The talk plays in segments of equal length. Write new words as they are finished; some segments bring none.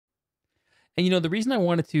And the reason I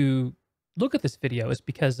wanted to look at this video is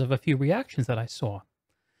because of a few reactions that I saw.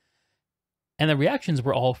 And the reactions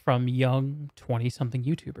were all from young 20-something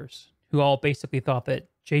YouTubers who all basically thought that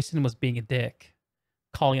Jason was being a dick,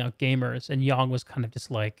 calling out gamers, and Yang was kind of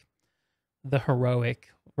just like the heroic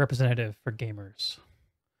representative for gamers.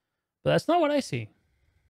 But that's not what I see.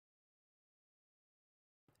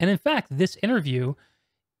 And in fact, this interview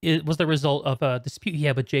was the result of a dispute he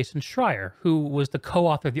had with Jason Schreier, who was the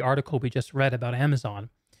co-author of the article we just read about Amazon,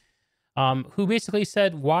 who basically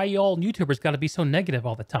said, why y'all YouTubers got to be so negative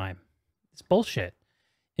all the time? It's bullshit.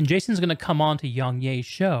 And Jason's going to come on to YongYea's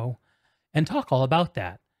show and talk all about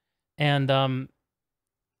that. And I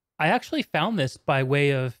actually found this by way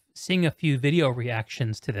of seeing a few video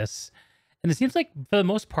reactions to this. And it seems like, for the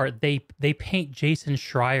most part, they paint Jason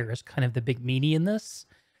Schreier as kind of the big meanie in this.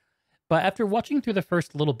 But after watching through the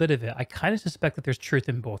first little bit of it, I kind of suspect that there's truth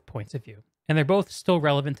in both points of view. And they're both still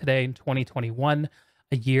relevant today in 2021,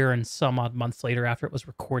 a year and some odd months later after it was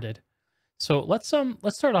recorded. So let's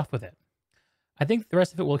start off with it. I think the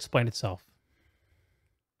rest of it will explain itself.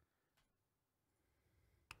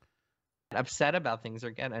 Upset about things or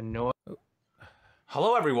get annoyed.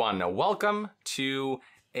 Hello, everyone. Welcome to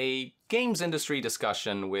a games industry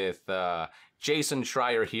discussion with Jason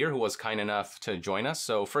Schreier here, who was kind enough to join us.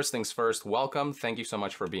 So first things first, welcome. Thank you so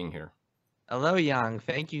much for being here. Hello, Yang.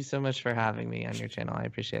 Thank you so much for having me on your channel. I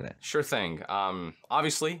appreciate it. Sure thing.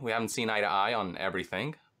 Obviously, we haven't seen eye to eye on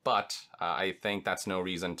everything, but I think that's no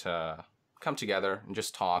reason to come together and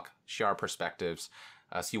just talk, share our perspectives,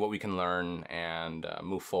 see what we can learn, and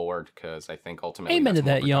move forward. Because I think ultimately Amen that's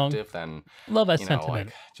to more that, Yang. productive than Love that sentiment.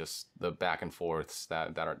 like just the back and forths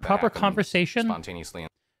that are Proper happen conversation. spontaneously.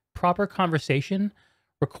 Proper conversation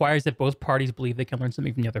requires that both parties believe they can learn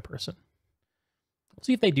something from the other person. We'll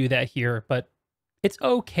see if they do that here, but it's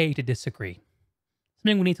okay to disagree.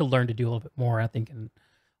 Something we need to learn to do a little bit more, I think, in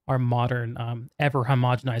our modern, ever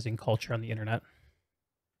homogenizing culture on the internet.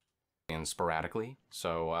 And sporadically.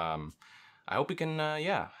 So I hope we can,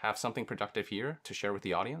 have something productive here to share with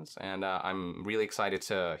the audience. And I'm really excited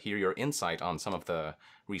to hear your insight on some of the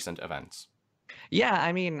recent events. Yeah,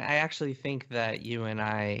 I mean, I actually think that you and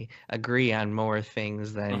I agree on more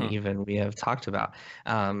things than even we have talked about.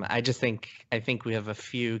 I think we have a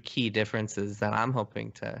few key differences that I'm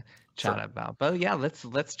hoping to chat about. But yeah,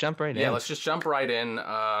 let's jump right in. Yeah, let's just jump right in.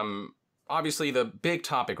 Obviously, the big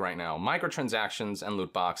topic right now, microtransactions and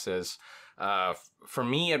loot boxes. For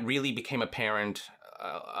me, it really became apparent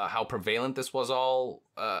how prevalent this all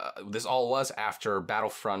was after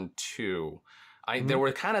Battlefront 2. They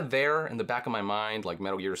were kind of there in the back of my mind, like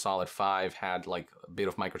Metal Gear Solid 5 had like a bit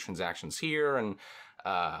of microtransactions here, and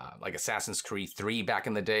like Assassin's Creed 3 back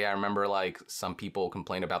in the day. I remember like some people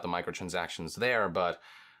complained about the microtransactions there, but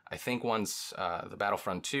I think once the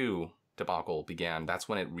Battlefront 2 debacle began, that's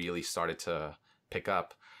when it really started to pick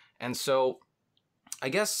up. And so I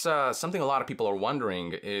guess something a lot of people are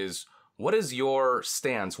wondering is, what is your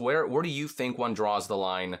stance? Where do you think one draws the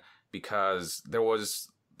line? Because there was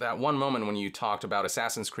that one moment when you talked about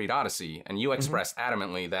Assassin's Creed Odyssey, and you expressed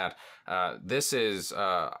adamantly that this is,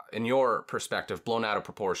 in your perspective, blown out of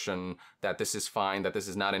proportion, that this is fine, that this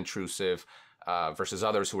is not intrusive, versus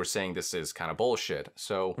others who are saying this is kind of bullshit.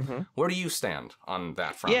 So where do you stand on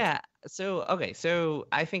that front? Yeah. So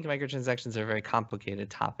I think microtransactions are a very complicated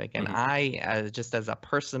topic, and I, just as a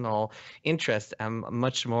personal interest, am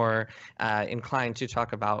much more inclined to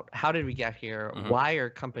talk about how did we get here? Why are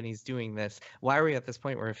companies doing this? Why are we at this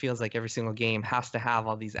point where it feels like every single game has to have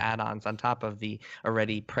all these add-ons on top of the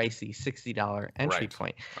already pricey $60 entry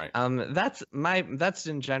point? That's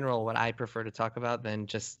in general what I prefer to talk about than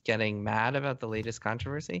just getting mad about the latest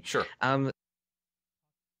controversy. Sure.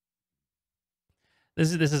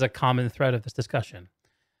 This is a common thread of this discussion.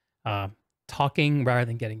 Talking rather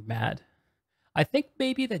than getting mad. I think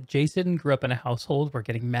maybe that Jason grew up in a household where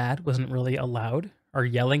getting mad wasn't really allowed, or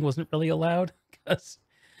yelling wasn't really allowed, because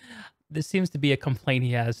this seems to be a complaint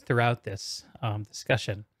he has throughout this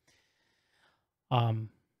discussion. But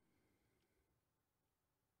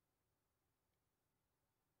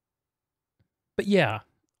yeah,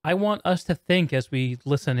 I want us to think as we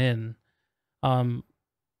listen in,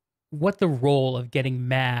 what the role of getting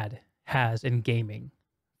mad has in gaming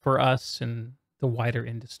for us and the wider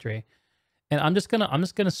industry. And I'm just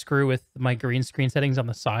gonna screw with my green screen settings on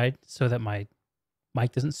the side so that my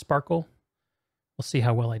mic doesn't sparkle. We'll see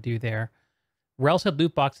how well I do there. Rel said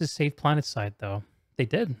loot boxes saved PlanetSide, though. They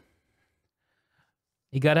did.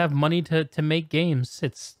 You gotta have money to make games.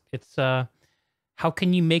 It's how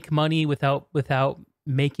can you make money without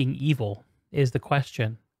making evil is the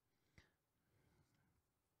question.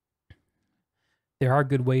 There are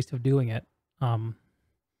good ways of doing it.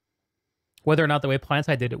 Whether or not the way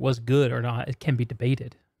PlanetSide did it was good or not, it can be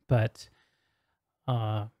debated. But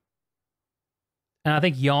and I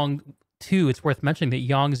think Yong too. It's worth mentioning that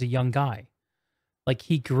Yong is a young guy. Like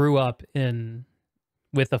he grew up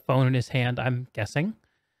with a phone in his hand. I'm guessing.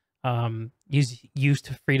 He's used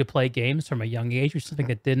to free to play games from a young age, which is something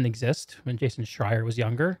that didn't exist when Jason Schreier was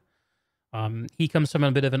younger. He comes from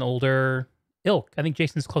a bit of an older ilk. I think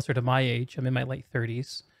Jason's closer to my age. I'm in my late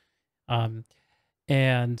 30s.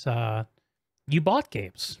 And you bought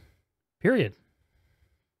games, period.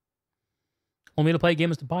 Only to play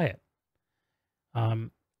games to buy it.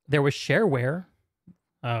 There was shareware,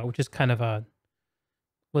 which is kind of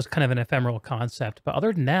an ephemeral concept. But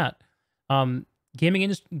other than that, gaming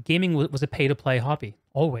was a pay to play hobby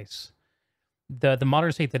always. The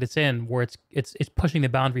modern state that it's in, where it's pushing the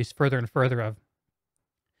boundaries further and further of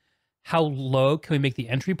how low can we make the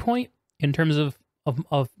entry point in terms of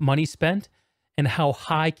money spent, and how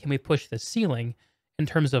high can we push the ceiling in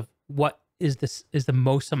terms of what is the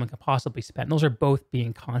most someone could possibly spend. And those are both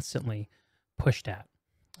being constantly pushed at.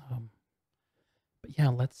 But yeah,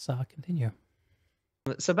 let's continue.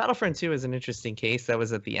 So Battlefront 2 is an interesting case that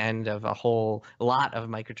was at the end of a whole lot of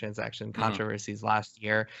microtransaction controversies last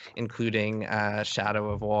year, including Shadow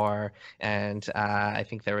of War, and I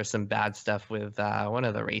think there was some bad stuff with one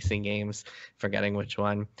of the racing games, forgetting which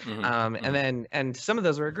one. And some of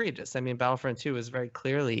those were egregious. I mean, Battlefront 2 was very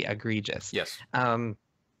clearly egregious. Yes.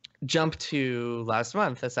 Jump to last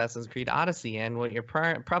month, Assassin's Creed Odyssey, and what you're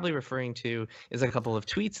probably referring to is a couple of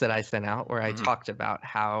tweets that I sent out where I talked about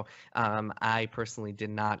how I personally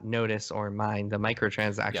did not notice or mind the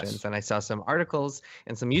microtransactions. Yes. And I saw some articles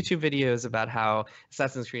and some YouTube videos about how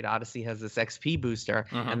Assassin's Creed Odyssey has this XP booster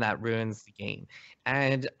and that ruins the game.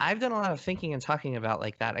 And I've done a lot of thinking and talking about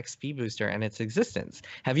like that XP booster and its existence.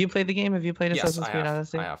 Have you played the game? Have you played Assassin's Creed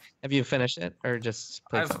Odyssey? I have. Have you finished it or just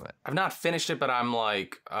played some of it? I've not finished it, but I'm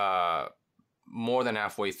like more than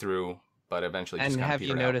halfway through, but eventually just And kind of have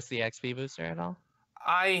you noticed the XP booster at all?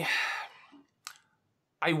 I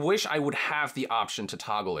wish I would have the option to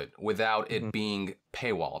toggle it without it being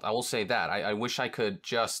paywalled. I will say that. I wish I could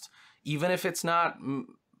just, even if it's not,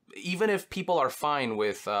 even if people are fine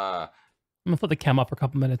with... I'm going to put the cam up for a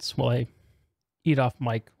couple minutes while I eat off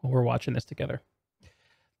mic while we're watching this together.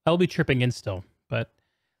 I'll be tripping in still, but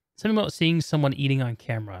something about seeing someone eating on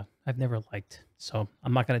camera I've never liked, so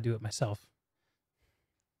I'm not going to do it myself.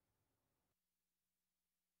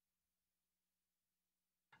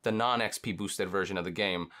 The non-XP boosted version of the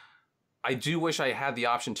game. I do wish I had the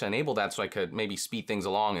option to enable that so I could maybe speed things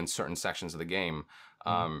along in certain sections of the game.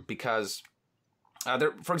 Because,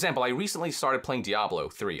 for example, I recently started playing Diablo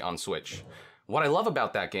 3 on Switch. What I love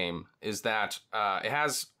about that game is that it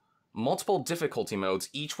has multiple difficulty modes,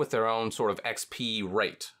 each with their own sort of XP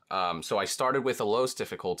rate. So I started with the lowest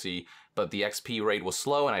difficulty, but the XP rate was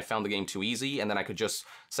slow and I found the game too easy. And then I could just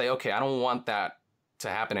say, okay, I don't want that to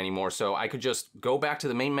happen anymore. So I could just go back to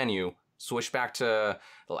the main menu, switch back to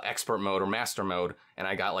the expert mode or master mode, and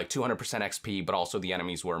I got like 200% XP, but also the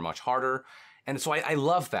enemies were much harder. And so I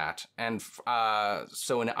love that. And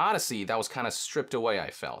so in Odyssey, that was kind of stripped away, I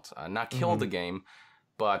felt. Not killed the game,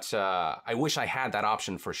 but I wish I had that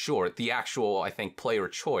option for sure. The actual, I think, player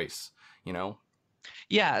choice, you know?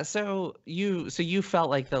 Yeah, so you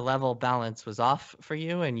felt like the level balance was off for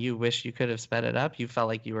you, and you wish you could have sped it up. You felt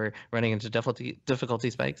like you were running into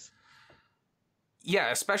difficulty spikes.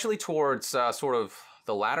 Yeah, especially towards sort of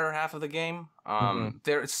the latter half of the game.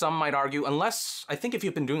 There, some might argue, unless I think if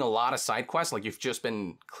you've been doing a lot of side quests, like you've just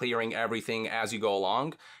been clearing everything as you go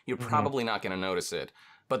along, you're probably not going to notice it.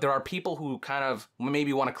 But there are people who kind of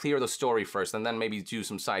maybe want to clear the story first, and then maybe do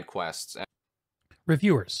some side quests.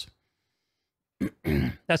 Reviewers.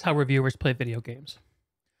 That's how reviewers play video games.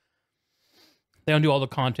 They don't do all the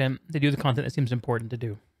content. They do the content that seems important to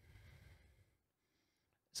do.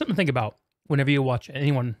 Something to think about whenever you watch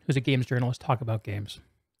anyone who's a games journalist talk about games.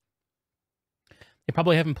 They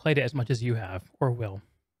probably haven't played it as much as you have or will.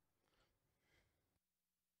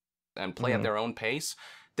 And play at their own pace.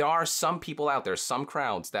 There are some people out there, some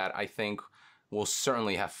crowds that I think will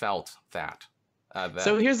certainly have felt that.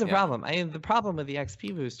 So here's the problem. The problem with the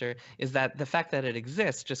XP booster is that the fact that it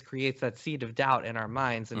exists just creates that seed of doubt in our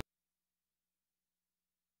minds and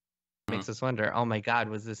makes us wonder, oh my God,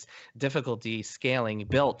 was this difficulty scaling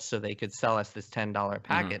built so they could sell us this $10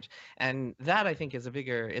 package? And that, I think, is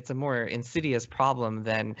it's a more insidious problem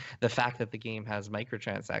than the fact that the game has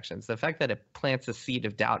microtransactions. The fact that it plants a seed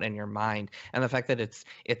of doubt in your mind, and the fact that it's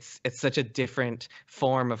such a different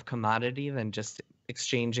form of commodity than just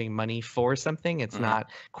exchanging money for something. It's not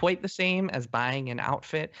quite the same as buying an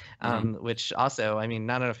outfit, which also, I mean,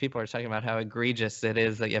 not enough people are talking about how egregious it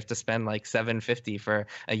is that you have to spend like $750 for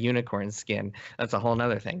a unicorn skin. That's a whole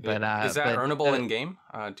nother thing. But is that earnable in game?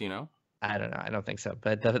 Do you know? I don't know. I don't think so.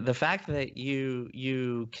 But the fact that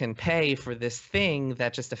you can pay for this thing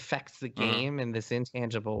that just affects the game in this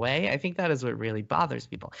intangible way, I think that is what really bothers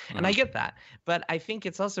people. And I get that. But I think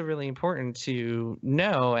it's also really important to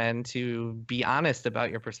know and to be honest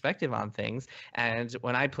about your perspective on things. And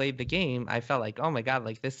when I played the game, I felt like, oh my God,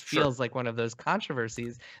 like this feels like one of those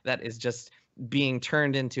controversies that is just being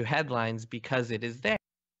turned into headlines because it is there.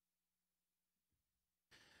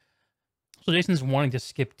 So Jason's wanting to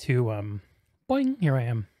skip to, boing, here I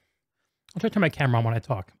am. I'll try to turn my camera on when I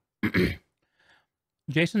talk.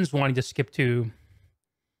 Jason's wanting to skip to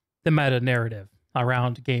the meta narrative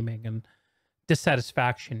around gaming and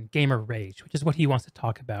dissatisfaction, gamer rage, which is what he wants to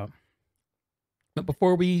talk about. But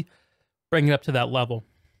before we bring it up to that level,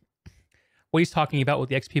 what he's talking about with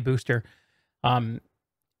the XP booster,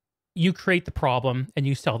 you create the problem and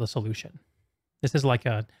you sell the solution. This is like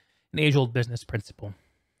an age-old business principle.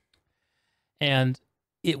 And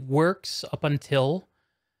it works up until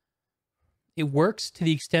it works to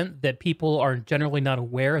the extent that people are generally not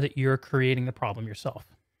aware that you're creating the problem yourself.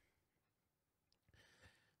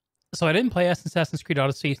 So I didn't play Assassin's Creed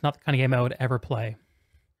Odyssey. It's not the kind of game I would ever play.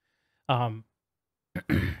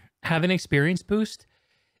 Having experience boost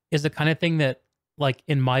is the kind of thing that, like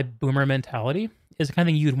in my boomer mentality, is the kind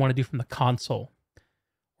of thing you'd want to do from the console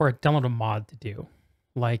or download a mod to do.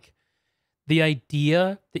 Like, the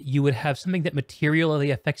idea that you would have something that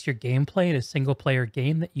materially affects your gameplay in a single player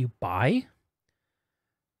game that you buy,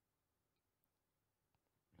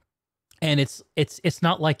 and it's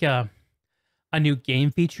not like a new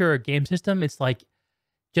game feature or game system. It's like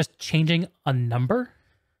just changing a number.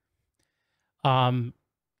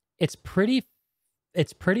 It's pretty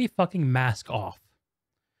fucking mask off.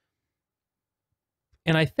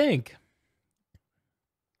 And I think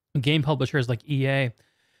game publishers like EA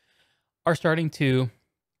are starting to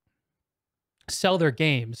sell their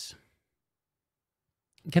games,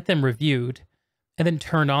 get them reviewed, and then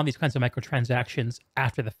turn on these kinds of microtransactions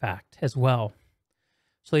after the fact as well.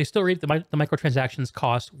 So they still reap the microtransactions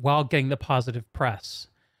cost while getting the positive press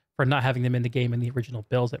for not having them in the game in the original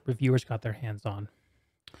builds that reviewers got their hands on.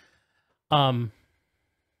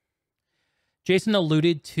 Jason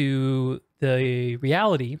alluded to the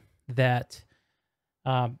reality that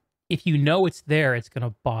if you know it's there, it's going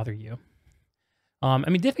to bother you. I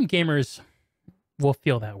mean, different gamers will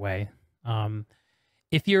feel that way.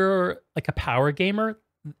 If you're like a power gamer,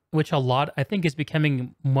 which a lot, I think, is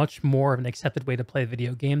becoming much more of an accepted way to play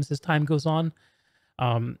video games as time goes on,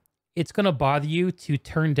 it's going to bother you to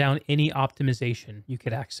turn down any optimization you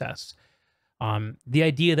could access. The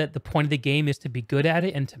idea that the point of the game is to be good at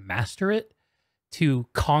it and to master it, to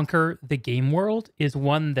conquer the game world, is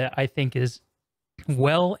one that I think is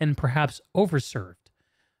well and perhaps overserved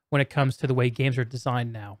when it comes to the way games are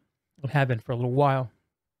designed now. It have been for a little while.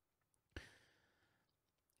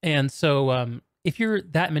 And so if you're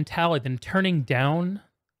that mentality, then turning down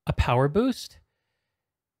a power boost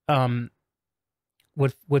would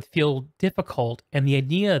feel difficult. And the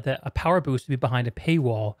idea that a power boost would be behind a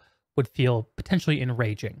paywall would feel potentially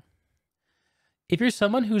enraging. If you're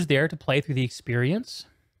someone who's there to play through the experience,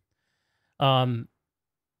 and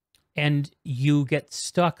you get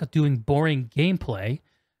stuck doing boring gameplay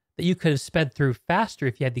that you could have sped through faster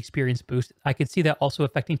if you had the experience boost, I could see that also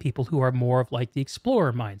affecting people who are more of like the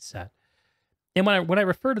explorer mindset. And when I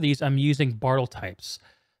refer to these, I'm using Bartle types.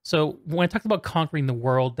 So when I talk about conquering the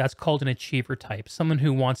world, that's called an achiever type, someone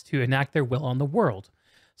who wants to enact their will on the world.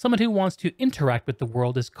 Someone who wants to interact with the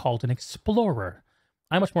world is called an explorer.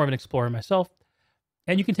 I'm much more of an explorer myself.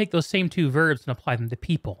 And you can take those same two verbs and apply them to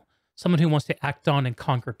people. Someone who wants to act on and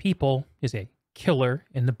conquer people is a killer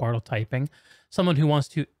in the Bartle typing. Someone who wants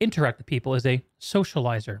to interact with people is a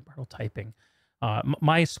socializer, Bartle typing.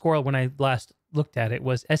 My score when I last looked at it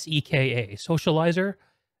was SEKA, socializer,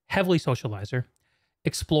 heavily socializer,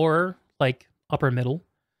 explorer, like upper middle,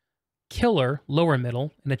 killer, lower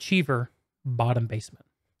middle, and achiever, bottom basement.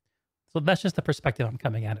 So that's just the perspective I'm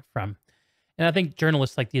coming at it from. And I think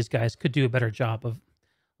journalists like these guys could do a better job of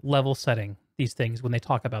level setting these things when they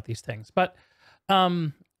talk about these things. But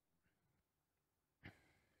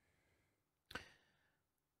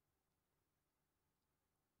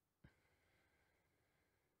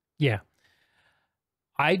yeah,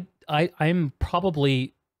 I'm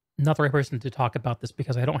probably not the right person to talk about this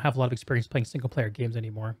because I don't have a lot of experience playing single player games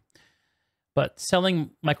anymore. But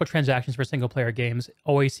selling microtransactions for single player games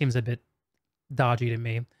always seems a bit dodgy to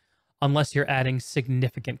me. unless you're adding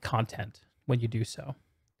significant content when you do so.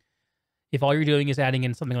 If all you're doing is adding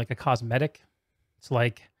in something like a cosmetic, it's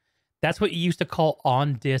like, that's what you used to call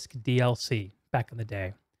on-disc DLC back in the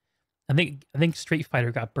day. I think Street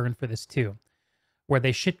Fighter got burned for this too, where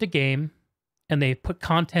they shipped a game and they put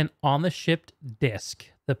content on the shipped disc,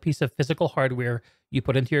 the piece of physical hardware you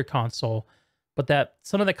put into your console, but that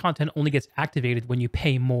some of the content only gets activated when you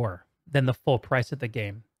pay more than the full price of the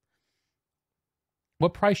game.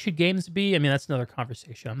 What price should games be? I mean, that's another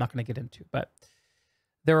conversation I'm not going to get into, but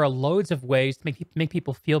there are loads of ways to make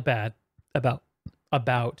people feel bad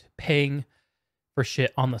about paying for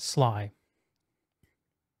shit on the sly.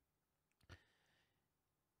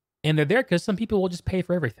 And they're there because some people will just pay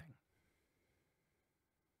for everything.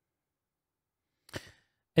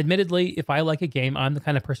 Admittedly, if I like a game, I'm the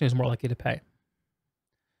kind of person who's more likely to pay.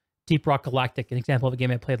 Deep Rock Galactic, an example of a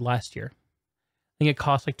game I played last year. I think it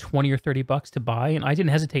cost like $20 or $30 to buy, and I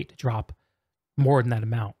didn't hesitate to drop more than that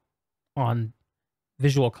amount on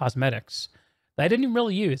visual cosmetics that I didn't even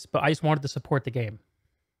really use, but I just wanted to support the game.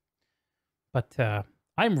 But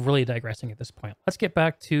I'm really digressing at this point. Let's get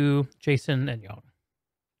back to Jason and Yong.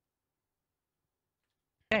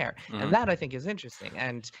 There. And that I think is interesting.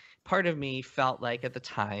 And part of me felt like at the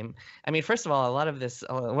time, I mean, first of all, a lot of this,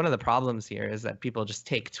 one of the problems here is that people just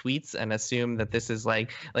take tweets and assume that this is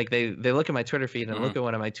like they look at my Twitter feed and look at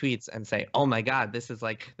one of my tweets and say, oh my God, this is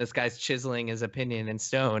like, this guy's chiseling his opinion in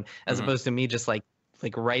stone, as opposed to me just like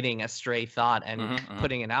writing a stray thought and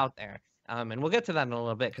putting it out there. And we'll get to that in a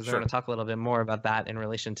little bit because we're going to talk a little bit more about that in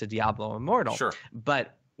relation to Diablo Immortal. Sure.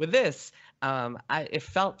 But with this, it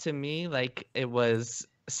felt to me like it was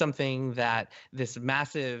something that this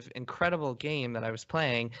massive, incredible game that I was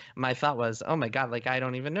playing, my thought was, oh my God, like I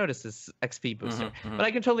don't even notice this XP booster. But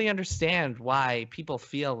I can totally understand why people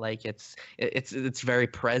feel like its very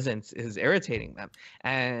presence is irritating them.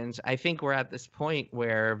 And I think we're at this point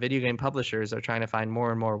where video game publishers are trying to find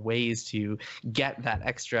more and more ways to get that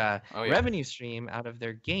extra revenue stream out of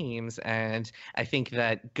their games. And I think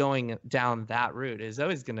that going down that route is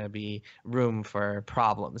always going to be room for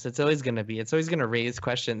problems. It's always going to raise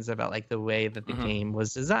questions about like the way that the game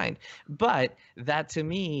was designed. But that to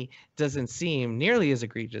me doesn't seem nearly as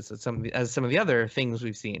egregious as some of the other things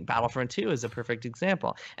we've seen. Battlefront 2 is a perfect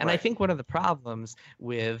example. And I think one of the problems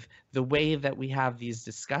with the way that we have these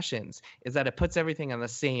discussions is that it puts everything on the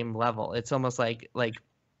same level. It's almost like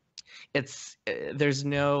there's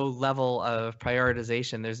no level of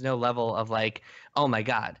prioritization. There's no level of like, oh my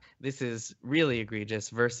God, this is really egregious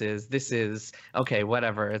versus this is okay,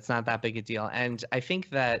 whatever. It's not that big a deal. And I think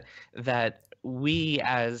that we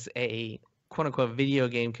as a quote unquote video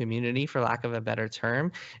game community, for lack of a better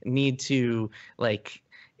term, need to like,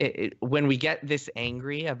 when we get this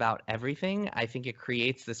angry about everything, I think it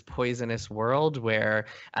creates this poisonous world where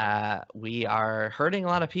we are hurting a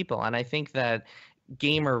lot of people. And I think that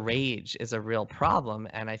gamer rage is a real problem,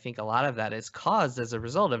 and I think a lot of that is caused as a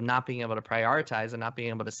result of not being able to prioritize and not being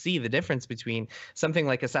able to see the difference between something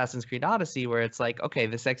like Assassin's Creed Odyssey, where it's like, okay,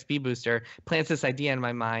 this XP booster plants this idea in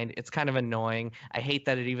my mind, it's kind of annoying, I hate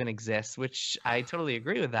that it even exists, which I totally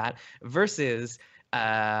agree with that, versus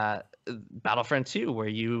Battlefront 2, where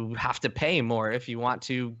you have to pay more if you want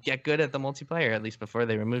to get good at the multiplayer, at least before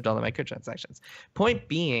they removed all the microtransactions. Point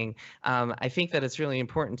being, I think that it's really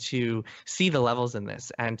important to see the levels in this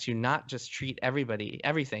and to not just treat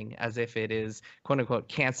everything as if it is quote unquote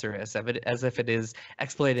cancerous, as if it is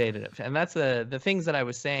exploitative. And that's the things that I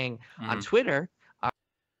was saying on Twitter.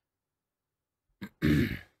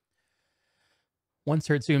 One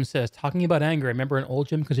Cert Zoom says, talking about anger, I remember an old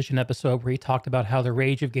Jimquisition episode where he talked about how the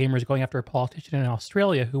rage of gamers going after a politician in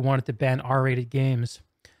Australia who wanted to ban R-rated games.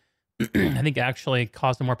 I think actually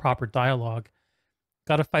caused a more proper dialogue.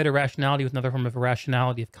 Got to fight irrationality with another form of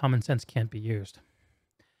irrationality if common sense can't be used.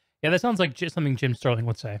 Yeah, that sounds like something Jim Sterling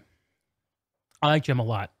would say. I like Jim a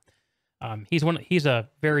lot. He's a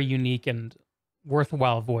very unique and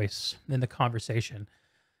worthwhile voice in the conversation.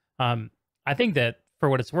 I think that, for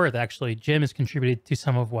what it's worth, actually, Jim has contributed to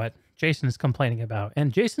some of what Jason is complaining about.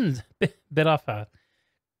 And Jason's bit off a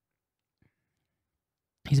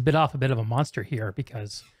bit of a monster here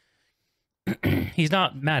because he's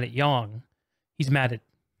not mad at Yong, he's mad at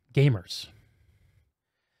gamers.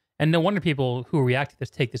 And no wonder people who react to this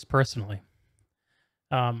take this personally.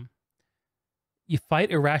 You fight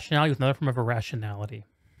irrationality with another form of irrationality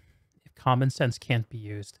if common sense can't be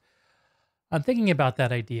used. I'm thinking about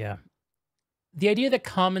that idea. The idea that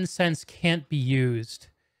common sense can't be used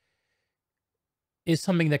is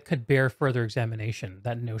something that could bear further examination,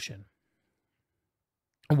 that notion.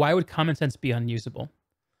 Why would common sense be unusable?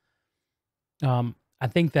 I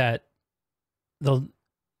think that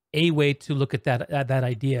a way to look at that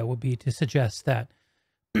idea would be to suggest that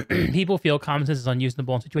people feel common sense is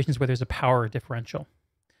unusable in situations where there's a power differential,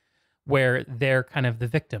 where they're kind of the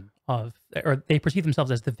victim of, or they perceive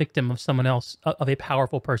themselves as the victim of someone else, of a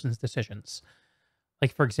powerful person's decisions.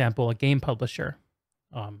 Like, for example, a game publisher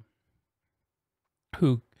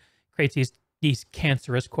who creates these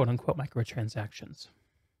cancerous, quote unquote, microtransactions.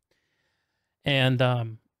 And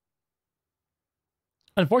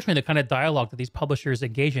unfortunately, the kind of dialogue that these publishers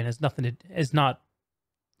engage in is not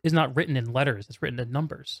written in letters. It's written in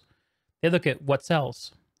numbers. They look at what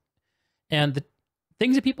sells, and the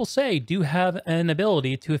things that people say do have an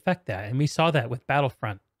ability to affect that. And we saw that with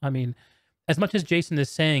Battlefront. I mean, as much as Jason is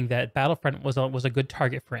saying that Battlefront was a good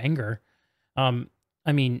target for anger,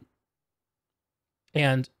 I mean,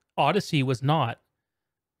 and Odyssey was not.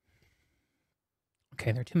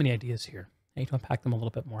 Okay, there are too many ideas here. I need to unpack them a little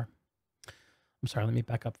bit more. I'm sorry, let me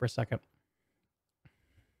back up for a second.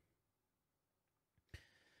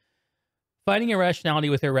 Fighting irrationality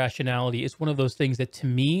with irrationality is one of those things that, to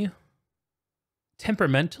me,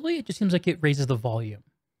 temperamentally, it just seems like it raises the volume.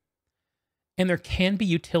 And there can be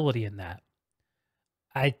utility in that.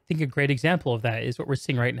 I think a great example of that is what we're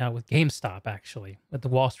seeing right now with GameStop, actually, with the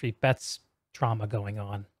Wall Street bets drama going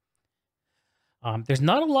on. There's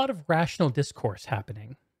not a lot of rational discourse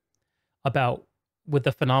happening about with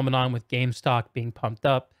the phenomenon with GameStop being pumped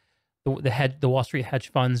up, the Wall Street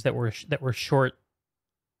hedge funds that were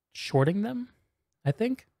shorting them, I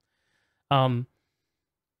think. And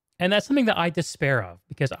that's something that I despair of,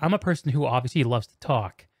 because I'm a person who obviously loves to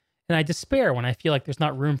talk. And I despair when I feel like there's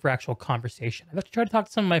not room for actual conversation. I've tried to talk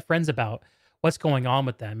to some of my friends about what's going on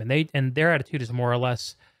with them, and their attitude is more or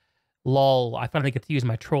less, lol, I finally get to use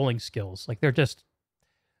my trolling skills. Like they're just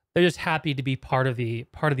happy to be part of the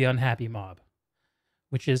unhappy mob,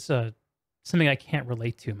 which is something I can't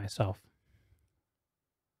relate to myself.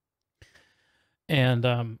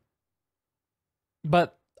 And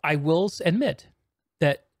but I will admit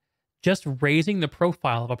that just raising the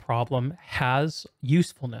profile of a problem has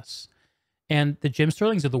usefulness. And the Jim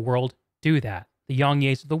Sterlings of the world do that. The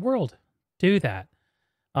YongYeas of the world do that.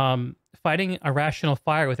 Fighting irrational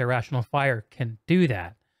fire with irrational fire can do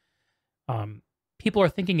that. People are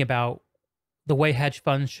thinking about the way hedge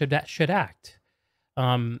funds should act.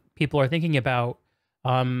 People are thinking about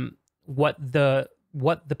what the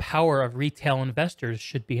power of retail investors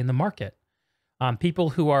should be in the market. People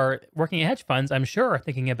who are working at hedge funds, I'm sure, are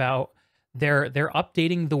thinking about they're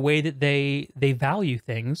updating the way that they value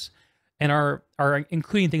things, and are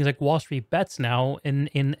including things like Wall Street bets now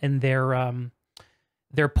in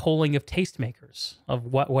their polling of tastemakers of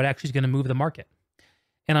what actually is going to move the market.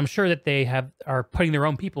 And I'm sure that they are putting their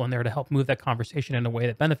own people in there to help move that conversation in a way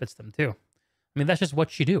that benefits them too. I mean, that's just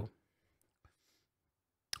what you do.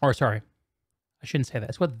 Or sorry, I shouldn't say that.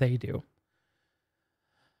 It's what they do.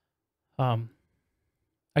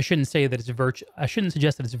 I shouldn't say that it's I shouldn't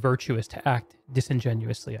suggest that it's virtuous to act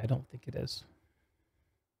disingenuously. I don't think it is.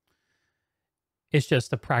 It's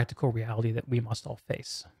just a practical reality that we must all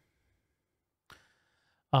face.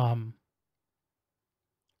 But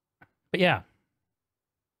yeah.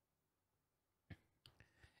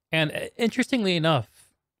 And interestingly enough,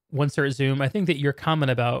 once I resume, I think that your comment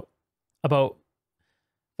about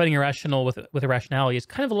fighting irrational with irrationality is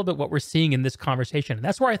kind of a little bit what we're seeing in this conversation. And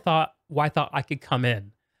that's where I thought I could come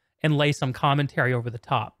in and lay some commentary over the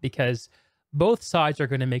top, because both sides are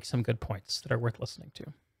going to make some good points that are worth listening to,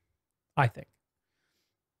 I think.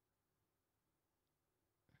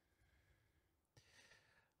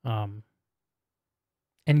 And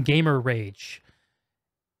gamer rage.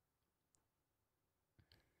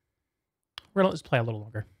 We're going to play a little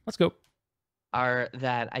longer. Let's go. Are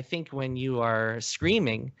that I think when you are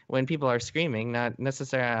screaming, when people are screaming, not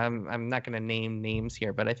necessarily, I'm not going to name names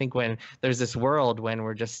here, but I think when there's this world when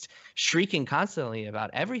we're just shrieking constantly about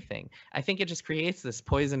everything, I think it just creates this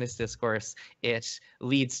poisonous discourse. It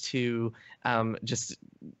leads to just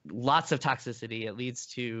lots of toxicity. It leads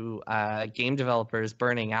to game developers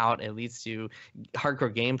burning out. It leads to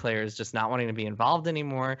hardcore game players just not wanting to be involved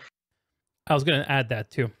anymore. I was going to add that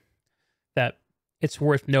too, that it's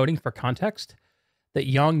worth noting for context that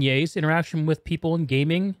YongYea's interaction with people in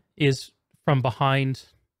gaming is from behind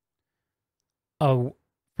a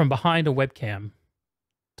webcam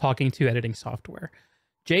talking to editing software.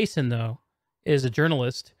 Jason, though, is a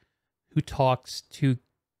journalist who talks to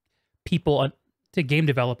people, to game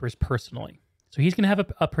developers personally. So he's going to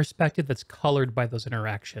have a perspective that's colored by those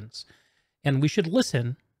interactions. And we should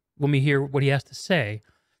listen when we hear what he has to say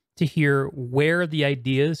to hear where the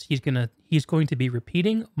ideas he's going to be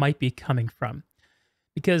repeating might be coming from.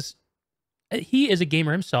 Because he is a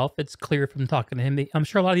gamer himself. It's clear from talking to him. I'm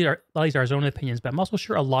sure a lot of these are his own opinions, but I'm also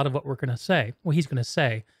sure a lot of what he's going to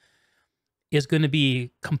say, is going to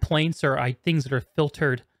be complaints or things that are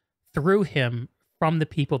filtered through him from the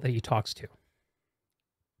people that he talks to.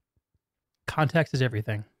 Context is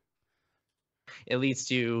everything. It leads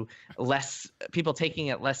to less people taking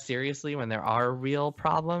it less seriously when there are real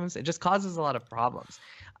problems. It just causes a lot of problems.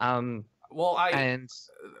 Yeah,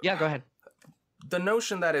 go ahead. The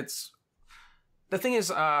notion that the thing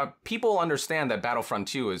is, people understand that Battlefront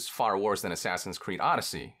 2 is far worse than Assassin's Creed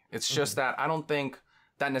Odyssey. It's just that I don't think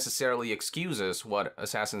that necessarily excuses what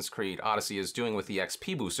Assassin's Creed Odyssey is doing with the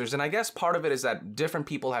XP boosters. And I guess part of it is that different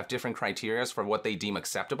people have different criteria for what they deem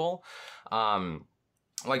acceptable.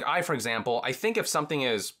 Like for example, I think if something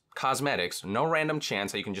is cosmetics, no random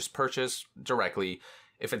chance that you can just purchase directly,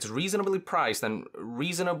 if it's reasonably priced and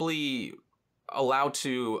reasonably allowed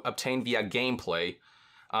to obtain via gameplay,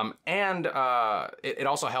 it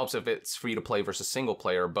also helps if it's free to play versus single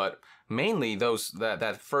player, but mainly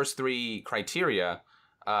that first three criteria,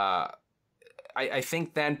 I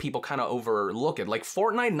think then people kind of overlook it. Like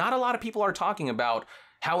Fortnite, not a lot of people are talking about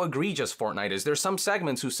how egregious Fortnite is. There's some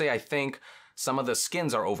segments who say, I think some of the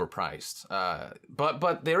skins are overpriced.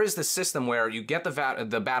 But there is this system where you get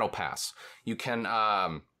the battle pass. You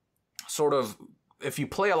can sort of, if you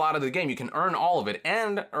play a lot of the game, you can earn all of it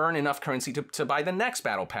and earn enough currency to buy the next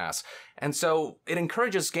battle pass. And so it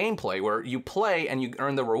encourages gameplay where you play and you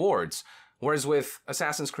earn the rewards. Whereas with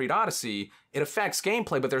Assassin's Creed Odyssey, it affects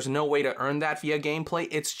gameplay, but there's no way to earn that via gameplay.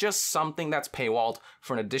 It's just something that's paywalled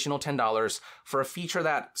for an additional $10 for a feature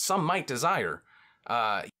that some might desire.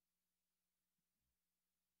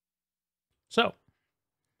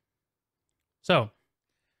 So,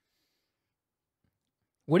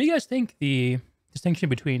 what do you guys think the distinction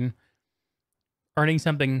between earning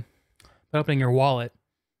something by opening your wallet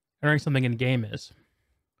and earning something in game is?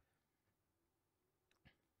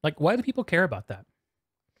 Like, why do people care about that?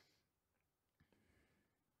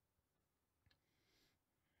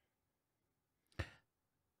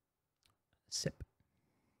 Sip.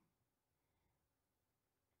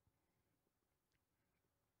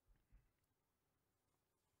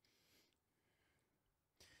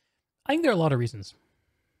 I think there are a lot of reasons.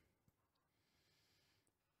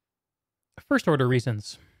 First order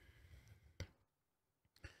reasons.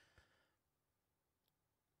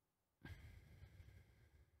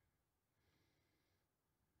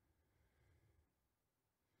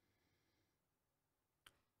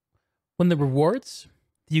 When the rewards,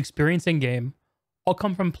 the experience in game, all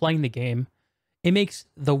come from playing the game, it makes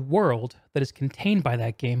the world that is contained by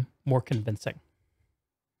that game more convincing.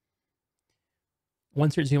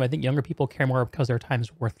 Once you're Zoom, I think younger people care more because their time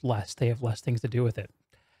is worth less. They have less things to do with it.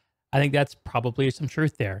 I think that's probably some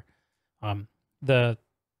truth there. I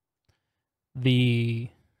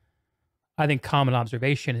think common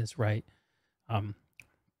observation is right.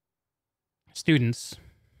 Students,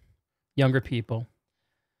 younger people,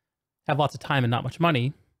 have lots of time and not much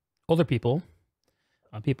money. Older people,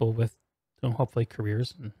 people with hopefully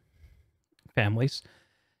careers and families,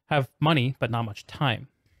 have money but not much time.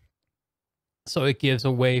 So it gives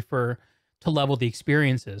a way to level the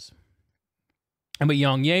experiences. And what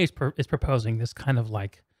YongYea is proposing, this kind of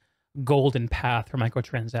like golden path for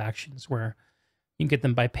microtransactions where you can get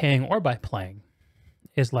them by paying or by playing,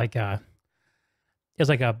 is like a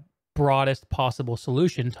broadest possible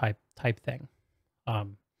solution type thing.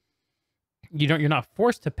 You're not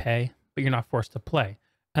forced to pay, but you're not forced to play.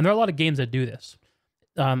 And there are a lot of games that do this.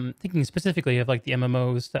 Thinking specifically of like the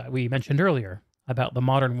MMOs that we mentioned earlier, about the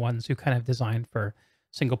modern ones who kind of designed for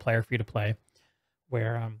single player free to play,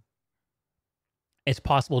 where it's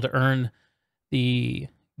possible to earn the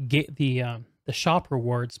shop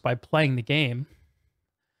rewards by playing the game,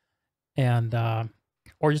 and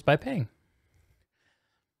or just by paying.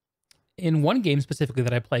 In one game specifically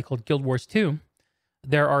that I play called Guild Wars 2,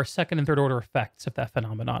 there are second and third order effects of that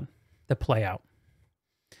phenomenon that play out.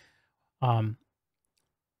 I'll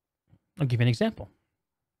give you an example.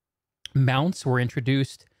 Mounts were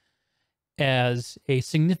introduced as a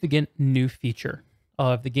significant new feature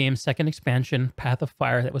of the game's second expansion, Path of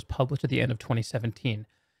Fire, that was published at the end of 2017.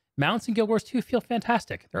 Mounts in Guild Wars 2 feel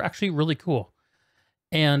fantastic. They're actually really cool.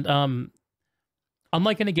 And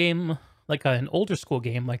unlike in a game, like an older school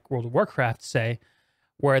game like World of Warcraft, say,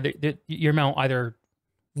 where your mount either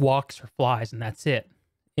walks or flies and that's it.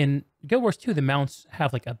 In Guild Wars 2, the mounts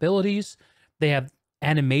have like abilities. They have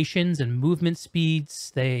animations and movement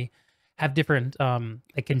speeds. They have different,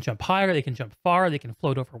 they can jump higher, they can jump far, they can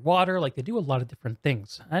float over water. Like, they do a lot of different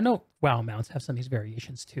things. I know WoW mounts have some of these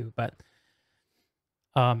variations too, but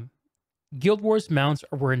Guild Wars mounts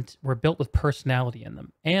were built with personality in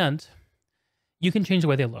them, and you can change the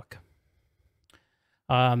way they look.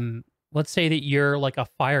 Let's say that you're like a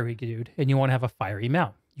fiery dude and you want to have a fiery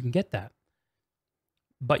mount. You can get that.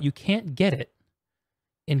 But you can't get it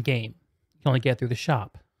in game. You can only get it through the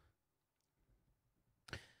shop.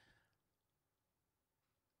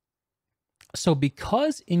 So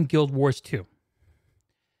because in Guild Wars 2,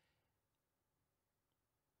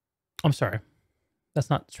 I'm sorry, that's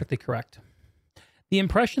not strictly correct. The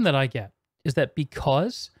impression that I get is that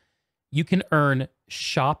because you can earn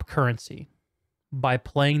shop currency by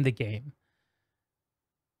playing the game,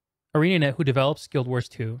 ArenaNet, who develops Guild Wars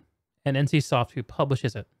 2, and NCSoft, who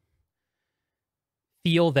publishes it,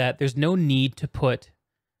 feel that there's no need to put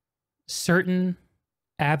certain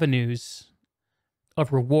avenues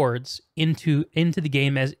of rewards into the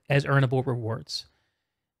game as earnable rewards.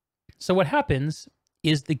 So what happens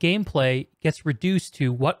is the gameplay gets reduced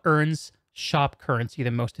to what earns shop currency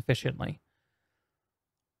the most efficiently.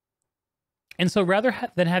 And so rather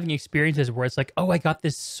than having experiences where it's like, oh, I got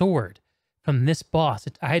this sword from this boss,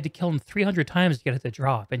 I had to kill him 300 times to get it to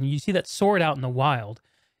drop, and you see that sword out in the wild,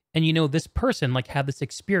 and you know this person like had this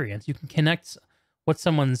experience. You can connect what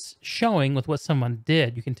someone's showing with what someone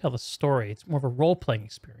did. You can tell the story. It's more of a role-playing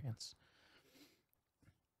experience.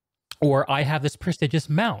 Or I have this prestigious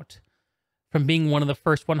mount from being one of the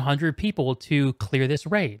first 100 people to clear this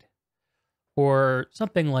raid. Or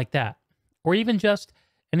something like that. Or even just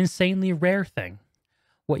an insanely rare thing.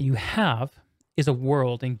 What you have is a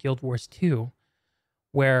world in Guild Wars 2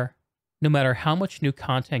 where no matter how much new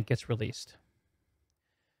content gets released,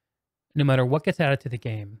 no matter what gets added to the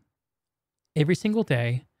game, every single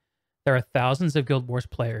day, there are thousands of Guild Wars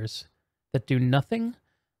players that do nothing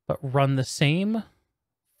but run the same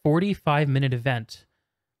 45-minute event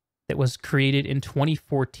that was created in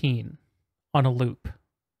 2014 on a loop,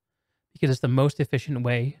 because it's the most efficient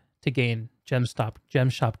way to gain gem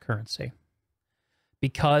shop currency.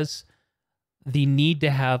 Because the need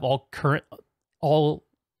to have all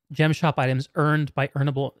gem shop items earned by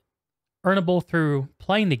earnable through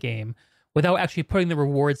playing the game without actually putting the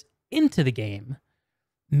rewards into the game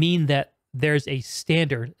mean that there's a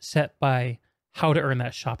standard set by how to earn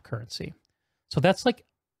that shop currency. So that's like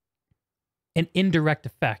an indirect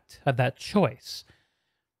effect of that choice.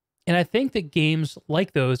 And I think that games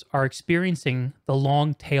like those are experiencing the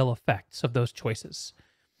long tail effects of those choices.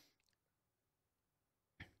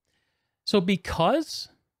 So because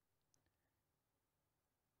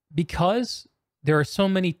there are so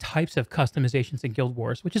many types of customizations in Guild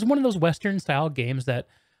Wars, which is one of those Western style games that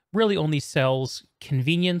really only sells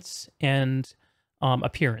convenience and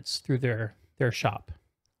appearance through their shop.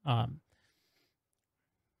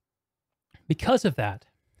 Because of that,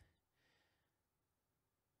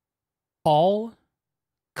 all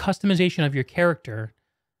customization of your character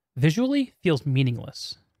visually feels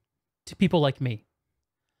meaningless to people like me.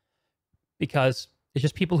 Because it's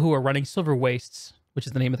just people who are running Silver Wastes, which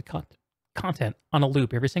is the name of the content, on a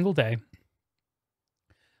loop every single day,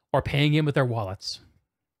 or paying in with their wallets.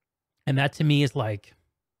 And that to me is like,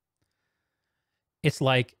 it's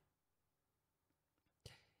like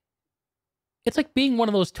being one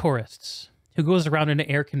of those tourists who goes around in an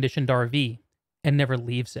air-conditioned RV and never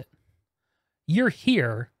leaves it. You're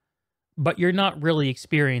here, but you're not really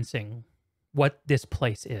experiencing what this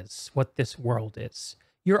place is, what this world is.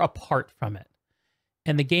 You're apart from it.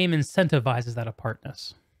 And the game incentivizes that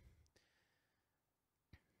apartness.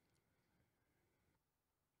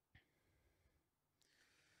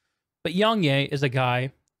 But YongYea is a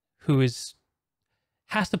guy who has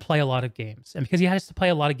to play a lot of games. And because he has to play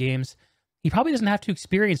a lot of games, he probably doesn't have to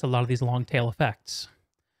experience a lot of these long tail effects.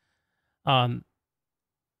 That's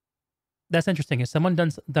interesting. Has someone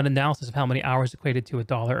done analysis of how many hours equated to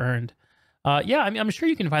 $1 earned? Yeah, I mean, I'm sure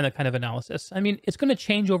you can find that kind of analysis. I mean, it's going to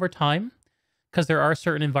change over time because there are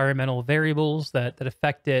certain environmental variables that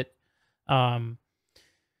affect it. But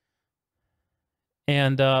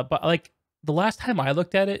like the last time I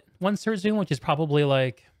looked at it, one Zoom, which is probably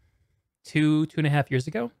like 2.5 years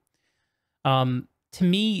ago, to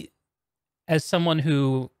me, as someone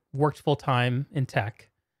who worked full time in tech,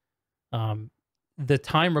 the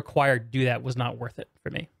time required to do that was not worth it for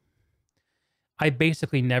me. I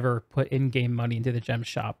basically never put in-game money into the gem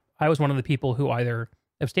shop. I was one of the people who either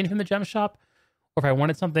abstained from the gem shop, or if I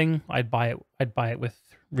wanted something, I'd buy it with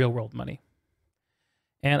real-world money.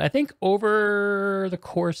 And I think over the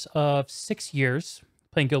course of 6 years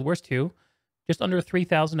playing Guild Wars 2, just under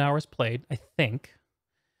 3,000 hours played, I think,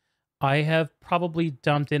 I have probably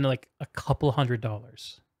dumped in like a couple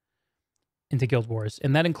 $100 into Guild Wars.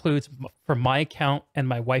 And that includes for my account and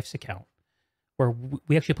my wife's account. where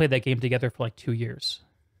we actually played that game together for like 2 years.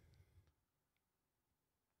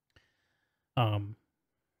 And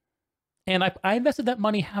I invested that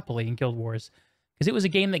money happily in Guild Wars because it was a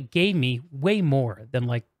game that gave me way more than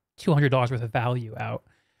like $200 worth of value out.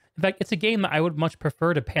 In fact, it's a game that I would much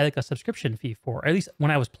prefer to pay like a subscription fee for, or at least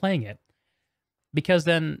when I was playing it, because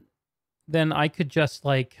then I could just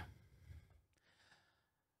like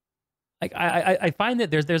I find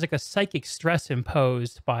that there's like a psychic stress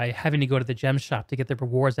imposed by having to go to the gem shop to get the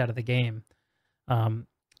rewards out of the game, that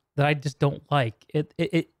I just don't like.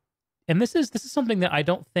 And this is something that I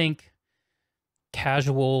don't think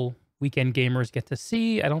casual weekend gamers get to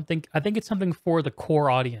see. I think it's something for the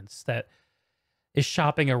core audience that is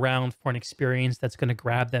shopping around for an experience that's going to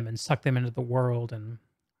grab them and suck them into the world,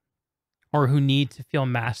 or who need to feel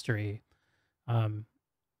mastery. And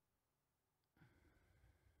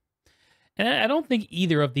I don't think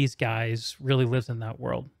either of these guys really lives in that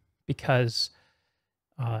world, because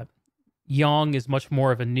Yong is much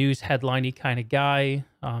more of a news headline-y kind of guy,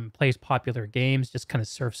 plays popular games, just kind of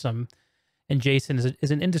surfs them. And Jason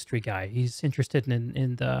is an industry guy. He's interested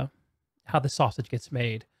in how the sausage gets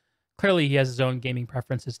made. Clearly, he has his own gaming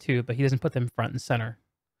preferences too, but he doesn't put them front and center.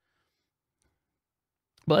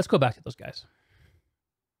 But let's go back to those guys.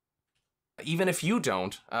 Even if you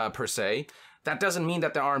don't, per se, that doesn't mean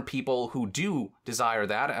that there aren't people who do desire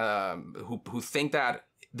that, who think that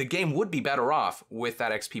the game would be better off with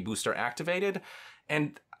that XP booster activated.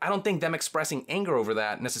 And I don't think them expressing anger over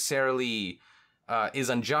that necessarily is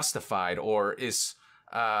unjustified, or is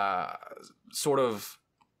sort of...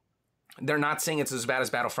 They're not saying it's as bad as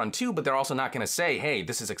Battlefront 2, but they're also not going to say, hey,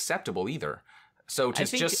 this is acceptable either. So to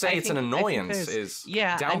just say it's an annoyance is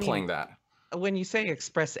downplaying that. When you say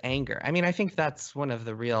express anger, I mean, I think that's one of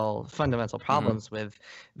the real fundamental problems with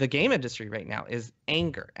the game industry right now, is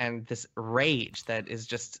anger and this rage that is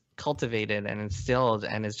just cultivated and instilled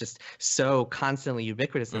and is just so constantly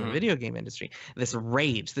ubiquitous in the video game industry. This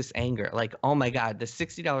rage, this anger, like, oh my God, this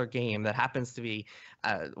 $60 game that happens to be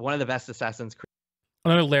one of the best Assassin's Creed.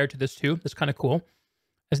 Another layer to this too, that's kind of cool,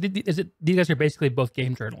 these guys are basically both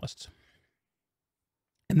game journalists.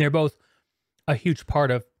 And they're both a huge part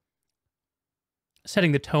of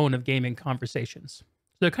setting the tone of gaming conversations.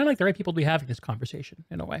 So they're kind of like the right people to be having this conversation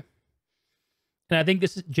in a way. And I think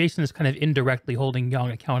Jason is kind of indirectly holding Yong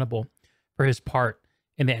accountable for his part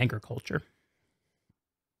in the anger culture.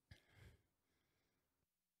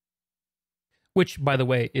 Which, by the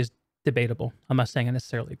way, is debatable. I'm not saying I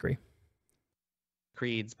necessarily agree.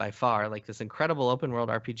 Creeds by far, like this incredible open world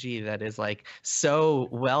RPG that is like so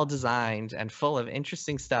well designed and full of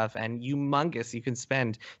interesting stuff and humongous. You can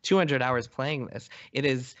spend 200 hours playing this. It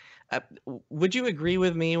is would you agree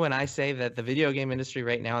with me when I say that the video game industry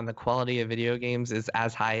right now and the quality of video games is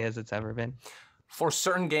as high as it's ever been? For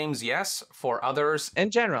certain games, yes. For others,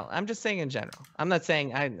 in general, I'm just saying in general. I'm not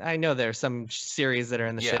saying I know there's some series that are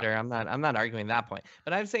in the shitter. I'm not arguing that point.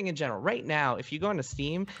 But I'm saying in general, right now, if you go into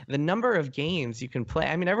Steam, the number of games you can play.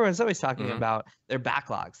 I mean, everyone's always talking about their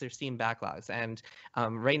backlogs, their Steam backlogs, and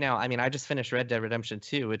right now, I mean, I just finished Red Dead Redemption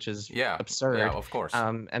 2, which is absurd. Yeah, of course.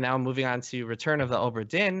 And now I'm moving on to Return of the Obra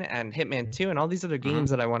Dinn and Hitman 2 and all these other games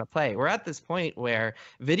that I want to play. We're at this point where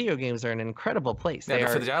video games are in an incredible place. Yeah,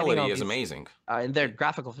 the fidelity is amazing. Their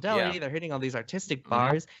graphical fidelity, they're hitting all these artistic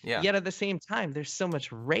bars, yet at the same time there's so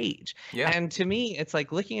much rage. And to me, it's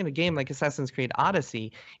like looking at a game like Assassin's Creed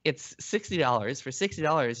Odyssey. It's $60. For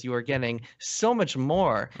 $60 you are getting so much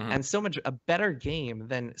more and so much a better game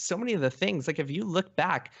than so many of the things. Like if you look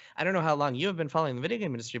back, I don't know how long you have been following the video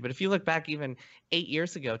game industry, but if you look back even 8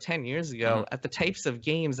 years ago, 10 years ago, at the types of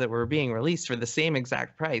games that were being released for the same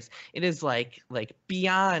exact price, it is like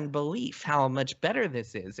beyond belief how much better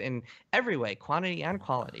this is in every way, quantity and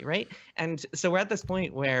quality, right? And so we're at this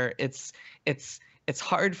point where it's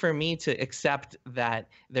hard for me to accept that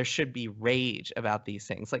there should be rage about these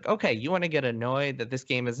things. Like, okay, you want to get annoyed that this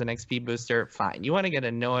game is an XP booster, fine. You want to get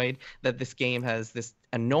annoyed that this game has this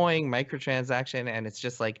annoying microtransaction and it's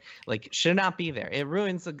just like should not be there. It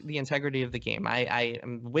ruins the integrity of the game. I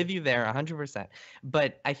am with you there 100%.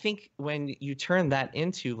 But I think when you turn that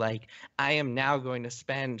into like, I am now going to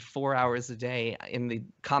spend 4 hours a day in the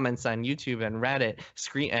comments on YouTube and Reddit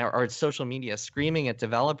or social media screaming at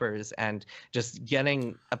developers and just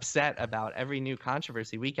getting upset about every new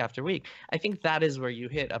controversy week after week, I think that is where you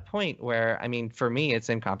hit a point where, I mean, for me, it's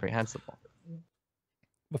incomprehensible.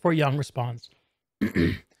 Before Yong responds,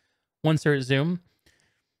 once they're at Zoom,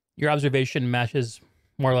 your observation matches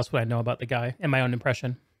more or less what I know about the guy and my own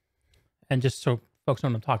impression. And just so folks know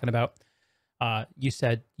what I'm talking about, you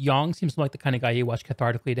said Yong seems like the kind of guy you watch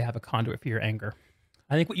cathartically to have a conduit for your anger.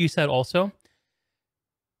 I think what you said also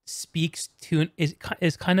speaks to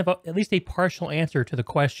is kind of at least a partial answer to the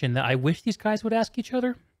question that I wish these guys would ask each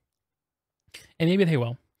other, and maybe they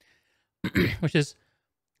will, which is,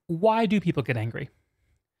 why do people get angry?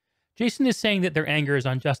 Jason is saying that their anger is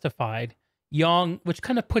unjustified. Which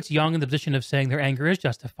kind of puts Young in the position of saying their anger is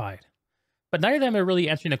justified. But neither of them are really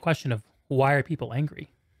answering the question of why are people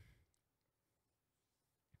angry.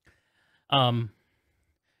 And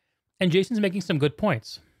Jason's making some good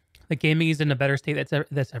points. The gaming is in a better state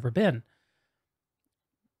that's ever been.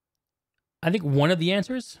 I think one of the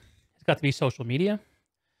answers has got to be social media.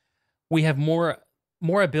 We have more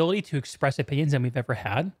ability to express opinions than we've ever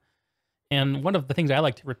had. And one of the things I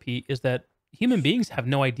like to repeat is that human beings have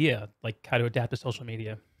no idea like how to adapt to social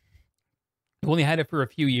media. We've only had it for a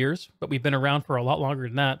few years, but we've been around for a lot longer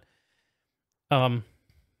than that. I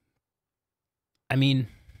mean,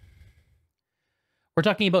 we're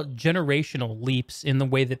talking about generational leaps in the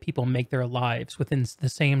way that people make their lives within the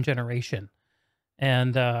same generation.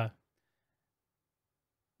 And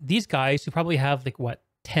these guys who probably have like what,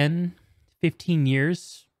 10, 15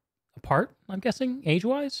 years apart, I'm guessing,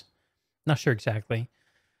 age-wise? Not sure exactly.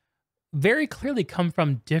 Very clearly come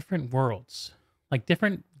from different worlds, like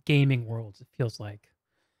different gaming worlds, it feels like.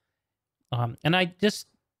 And I just,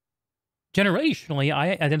 generationally,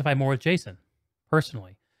 I identify more with Jason,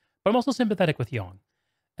 personally. But I'm also sympathetic with Yong.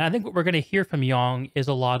 And I think what we're going to hear from Yong is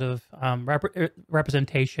a lot of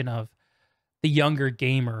representation of the younger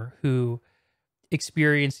gamer who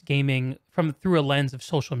experienced gaming through a lens of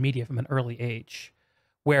social media from an early age,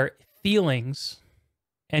 where feelings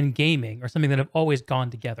and gaming are something that have always gone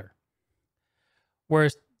together.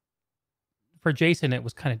 Whereas for Jason, it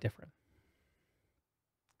was kind of different.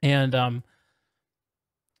 And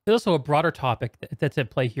there's also a broader topic that's at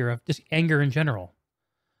play here of just anger in general.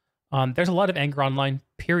 There's a lot of anger online,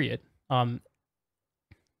 period. The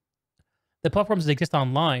platforms that exist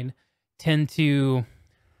online tend to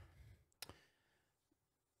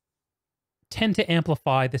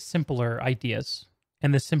amplify the simpler ideas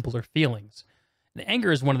and the simpler feelings. And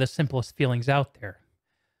anger is one of the simplest feelings out there.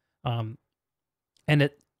 And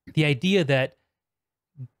the idea that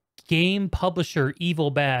game publisher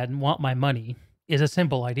evil bad and want my money is a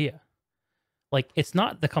simple idea. Like, it's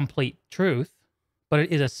not the complete truth, but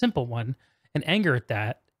it is a simple one. And anger at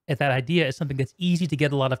that idea is something that's easy to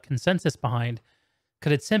get a lot of consensus behind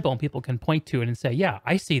because it's simple and people can point to it and say, yeah,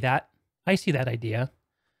 I see that. I see that idea.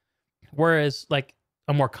 Whereas like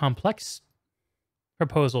a more complex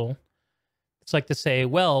proposal, it's like to say,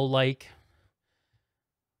 well, like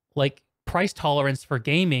price tolerance for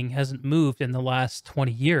gaming hasn't moved in the last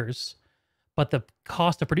 20 years, but the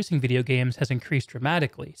cost of producing video games has increased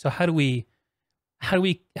dramatically. So how do we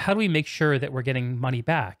make sure that we're getting money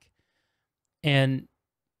back? And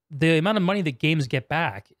the amount of money that games get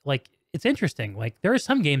back, like, it's interesting. Like, there are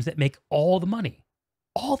some games that make all the money,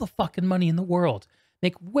 all the fucking money in the world,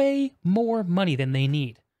 make way more money than they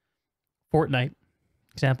need. Fortnite,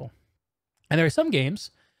 example. And there are some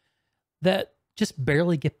games that just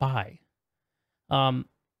barely get by.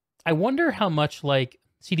 I wonder how much like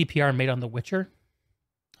CDPR made on The Witcher.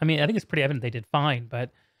 I mean, I think it's pretty evident they did fine,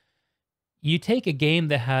 but you take a game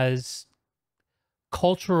that has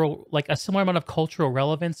cultural, like a similar amount of cultural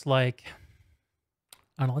relevance, like,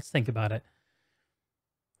 I don't know, let's think about it.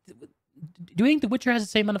 Do you think The Witcher has the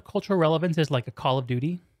same amount of cultural relevance as like a Call of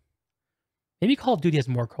Duty? Maybe Call of Duty has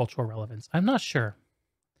more cultural relevance. I'm not sure.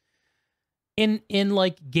 In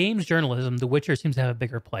like games journalism, The Witcher seems to have a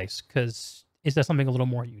bigger place because it does something a little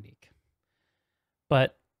more unique.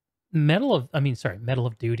 But Medal of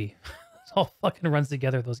Duty. It all fucking runs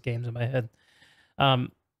together, those games in my head.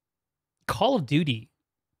 Call of Duty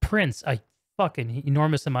prints a fucking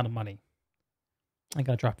enormous amount of money. I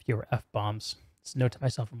gotta drop fewer F-bombs. It's a note to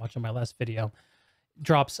myself from watching my last video.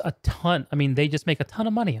 Drops a ton. I mean, they just make a ton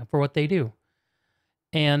of money for what they do.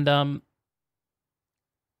 And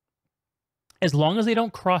as long as they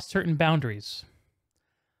don't cross certain boundaries,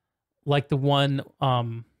 like the one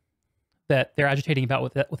that they're agitating about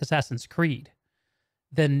with Assassin's Creed,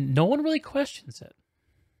 then no one really questions it.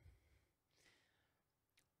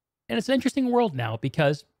 And it's an interesting world now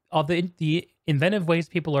because of the inventive ways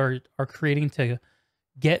people are creating to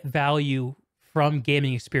get value from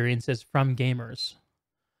gaming experiences from gamers.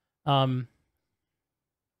 I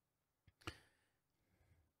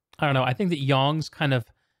don't know. I think that Yong's kind of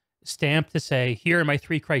stamp to say, here are my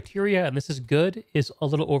 3 criteria and this is good, is a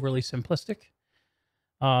little overly simplistic.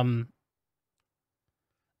 But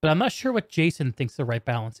I'm not sure what Jason thinks the right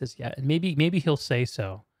balance is yet. And maybe he'll say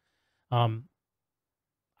so.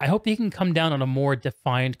 I hope he can come down on a more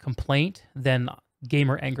defined complaint than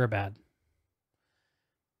gamer anger bad.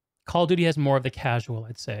 Call of Duty has more of the casual,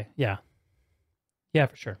 I'd say. Yeah. Yeah,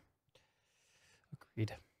 for sure.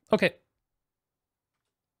 Agreed. Okay.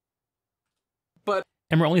 But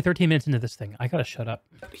And we're only 13 minutes into this thing. I gotta shut up.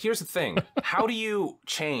 here's the thing. How do you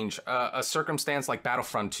change a circumstance like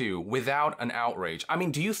Battlefront 2 without an outrage? I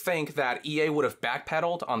mean, do you think that EA would have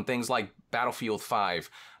backpedaled on things like Battlefield 5,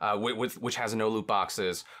 which has no loot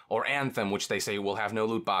boxes, or Anthem, which they say will have no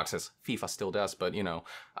loot boxes? FIFA still does, but, you know.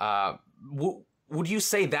 Would you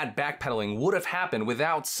say that backpedaling would have happened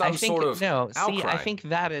without some sort of outcry? See, I think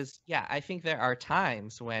that is, yeah, I think there are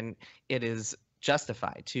times when it is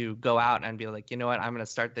justified to go out and be like, you know what, I'm going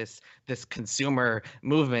to start this consumer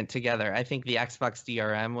movement together. I think the Xbox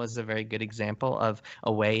DRM was a very good example of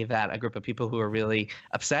a way that a group of people who are really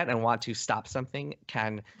upset and want to stop something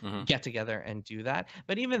can get together and do that.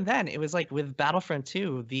 But even then, it was like with Battlefront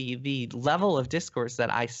 2, the level of discourse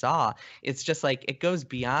that I saw, it's just like it goes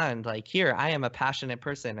beyond like, here, I am a passionate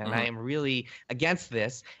person and I am really against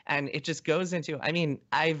this, and it just goes into, I mean,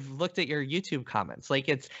 I've looked at your YouTube comments, like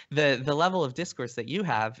it's the level of discourse that you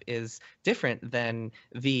have is different than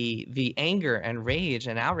the anger and rage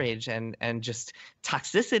and outrage and just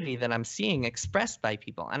toxicity that I'm seeing expressed by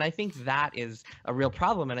people. And I think that is a real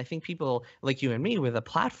problem. And I think people like you and me with a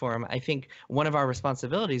platform, I think one of our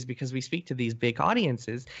responsibilities, because we speak to these big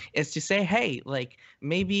audiences, is to say, hey, like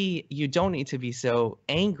maybe you don't need to be so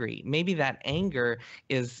angry. Maybe that anger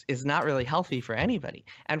is not really healthy for anybody.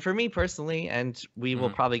 And for me personally, and we will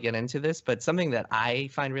probably get into this, but something that I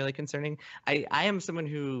find really concerning, I am someone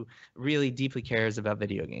who really deeply cares about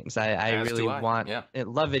video games. I really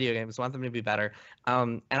love video games, want them to be better.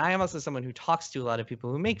 And I am also someone who talks to a lot of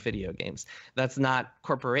people who make video games. That's not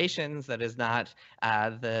corporations. That is not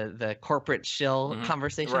the corporate shill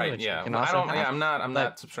conversation. Right. Which Yeah. can also I'm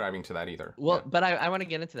not subscribing to that either. Well, but I want to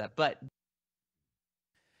get into that. But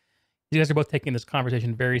You guys are both taking this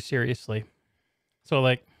conversation very seriously. So,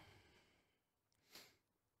 like,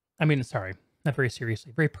 I mean, sorry, not very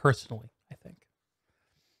seriously, very personally, I think.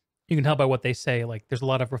 You can tell by what they say, like, there's a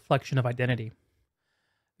lot of reflection of identity.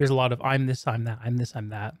 There's a lot of I'm this, I'm that, I'm this, I'm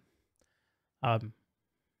that.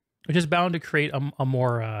 Which is bound to create a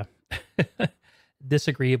more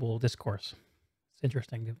disagreeable discourse. It's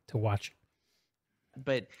interesting to watch.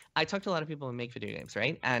 But I talk to a lot of people who make video games,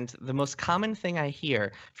 right? And the most common thing I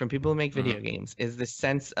hear from people who make video games is this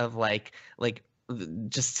sense of like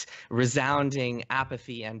just resounding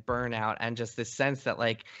apathy and burnout, and just this sense that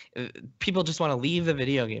like people just want to leave the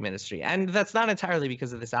video game industry. And that's not entirely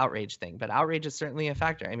because of this outrage thing, but outrage is certainly a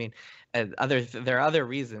factor. I mean, there are other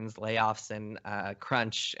reasons, layoffs and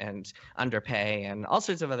crunch and underpay and all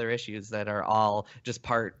sorts of other issues that are all just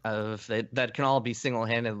part of that can all be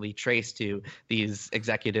single-handedly traced to these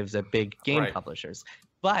executives at big game publishers.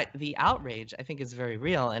 But the outrage, I think, is very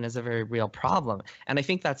real and is a very real problem. And I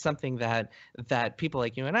think that's something that people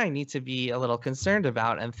like you and I need to be a little concerned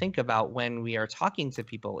about and think about when we are talking to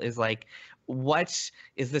people, is like, what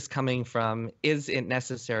is this coming from? Is it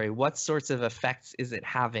necessary? What sorts of effects is it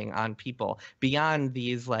having on people beyond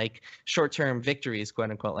these like short-term victories,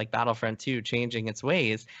 quote unquote, like Battlefront 2 changing its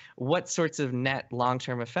ways? What sorts of net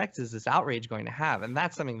long-term effects is this outrage going to have? And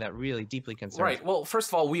that's something that really deeply concerns me. Right. Well, first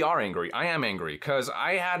of all, we are angry. I am angry because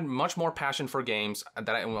I had much more passion for games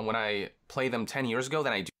when I played them 10 years ago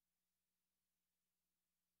than I do.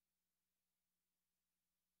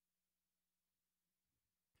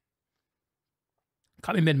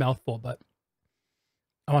 Caught me mid-mouthful, but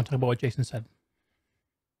I want to talk about what Jason said.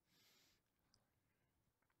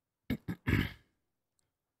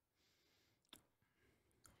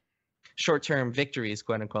 Short-term victories,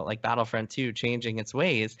 quote unquote, like Battlefront 2 changing its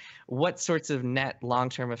ways. What sorts of net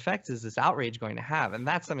long-term effects is this outrage going to have? And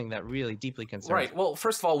that's something that really deeply concerns me. Right. Well,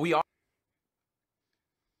 first of all, we are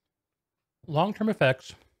Long-term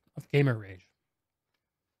effects of gamer rage.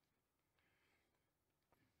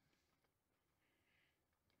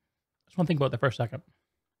 Just want to think about that for a second.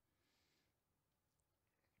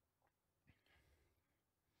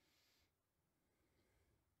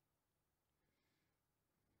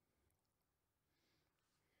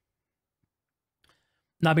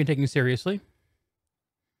 Not being taken seriously.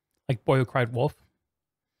 Like Boy Who Cried Wolf.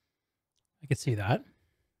 I could see that.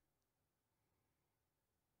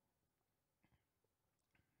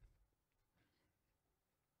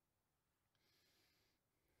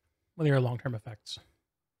 What are your long-term effects?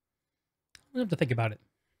 We have to think about it.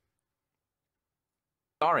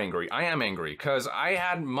 are angry. I am angry because I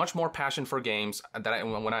had much more passion for games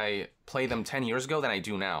when I played them 10 years ago than I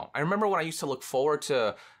do now. I remember when I used to look forward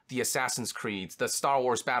to the Assassin's Creeds, the Star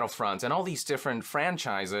Wars Battlefronts, and all these different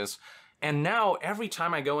franchises. And now every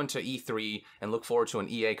time I go into E3 and look forward to an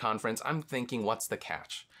EA conference, I'm thinking, what's the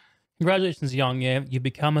catch? Congratulations, YongYea. You've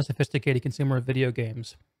become a sophisticated consumer of video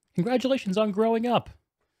games. Congratulations on growing up.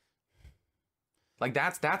 Like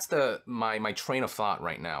that's my train of thought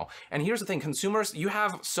right now. And here's the thing, consumers, you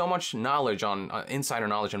have so much knowledge on insider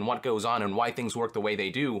knowledge and what goes on and why things work the way they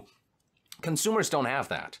do. Consumers don't have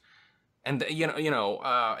that. And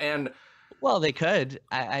and well, they could.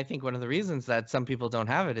 I think one of the reasons that some people don't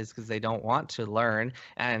have it is because they don't want to learn.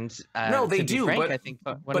 And no, they to be do. frank, but I think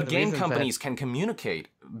but game companies can communicate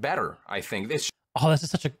better. I think this. Oh, this is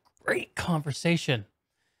such a great conversation.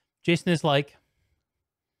 Jason is like,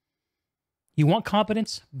 you want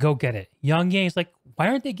competence? Go get it. YongYea is like, why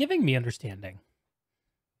aren't they giving me understanding?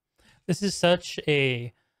 This is such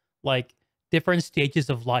a like different stages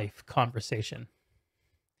of life conversation.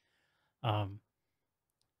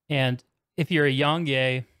 And if you're a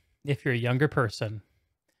YongYea, if you're a younger person,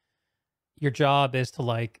 your job is to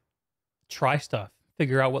like try stuff,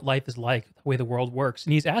 figure out what life is like, the way the world works.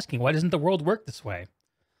 And he's asking, why doesn't the world work this way?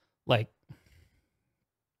 Like,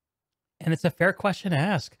 and it's a fair question to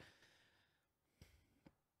ask.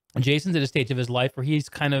 And Jason's at a stage of his life where he's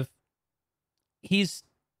got an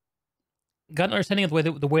understanding of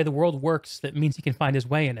the way the world works that means he can find his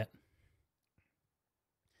way in it.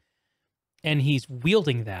 And he's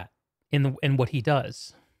wielding that in what he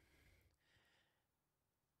does.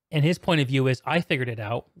 And his point of view is, I figured it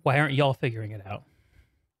out. Why aren't y'all figuring it out?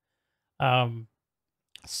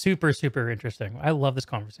 Super, super interesting. I love this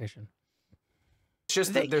conversation. It's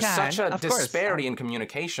just that there's such a disparity in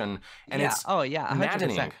communication, and it's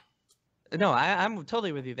maddening. No, I'm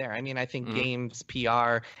totally with you there. I mean, I think games,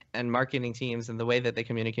 PR, and marketing teams and the way that they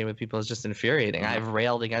communicate with people is just infuriating. I've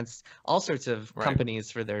railed against all sorts of companies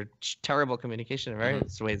for their terrible communication in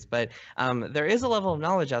various ways, but there is a level of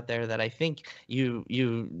knowledge out there that I think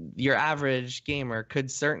your average gamer could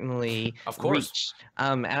certainly reach.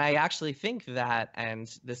 And I actually think that, and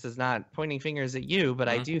this is not pointing fingers at you, but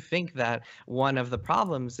I do think that one of the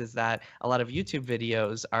problems is that a lot of YouTube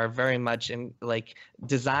videos are very much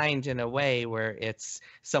designed in a way where it's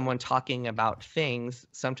someone talking about things,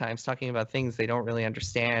 sometimes talking about things they don't really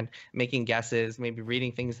understand, making guesses, maybe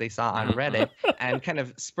reading things they saw on Reddit, and kind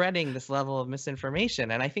of spreading this level of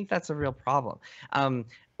misinformation. And I think that's a real problem.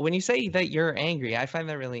 When you say that you're angry, I find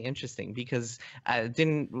that really interesting because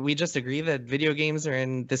didn't we just agree that video games are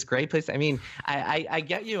in this great place? I mean, I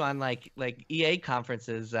get you on like EA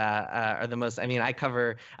conferences are the most. I mean,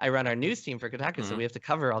 I run our news team for Kotaku, so we have to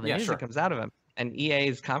cover all the news that comes out of them. And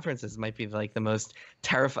EA's conferences might be like the most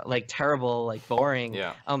terrible, boring.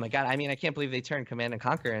 Yeah. Oh my God! I mean, I can't believe they turned Command and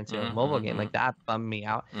Conquer into a mobile game. Like that bummed me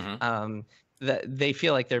out. They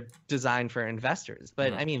feel like they're designed for investors,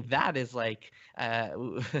 but I mean that is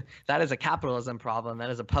that is a capitalism problem. That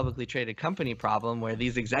is a publicly traded company problem where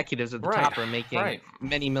these executives at the top are making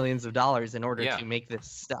many millions of dollars in order to make this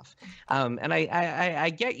stuff. And I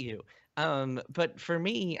get you. But for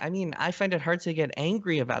me, I mean, I find it hard to get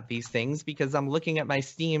angry about these things because I'm looking at my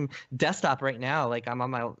Steam desktop right now. Like I'm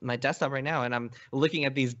on my desktop right now and I'm looking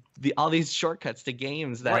at all these shortcuts to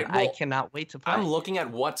games that I cannot wait to play. I'm looking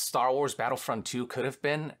at what Star Wars Battlefront 2 could have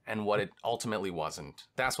been and what it ultimately wasn't.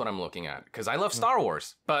 That's what I'm looking at because I love Star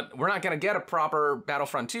Wars, but we're not going to get a proper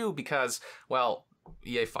Battlefront 2 because, well,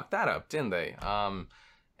 EA fucked that up, didn't they?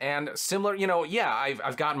 And similar,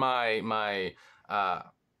 I've got my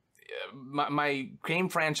game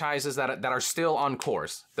franchises that are still on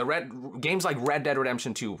course. Games like Red Dead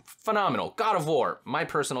Redemption 2, phenomenal. God of War, my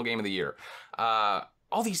personal game of the year.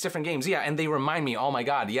 All these different games, and they remind me, oh my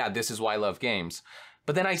God, this is why I love games.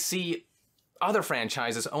 But then I see other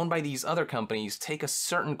franchises owned by these other companies take a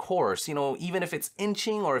certain course, even if it's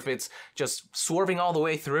inching or if it's just swerving all the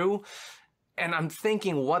way through. And I'm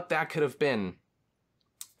thinking what that could have been.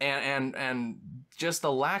 And just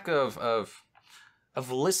the lack of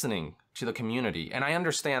listening to the community. And I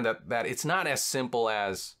understand that it's not as simple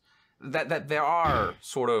as that there are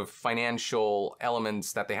sort of financial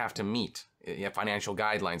elements that they have to meet, financial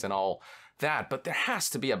guidelines and all that, but there has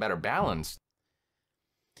to be a better balance.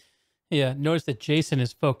 Yeah, notice that Jason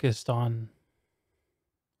is focused on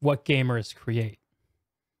what gamers create,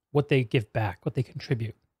 what they give back, what they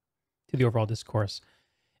contribute to the overall discourse.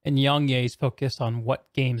 And YongYea is focused on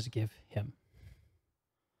what games give him.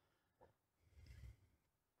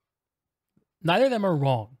 Neither of them are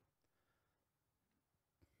wrong.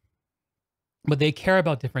 But they care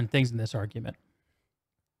about different things in this argument.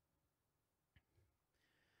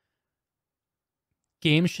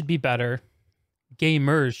 Games should be better.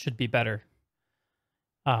 Gamers should be better.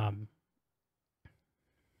 I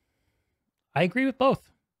agree with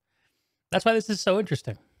both. That's why this is so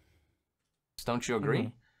interesting. Don't you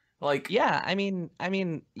agree? Like, Yeah,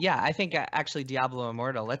 yeah, I think actually Diablo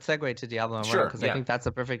Immortal. Let's segue to Diablo Immortal sure, because I yeah, think that's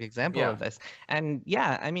a perfect example yeah, of this. And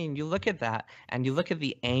yeah, you look at that and you look at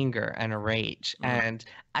the anger and rage, hmm, and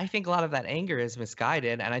I think a lot of that anger is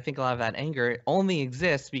misguided, and I think a lot of that anger only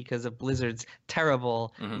exists because of Blizzard's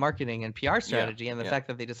terrible hmm, marketing and PR yeah, strategy, and the yeah, fact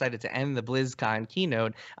that they decided to end the BlizzCon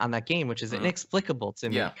keynote on that game, which is hmm, inexplicable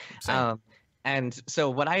to yeah, me. same, Um, and so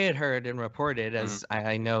what I had heard and reported, hmm, as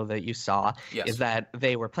I know that you saw, is yes, that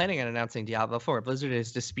they were planning on announcing Diablo 4. Blizzard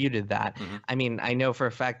has disputed that. hmm, I know for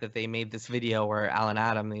a fact that they made this video where Alan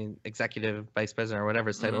Adam, the executive vice president or whatever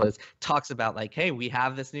his title hmm, is, talks about like, hey, we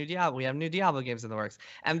have this new Diablo, we have new Diablo games in the works.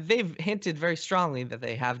 And they've hinted very strongly that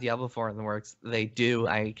they have Diablo 4 in the works. They do.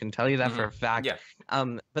 I can tell you that hmm, for a fact. yeah,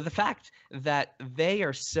 But the fact that they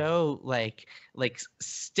are so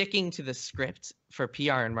sticking to the script for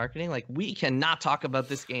PR and marketing, like we cannot talk about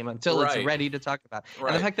this game until it's right, ready to talk about. And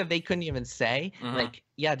the right, fact that they couldn't even say hmm, like,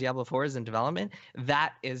 yeah, Diablo 4 is in development,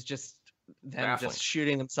 that is just them baffling, just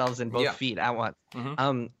shooting themselves in both yeah, feet at once.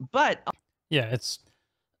 hmm, But Yeah, it's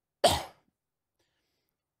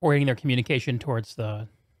orienting their communication towards the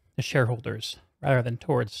shareholders rather than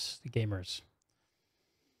towards the gamers,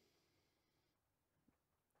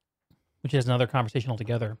 which is another conversation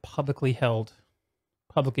altogether. Publicly held,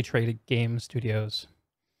 publicly traded game studios.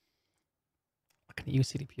 Looking at you,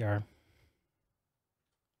 CDPR.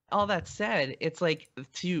 all that said, it's like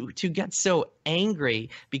to get so angry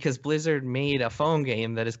because Blizzard made a phone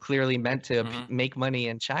game that is clearly meant to hmm, make money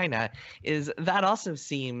in China, is that also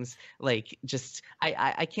seems like just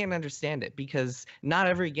I can't understand it, because not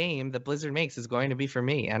every game that Blizzard makes is going to be for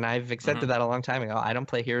me, and I've hmm, accepted that a long time ago. I don't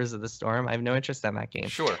play Heroes of the Storm. I have no interest in that game,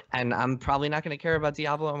 sure, and I'm probably not going to care about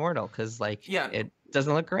Diablo Immortal because like yeah. it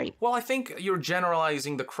doesn't look great. Well, I think you're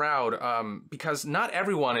generalizing the crowd, because not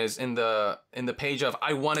everyone is in the page of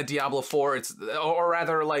I want a Diablo 4. It's, or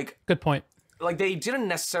rather, Good point. like they didn't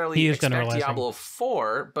necessarily He is expect generalizing. Diablo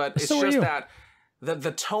 4, but it's So are just you. that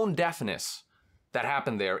the tone deafness that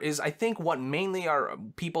happened there is, I think, what mainly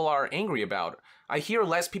people are angry about. I hear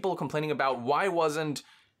less people complaining about why wasn't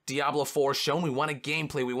Diablo 4 shown. We wanted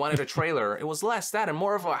gameplay. We wanted a trailer. It was less that and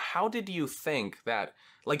more of a, how did you think that,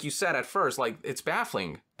 like you said at first, like it's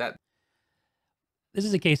baffling that. This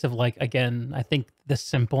is a case of like, again, I think the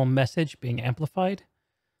simple message being amplified.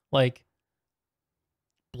 Like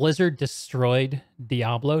Blizzard destroyed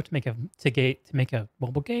Diablo to make a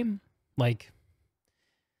mobile game. Like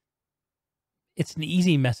it's an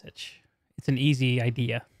easy message. It's an easy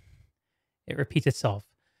idea. It repeats itself.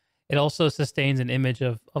 It also sustains an image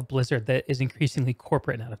of Blizzard that is increasingly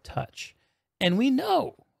corporate and out of touch. And we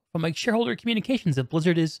know from like shareholder communications that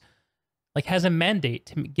Blizzard is like has a mandate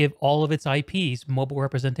to give all of its IPs mobile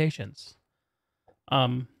representations.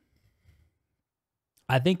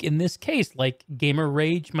 I think in this case, like gamer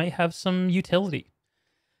rage might have some utility.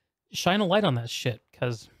 Shine a light on that shit,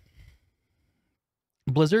 because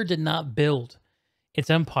Blizzard did not build its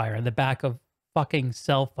empire in the back of fucking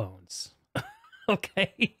cell phones.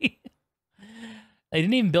 Okay? They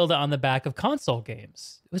didn't even build it on the back of console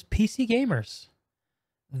games. It was PC gamers.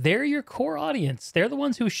 They're your core audience. They're the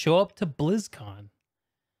ones who show up to BlizzCon.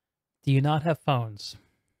 Do you not have phones?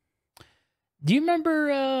 Do you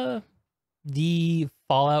remember the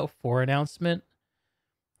Fallout 4 announcement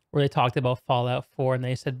where they talked about Fallout 4 and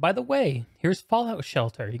they said, by the way, here's Fallout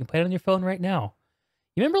Shelter. You can play it on your phone right now.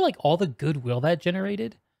 You remember like all the goodwill that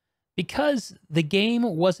generated? Because the game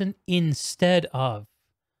wasn't instead of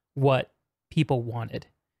what people wanted.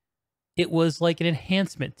 It was like an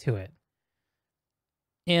enhancement to it.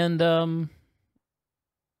 And I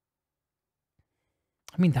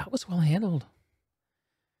mean, that was well handled.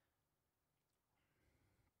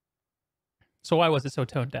 So why was it so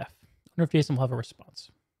tone deaf? I wonder if Jason will have a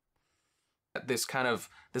response. This kind of,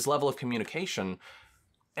 this level of communication,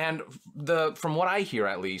 and from what I hear,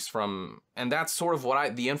 at least and that's sort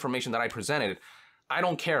of the information that I presented, I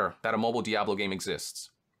don't care that a mobile Diablo game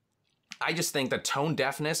exists. I just think the tone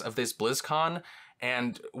deafness of this BlizzCon,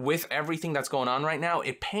 and with everything that's going on right now,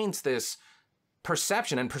 it paints this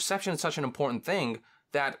perception, and perception is such an important thing,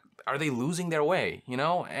 that are they losing their way, you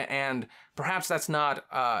know? And perhaps that's not,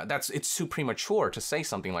 it's too premature to say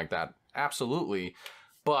something like that. Absolutely.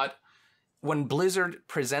 But when Blizzard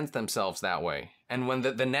presents themselves that way, and when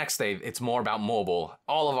the next day it's more about mobile,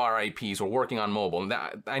 all of our IPs are working on mobile,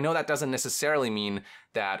 and I know that doesn't necessarily mean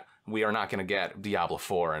that we are not going to get Diablo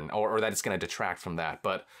 4 or that it's going to detract from that.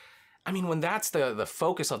 But I mean, when that's the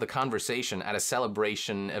focus of the conversation at a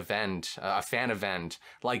celebration event, a fan event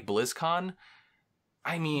like BlizzCon,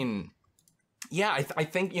 I mean, yeah, I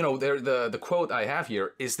think, you know, the quote I have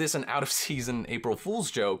here, is this an out of season April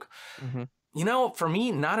Fool's joke? Mm-hmm. You know, for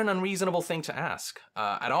me, not an unreasonable thing to ask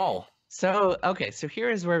at all. So, okay, so here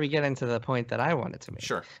is where we get into the point that I wanted to make.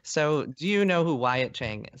 Sure. So, do you know who Wyatt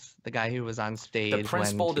Chang is? The guy who was on stage The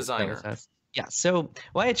principal when designer. Yeah, so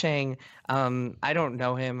Wyatt Chang, I don't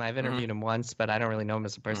know him. I've interviewed him once, but I don't really know him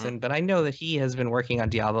as a person. But I know that he has been working on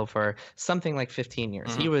Diablo for something like 15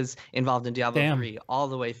 years. He was involved in Diablo 3 all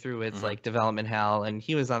the way through its like development hell, and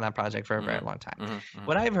he was on that project for a very long time.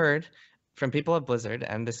 What I've heard from people at Blizzard,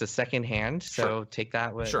 and this is secondhand, so take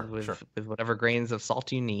that with whatever grains of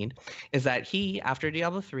salt you need, is that he, after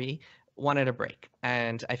Diablo 3, wanted a break.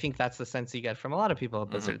 And I think that's the sense you get from a lot of people at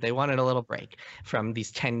Blizzard. They wanted a little break from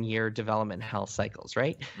these 10-year development hell cycles,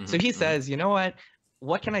 right? So he says, you know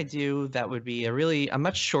what can I do that would be a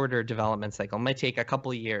much shorter development cycle? It might take a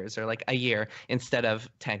couple of years or like a year instead of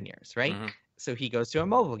 10 years, right? So he goes to a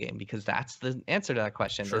mobile game because that's the answer to that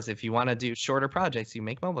question is if you want to do shorter projects, you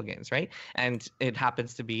make mobile games, right? And it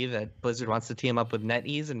happens to be that Blizzard wants to team up with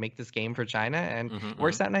NetEase and make this game for China, and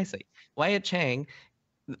works out nicely. Wyatt Chang,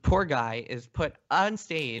 the poor guy, is put on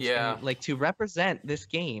stage and, like, to represent this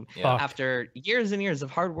game after years and years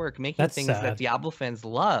of hard work making things that Diablo fans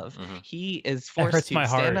love. He is forced to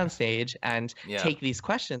stand on stage and take these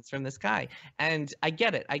questions from this guy. And I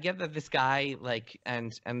get it. I get that this guy, like,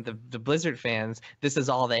 and the Blizzard fans, this is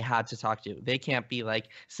all they had to talk to. They can't be like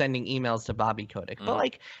sending emails to Bobby Kotick. But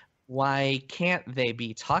like, why can't they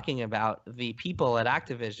be talking about the people at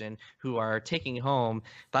Activision who are taking home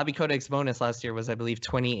Bobby Kotick's bonus last year was, I believe,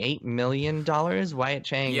 $28 million. Wyatt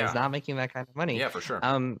Chang is not making that kind of money. Yeah, for sure.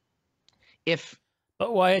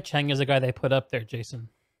 But Wyatt Chang is the guy they put up there, Jason.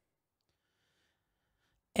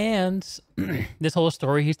 And this whole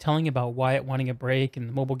story he's telling about Wyatt wanting a break and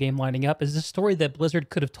the mobile game lining up is a story that Blizzard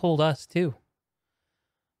could have told us too.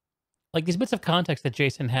 Like, these bits of context that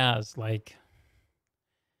Jason has, like,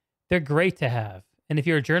 they're great to have. And if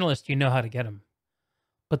you're a journalist, you know how to get them.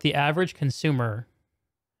 But the average consumer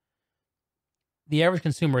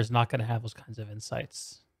is not going to have those kinds of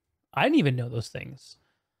insights. I didn't even know those things.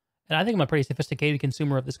 And I think I'm a pretty sophisticated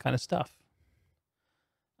consumer of this kind of stuff.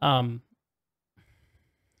 And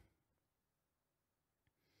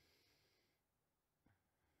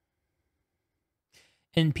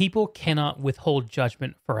people cannot withhold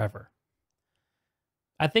judgment forever.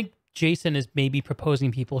 I think Jason is maybe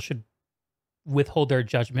proposing people should withhold their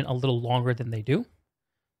judgment a little longer than they do,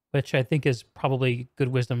 which I think is probably good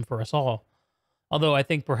wisdom for us all. Although I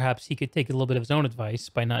think perhaps he could take a little bit of his own advice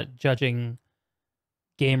by not judging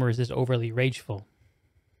gamers as overly rageful.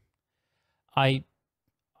 I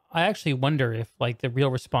actually wonder if, like, the real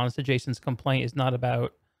response to Jason's complaint is not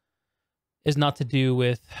to do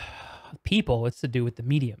with people, it's to do with the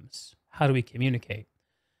mediums. How do we communicate?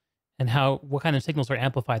 And what kind of signals are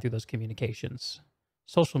amplified through those communications?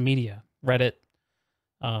 Social media, Reddit,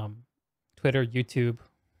 Twitter, YouTube.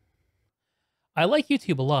 I like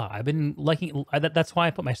YouTube a lot. I've been liking, that's why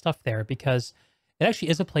I put my stuff there, because it actually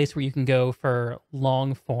is a place where you can go for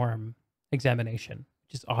long form examination,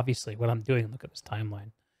 which is obviously what I'm doing. Look at this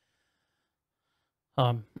timeline.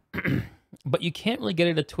 But you can't really get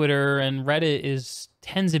it at Twitter, and Reddit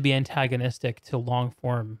tends to be antagonistic to long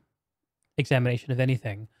form examination of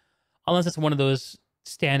anything, unless it's one of those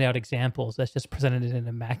standout examples that's just presented in an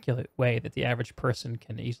immaculate way that the average person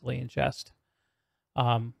can easily ingest.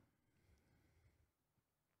 A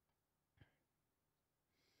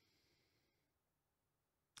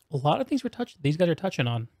lot of things these guys are touching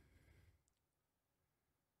on.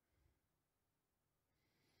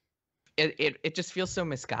 It just feels so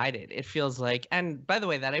misguided. It feels like, and by the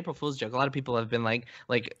way, that April Fool's joke, a lot of people have been like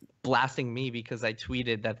blasting me because I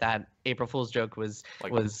tweeted that April Fool's joke was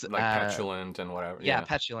petulant and whatever. Yeah,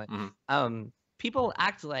 petulant. People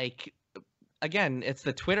act like, again, it's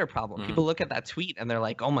the Twitter problem. People look at that tweet and they're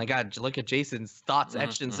like, oh my God, look at Jason's thoughts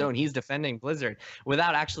etched in stone. He's defending Blizzard,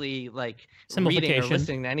 without actually like reading or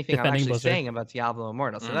listening to anything I'm actually saying about Diablo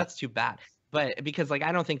Immortal. So that's too bad. But because, like,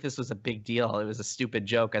 I don't think this was a big deal. It was a stupid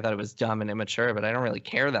joke. I thought it was dumb and immature, but I don't really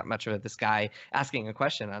care that much about this guy asking a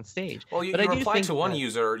question on stage. Well, you replied to one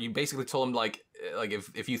user. You basically told him, like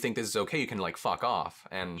if you think this is okay, you can, like, fuck off.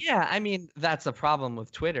 And yeah, I mean, that's a problem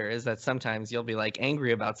with Twitter, is that sometimes you'll be, like,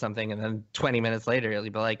 angry about something, and then 20 minutes later you'll be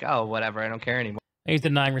like, oh, whatever, I don't care anymore. He's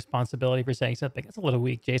denying responsibility for saying something. That's a little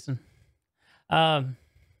weak, Jason. But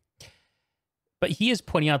he is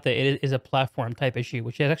pointing out that it is a platform type issue,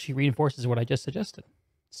 which actually reinforces what I just suggested.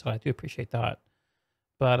 So I do appreciate that.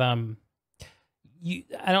 But I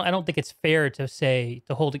don't think it's fair to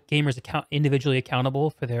hold gamers individually accountable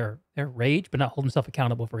for their rage, but not hold himself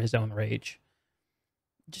accountable for his own rage.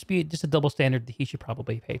 Just a double standard that he should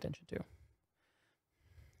probably pay attention to.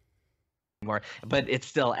 anymore, but it's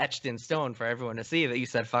still etched in stone for everyone to see that you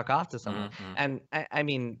said fuck off to someone. And I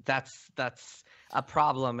mean, that's a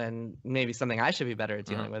problem and maybe something I should be better at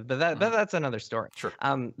dealing with, but that's another story. Sure.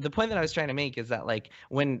 The point that I was trying to make is that, like,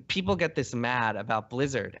 when people get this mad about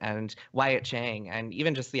Blizzard and Wyatt Chang and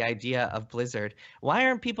even just the idea of Blizzard, why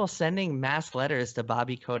aren't people sending mass letters to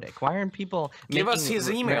Bobby Kotick? Why aren't people give us his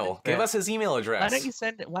email? Give us his email address. Why don't you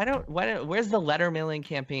send it? Why don't where's the letter mailing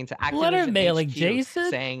campaign to Activision Letter mailing, HQ Jason?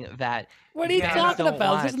 saying that what are you talking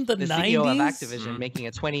about? This isn't the CEO of 90s? Activision making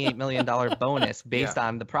a $28 million bonus based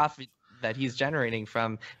on the profit that he's generating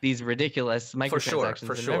from these ridiculous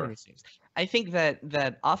microtransactions and revenue streams. I think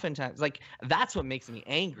that oftentimes, like, that's what makes me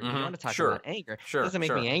angry. You want to talk about anger? It doesn't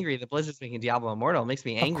make me angry that Blizzard's making Diablo Immortal. It makes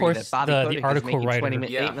me angry that Bobby Kotick is making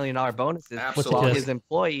 $28 million bonuses while his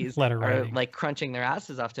employees are like crunching their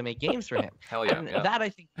asses off to make games for him. Hell yeah! And that, I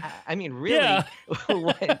think, I mean, really,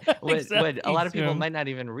 what a lot of people might not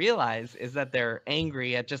even realize is that they're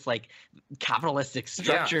angry at just like capitalistic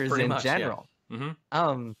structures in general.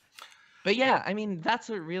 But yeah, I mean, that's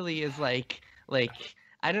what really is like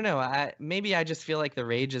I don't know. Maybe I just feel like the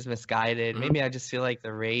rage is misguided. Maybe I just feel like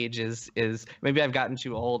the rage is maybe I've gotten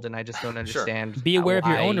too old and I just don't understand. Be aware of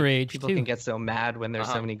your own rage. People can get so mad when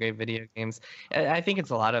there's so many great video games. I think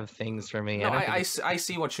it's a lot of things for me. No, I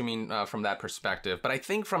see what you mean from that perspective. But I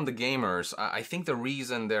think from the gamers, I think the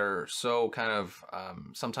reason they're so kind of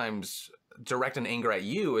sometimes direct and angry at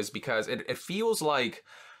you is because it feels like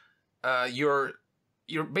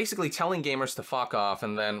you're basically telling gamers to fuck off,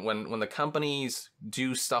 and then when the companies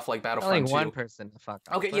do stuff like Battlefront 2, telling one person to fuck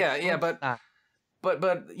off. Okay, yeah, but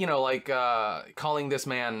you know, like calling this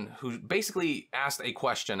man who basically asked a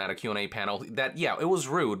question at a Q&A panel that, yeah, it was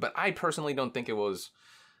rude, but I personally don't think it was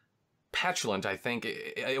petulant. I think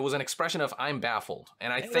it was an expression of I'm baffled,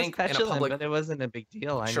 and I think in a public, but it wasn't a big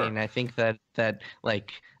deal. I mean, I think that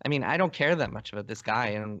like, I mean, I don't care that much about this guy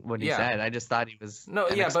and what he said. I just thought he was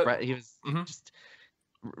but he was just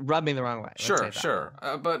rubbed me the wrong way. Sure.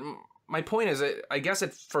 But my point is, I guess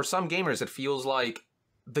for some gamers, it feels like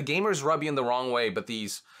the gamers rub you in the wrong way, but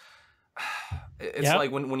these... It's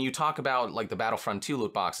like when you talk about like the Battlefront 2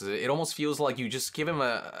 loot boxes, it almost feels like you just give him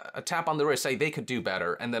a tap on the wrist, say they could do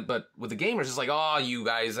better, and then but with the gamers, it's like, oh, you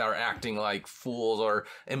guys are acting like fools or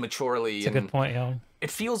immaturely. It's a good point, yeah.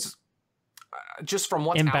 It feels, just from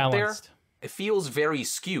what's out there, it feels very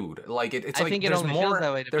skewed. Like it's I like think there's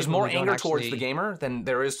more anger towards the gamer than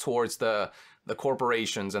there is towards the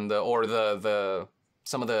corporations and the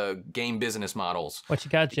some of the game business models. What you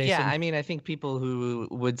got, Jason? Yeah, I mean, I think people who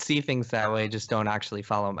would see things that way just don't actually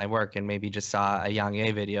follow my work and maybe just saw a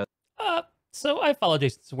YongYea video. So I follow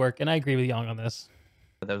Jason's work, and I agree with Yong on this.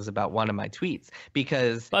 That was about one of my tweets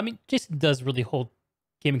because... I mean, Jason does really hold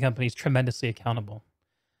gaming companies tremendously accountable.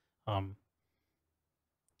 I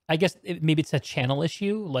guess maybe it's a channel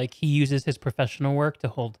issue. Like, he uses his professional work to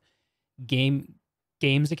hold games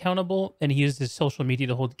accountable, and he uses his social media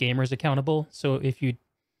to hold gamers accountable. So if you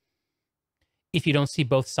don't see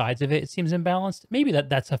both sides of it, it seems imbalanced. Maybe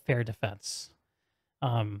that's a fair defense.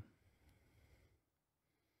 Think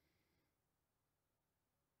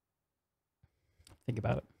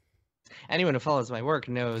about it. Anyone who follows my work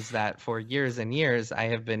knows that for years and years I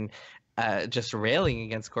have been just railing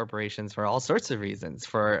against corporations for all sorts of reasons,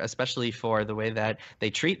 especially for the way that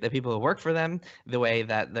they treat the people who work for them, the way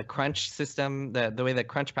that the crunch system, the way that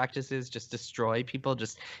crunch practices just destroy people,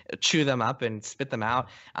 just chew them up and spit them out.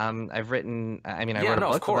 I've written, I mean, I wrote a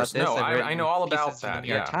book about this. I know all about that.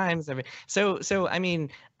 New York Times. So I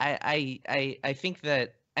mean, I think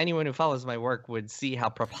that anyone who follows my work would see how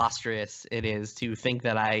preposterous it is to think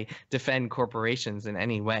that I defend corporations in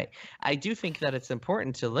any way. I do think that it's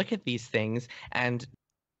important to look at these things and...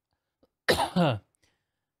 The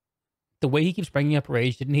way he keeps bringing up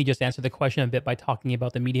rage, didn't he just answer the question a bit by talking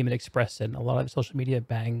about the Medium and Express and a lot of social media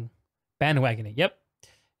bandwagoning? Yep,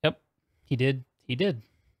 he did. And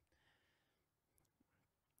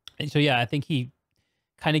so, yeah, I think he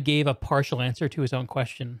kind of gave a partial answer to his own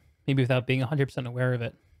question, maybe without being 100% aware of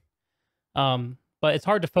it. But it's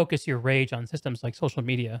hard to focus your rage on systems like social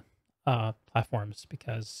media platforms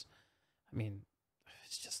because, I mean,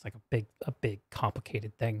 it's just like a big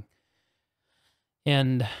complicated thing.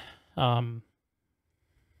 And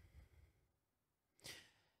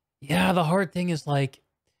yeah, the hard thing is, like,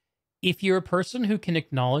 if you're a person who can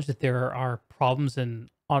acknowledge that there are problems on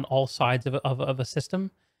all sides of a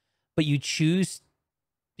system, but you choose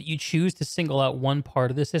to single out one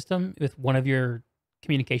part of the system with one of your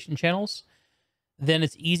communication channels, then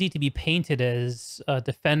it's easy to be painted as a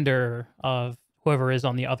defender of whoever is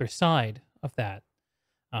on the other side of that.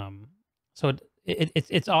 So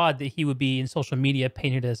it's odd that he would be in social media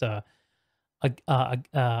painted as a a, a,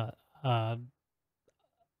 a, a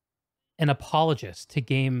an apologist to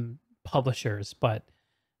game publishers, but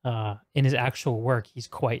in his actual work, he's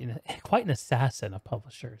quite quite an assassin of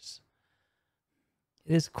publishers.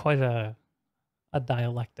 It is quite a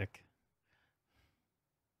dialectic.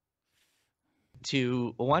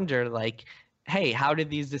 To wonder, like, hey, how did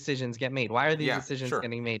these decisions get made? Why are these Yeah, decisions sure.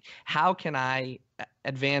 getting made? How can I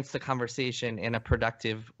advance the conversation in a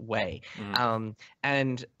productive way?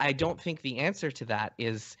 And I don't think the answer to that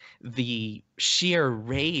is the sheer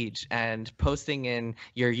rage and posting in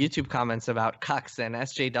your YouTube comments about cucks and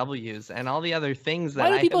SJWs and all the other things that Why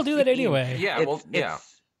do I people have do that seen. anyway? Yeah, well, yeah.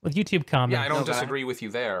 With YouTube Yeah, I comments. don't No, go ahead. disagree with you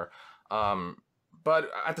there.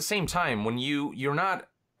 But at the same time, when you're not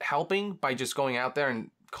helping by just going out there and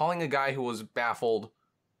calling a guy who was baffled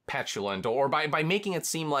petulant, or by making it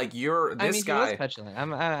seem like you're this I mean, guy. he was petulant. I'm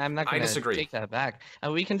not I going to disagree. take that back.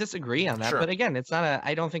 We can disagree on that, Sure. but again, it's not a.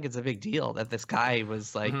 I don't think it's a big deal that this guy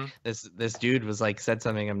was like this dude was like said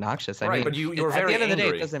something obnoxious. I Right, mean, but you were at very the end of the day,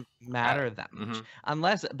 angry. it doesn't matter that much,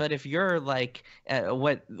 unless. But if you're like,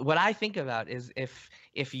 what I think about is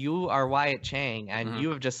if you are Wyatt Chang and you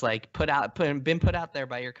have just like been put out there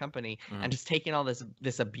by your company and just taken all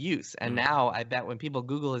this abuse, and now I bet when people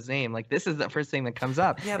Google his name, like this is the first thing that comes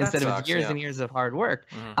up instead of years and years of hard work.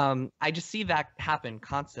 I just see that happen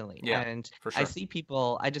constantly, and for sure. I see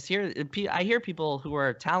people. I hear people who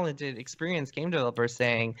are talented, experienced game developers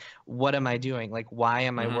saying, "What am I doing? Like, why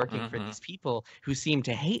am I working for these people who seem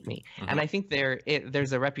to hate me?" And I think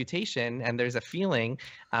there's a reputation and there's a feeling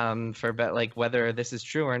like whether this is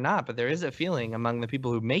true or not, but there is a feeling among the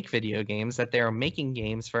people who make video games that they are making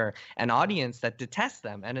games for an audience that detests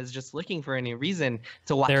them and is just looking for any reason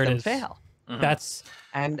to watch them fail. That's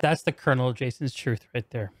the kernel of Jason's truth right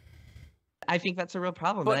there. I think that's a real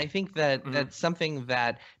problem, and I think that that's something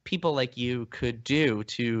that people like you could do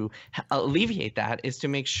to alleviate that is to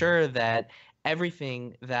make sure that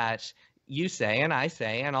everything that you say and I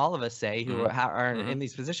say and all of us say who are in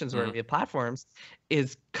these positions where we have platforms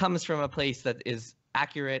comes from a place that is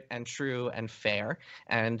accurate and true and fair,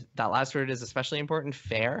 and that last word is especially important,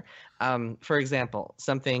 fair. For example,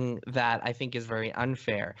 something that I think is very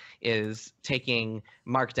unfair is taking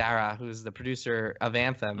Mark Dara, who's the producer of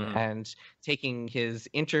Anthem, and taking his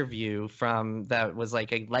interview that was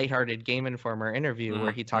like a lighthearted Game Informer interview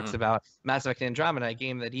where he talks about Mass Effect Andromeda, a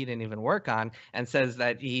game that he didn't even work on, and says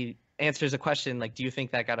that he answers a question like, do you think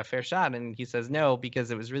that got a fair shot? And he says no, because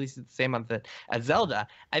it was released the same month as Zelda.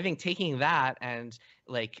 I think taking that and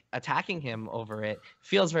like attacking him over it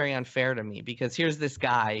feels very unfair to me, because here's this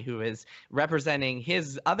guy who is representing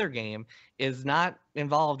his other game, is not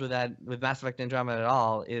involved with Mass Effect Andromeda at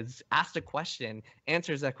all, is asked a question,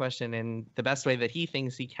 answers that question in the best way that he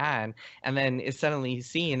thinks he can, and then is suddenly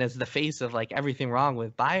seen as the face of like everything wrong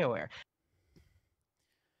with BioWare.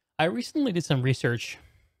 I recently did some research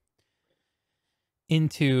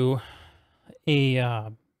into a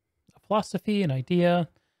philosophy, an idea.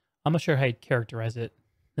 I'm not sure how I'd characterize it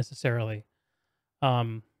necessarily,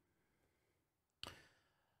 but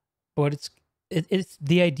it's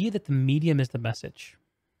the idea that the medium is the message,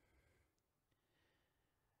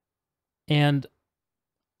 and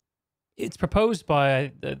it's proposed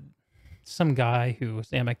by some guy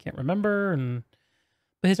whose name I can't remember,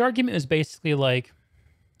 but his argument is basically like,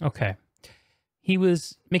 okay. He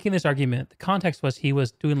was making this argument. The context was he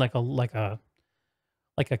was doing like a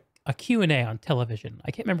Q&A on television. I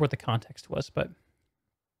can't remember what the context was, but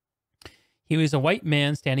he was a white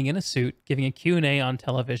man standing in a suit giving a Q&A on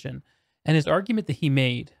television. And his argument that he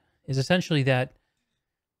made is essentially that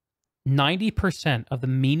 90% of the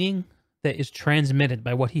meaning that is transmitted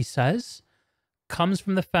by what he says comes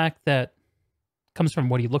from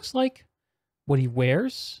what he looks like, what he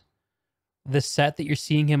wears, the set that you're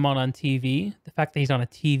seeing him on TV, the fact that he's on a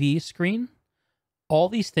TV screen, all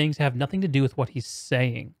these things have nothing to do with what he's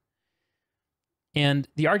saying. And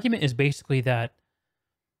the argument is basically that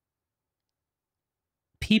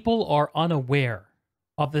people are unaware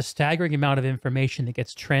of the staggering amount of information that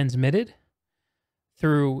gets transmitted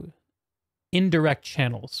through indirect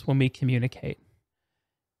channels when we communicate.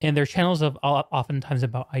 And they're channels of oftentimes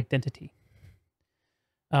about identity.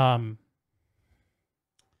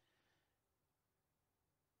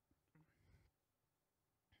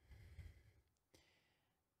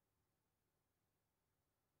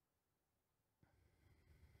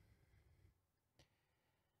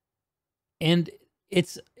 And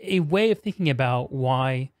it's a way of thinking about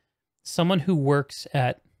why someone who works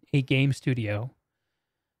at a game studio,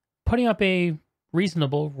 putting up a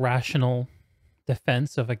reasonable, rational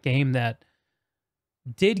defense of a game that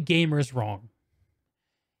did gamers wrong,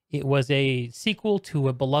 It was a sequel to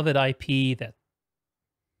a beloved IP that,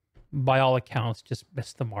 by all accounts, just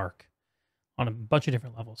missed the mark on a bunch of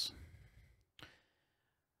different levels.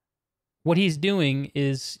 What he's doing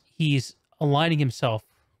is he's aligning himself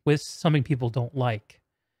with something people don't like,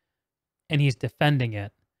 and he's defending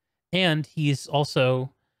it. And he's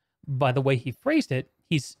also, by the way he phrased it,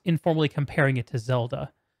 he's informally comparing it to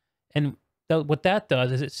Zelda. And what that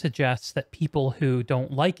does is it suggests that people who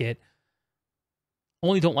don't like it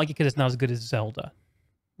only don't like it because it's not as good as Zelda,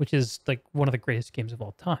 which is like one of the greatest games of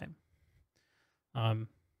all time.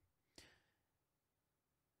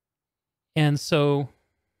 And so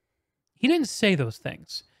he didn't say those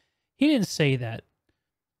things. He didn't say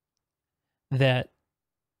that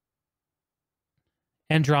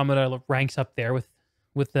Andromeda ranks up there with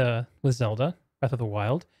Zelda, Breath of the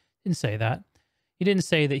Wild. Didn't say that. He didn't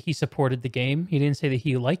say that he supported the game. He didn't say that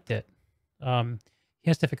he liked it. He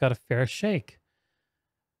has to have got a fair shake.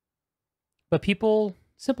 But people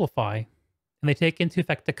simplify, and they take into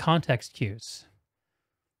effect the context cues.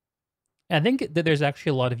 And I think that there's actually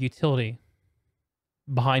a lot of utility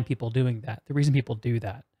behind people doing that. The reason people do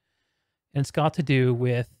that. And it's got to do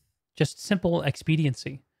with just simple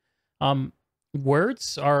expediency.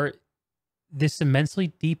 Words are this immensely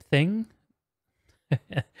deep thing.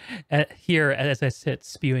 Here, as I sit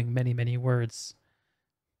spewing many, many words.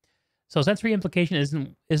 So sensory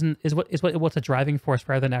implication is what's a driving force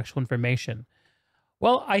rather than actual information.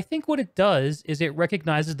 Well, I think what it does is it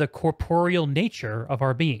recognizes the corporeal nature of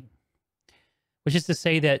our being, which is to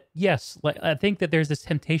say that yes, I think that there's this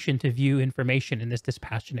temptation to view information in this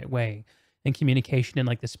dispassionate way and communication in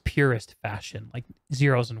like this purist fashion, like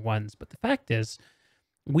zeros and ones. But the fact is,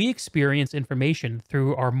 we experience information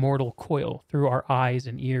through our mortal coil, through our eyes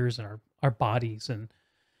and ears and our bodies, and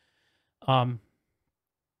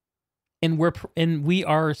we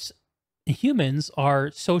are humans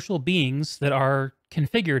are social beings that are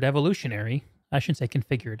configured evolutionary. I shouldn't say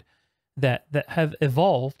configured, that have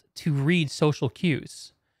evolved to read social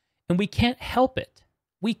cues, and we can't help it.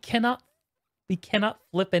 We cannot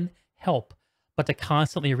flip and help but to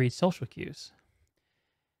constantly read social cues.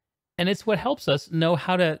 And it's what helps us know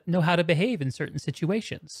how to behave in certain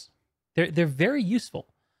situations. They're very useful.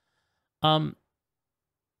 And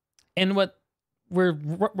what we're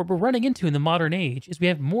running into in the modern age is we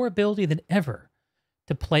have more ability than ever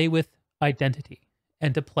to play with identity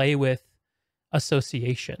and to play with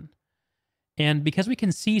association. And because we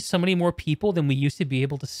can see so many more people than we used to be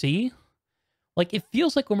able to see, like it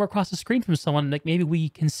feels like when we're across the screen from someone, like maybe we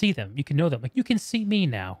can see them, you can know them, like you can see me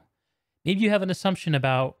now. Maybe you have an assumption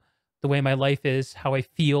about the way my life is, how I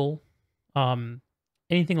feel,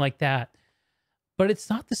 anything like that. But it's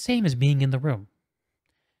not the same as being in the room.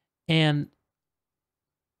 And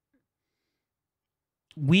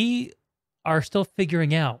we are still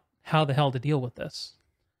figuring out how the hell to deal with this.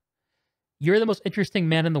 You're the most interesting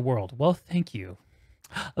man in the world. Well, thank you.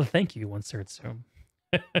 Thank you, One Third Zoom.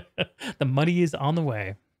 The money is on the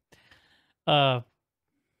way.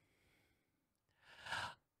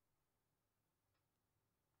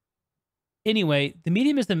 Anyway, the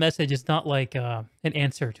medium is the message is not like an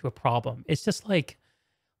answer to a problem. It's just like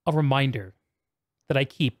a reminder that I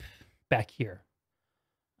keep back here.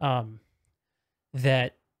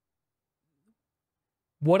 That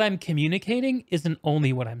what I'm communicating isn't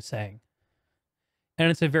only what I'm saying. And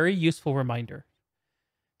it's a very useful reminder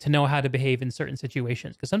to know how to behave in certain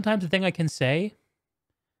situations. Because sometimes the thing I can say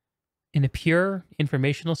in a pure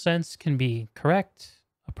informational sense can be correct,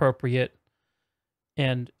 appropriate,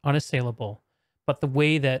 and unassailable. But the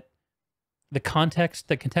way that the context,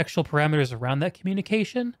 the contextual parameters around that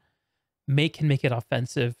communication can make it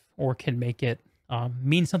offensive or can make it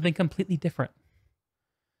mean something completely different.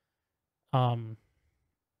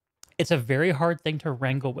 It's a very hard thing to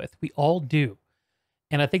wrangle with. We all do.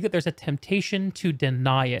 And I think that there's a temptation to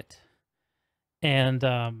deny it. And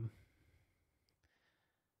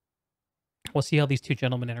we'll see how these two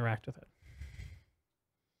gentlemen interact with it.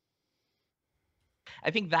 I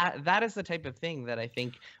think that is the type of thing that I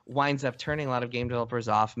think winds up turning a lot of game developers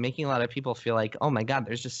off, making a lot of people feel like, oh my God,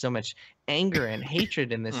 there's just so much anger and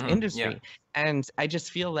hatred in this industry. Yeah. And I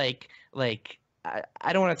just feel like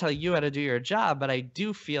I don't want to tell you how to do your job, but I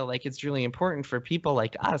do feel like it's really important for people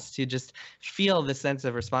like us to just feel the sense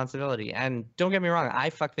of responsibility. And don't get me wrong, I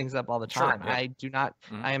fuck things up all the time. Sure, yeah. I do not,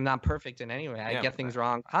 I am not perfect in any way. I get things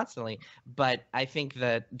wrong constantly. But I think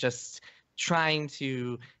that just trying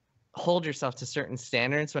to hold yourself to certain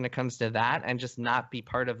standards when it comes to that and just not be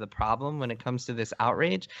part of the problem when it comes to this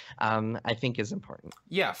outrage, I think is important.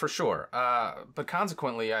 Yeah, for sure. But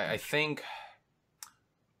consequently, I think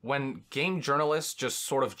when game journalists just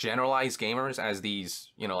sort of generalize gamers as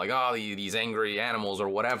these, you know, like, oh, these angry animals or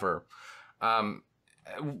whatever.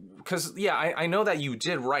 Because, yeah, I know that you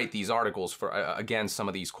did write these articles for against some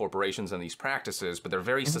of these corporations and these practices, but they're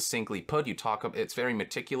very succinctly put. You talk, it's very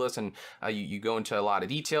meticulous, and you go into a lot of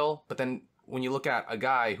detail. But then when you look at a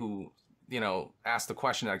guy who, you know, asked the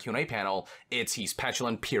question at a Q&A panel, he's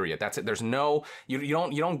petulant, period. That's it. There's no, you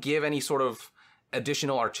don't give any sort of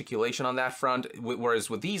additional articulation on that front, whereas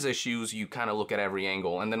with these issues you kind of look at every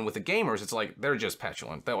angle, and then with the gamers it's like they're just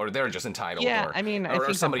petulant, or they're just entitled, Yeah, or, I mean, I or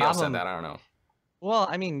think somebody the else said problem, that, I don't know. well,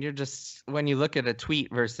 I mean, you're just, when you look at a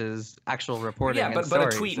tweet versus actual reporting, Yeah, but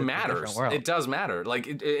stories, a tweet matters. It does matter. Like,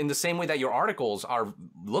 in the same way that your articles are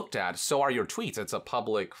looked at, so are your tweets. It's a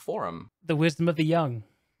public forum. The wisdom of the young.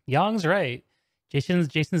 Young's right.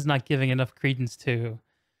 Jason's not giving enough credence to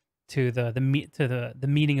the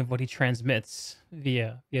meaning of what he transmits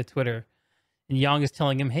via Twitter, and Young is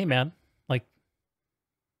telling him, "Hey, man, like,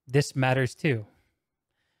 this matters too."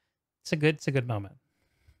 It's a good moment.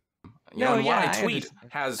 You know, and what I tweet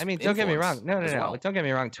has, I mean, don't get me wrong. No. Well. Don't get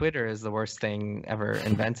me wrong. Twitter is the worst thing ever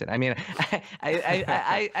invented. I mean,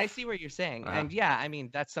 I see what you're saying, and yeah, I mean,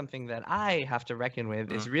 that's something that I have to reckon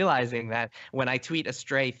with, is realizing that when I tweet a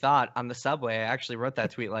stray thought on the subway, I actually wrote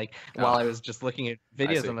that tweet like while I was just looking at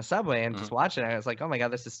videos on the subway and just watching it. I was like, oh my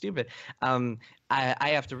god, this is stupid. I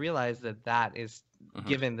have to realize that is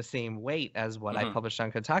given the same weight as what I published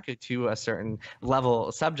on Kotaku to a certain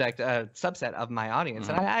level subset of my audience,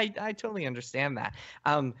 and I totally understand that.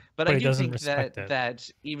 But I do think that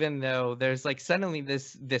even though there's like suddenly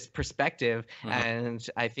this perspective, and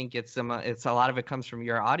I think it's a lot of it comes from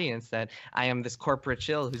your audience, that I am this corporate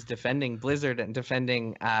chill who's defending Blizzard and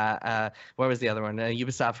defending what was the other one,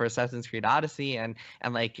 Ubisoft for Assassin's Creed Odyssey, and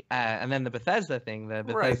then the Bethesda thing, the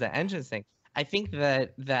Bethesda Engines thing. I think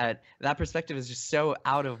that perspective is just so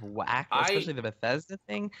out of whack, especially the Bethesda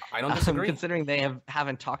thing. I don't disagree. Considering they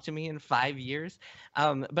haven't talked to me in 5 years.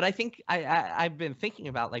 But I think I've been thinking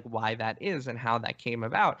about like why that is and how that came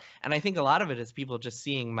about. And I think a lot of it is people just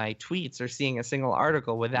seeing my tweets or seeing a single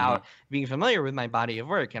article without being familiar with my body of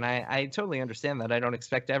work. And I totally understand that. I don't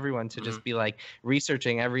expect everyone to just be like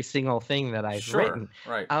researching every single thing that I've written.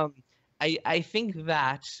 Right. I think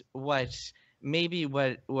that maybe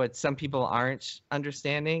what some people aren't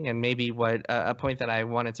understanding, and maybe what a point that I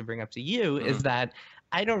wanted to bring up to you is that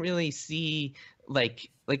I don't really see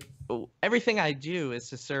like everything I do is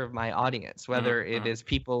to serve my audience, whether it is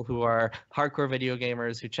people who are hardcore video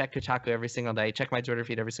gamers who check Kotaku every single day, check my Twitter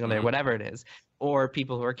feed every single day, whatever it is, or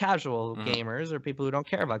people who are casual gamers, or people who don't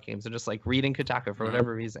care about games and just like reading Kotaku for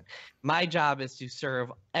whatever reason. My job is to serve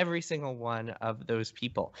every single one of those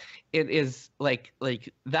people. It is like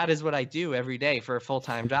that is what I do every day for a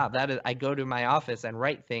full-time job. That is, I go to my office and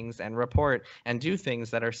write things and report and do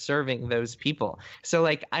things that are serving those people. So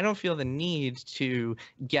like I don't feel the need to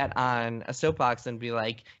get on a soapbox and be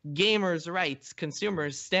like, gamers' rights,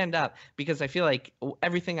 consumers, stand up, because I feel like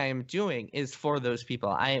everything I am doing is for those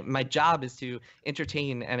people. My job is to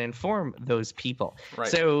entertain and inform those people.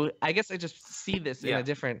 So I guess I just see this in a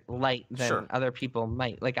different light than other people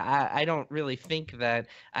might. Like I don't really think that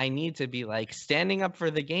I need to be like standing up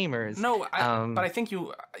for the gamers. No, but I think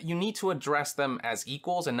you need to address them as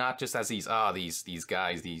equals and not just as these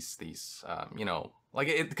guys, these you know, like,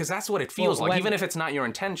 because that's what it feels like. Even if it's not your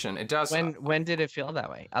intention, it does. When did it feel that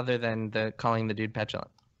way, other than calling the dude petulant?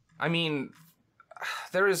 I mean,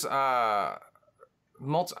 there is I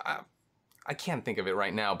can't think of it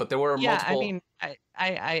right now, but there were multiple. I mean,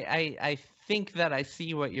 I think that I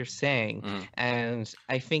see what you're saying, and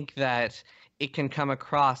I think that it can come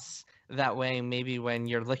across that way maybe when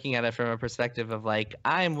you're looking at it from a perspective of like,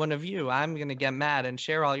 I'm one of you, I'm gonna get mad and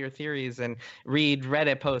share all your theories and read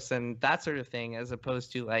Reddit posts and that sort of thing, as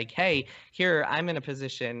opposed to like, hey, here I'm in a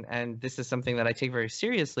position and this is something that I take very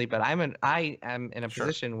seriously, but I am in a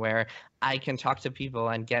position where I can talk to people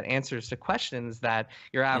and get answers to questions that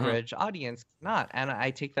your average audience cannot. And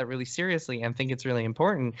I take that really seriously and think it's really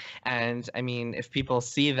important. And I mean, if people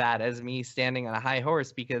see that as me standing on a high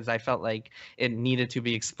horse because I felt like it needed to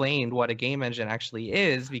be explained what a game engine actually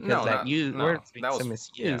is, because words being so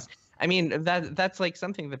misused. I mean, that's like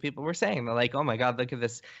something that people were saying. They're like, oh my God, look at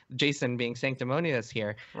this Jason being sanctimonious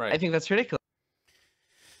here. I think that's ridiculous.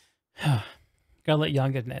 Gotta let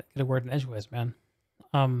Young get a word in edgeways, man.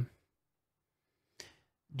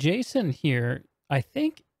 Jason here, I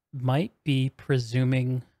think, might be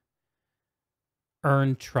presuming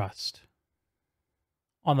earned trust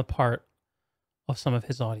on the part of some of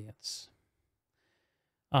his audience.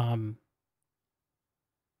 The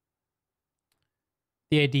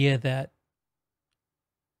idea that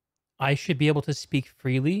I should be able to speak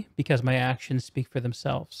freely because my actions speak for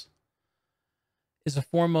themselves is a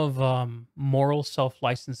form of moral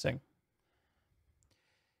self-licensing.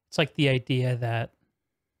 It's like the idea that,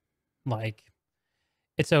 like,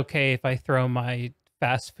 it's okay if I throw my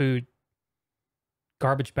fast food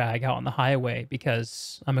garbage bag out on the highway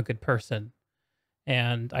because I'm a good person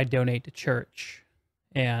and I donate to church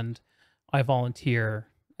and I volunteer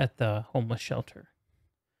at the homeless shelter.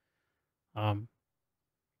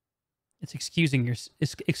 It's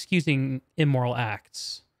excusing immoral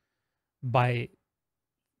acts by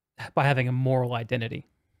having a moral identity.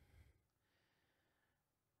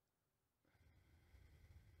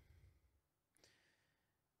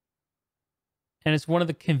 And it's one of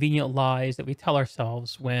the convenient lies that we tell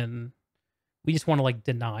ourselves when we just want to like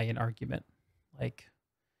deny an argument. Like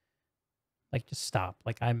just stop.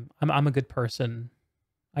 Like I'm a good person.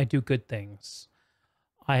 I do good things.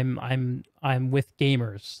 I'm with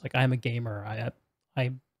gamers. Like I'm a gamer.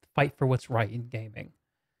 I fight for what's right in gaming.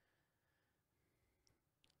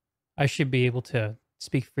 I should be able to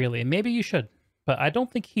speak freely, and maybe you should, but I don't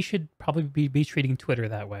think he should probably be treating Twitter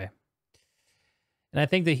that way. And I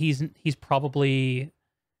think that he's probably,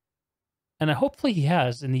 and hopefully he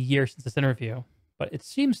has in the year since this interview, but it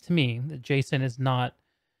seems to me that Jason is not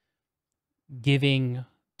giving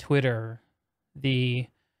Twitter the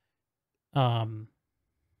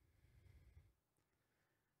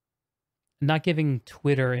not giving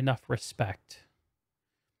Twitter enough respect.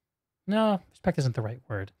 No, respect isn't the right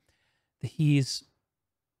word. He's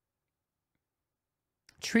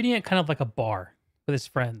treating it kind of like a bar with his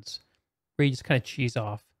friends, where you just kind of cheese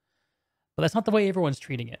off. But that's not the way everyone's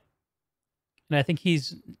treating it. And I think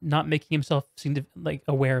he's not making himself seem to like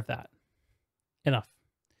aware of that enough.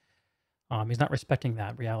 He's not respecting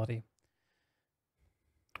that reality.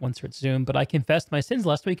 Once it's Zoom, but I confessed my sins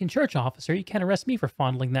last week in church, officer. You can't arrest me for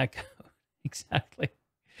fondling that code. Exactly.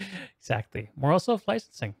 Moral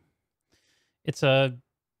self-licensing. It's a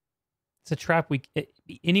trap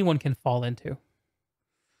anyone can fall into.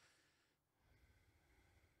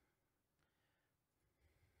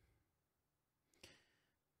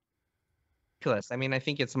 I mean, I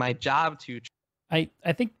think it's my job to. I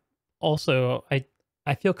think also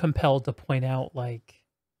I feel compelled to point out, like,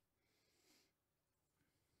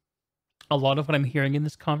 a lot of what I'm hearing in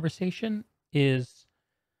this conversation is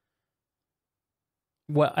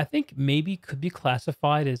what I think maybe could be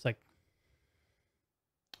classified as like,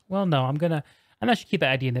 well, no, I'm not should keep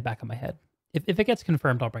that idea in the back of my head. If it gets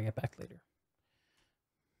confirmed, I'll bring it back later.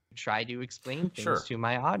 Try to explain things Sure. to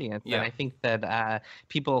my audience. Yeah. And I think that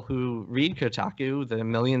people who read Kotaku, the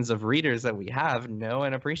millions of readers that we have, know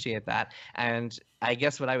and appreciate that. And I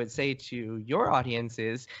guess what I would say to your audience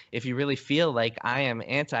is, if you really feel like I am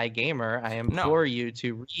anti-gamer, I implore you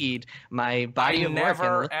to read my body of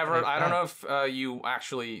work. I don't know if you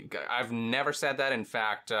actually. I've never said that. In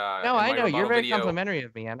fact, no, I know you're very complimentary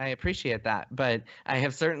of me, and I appreciate that. But I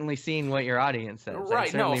have certainly seen what your audience says.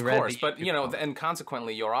 Right? No, of course. But and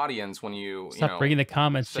consequently, your audience, when you stop bringing the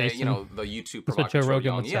comments, say, Jason. the YouTube That's what Joe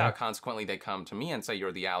Rogan would say. Consequently, they come to me and say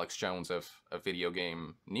you're the Alex Jones of video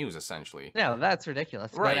game news, essentially. No, that's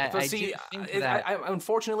ridiculous. Right. But see,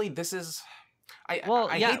 unfortunately, this is. I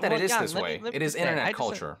hate that it is this way. It is internet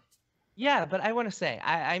culture. Yeah, but I want to say,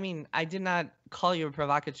 I mean, I did not call you a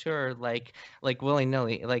provocateur like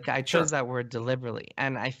willy-nilly. Like, I chose that word deliberately.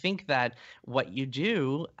 And I think that what you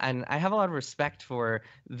do, and I have a lot of respect for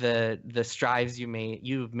the strives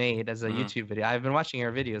you've made as a YouTube video. I've been watching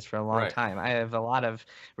your videos for a long time. I have a lot of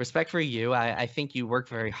respect for you. I think you work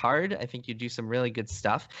very hard. I think you do some really good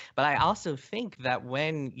stuff. But I also think that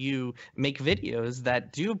when you make videos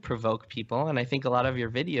that do provoke people, and I think a lot of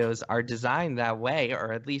your videos are designed that way,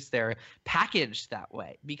 or at least they're packaged that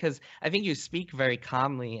way, because I think you speak very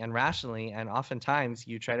calmly and rationally, and oftentimes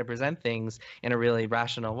you try to present things in a really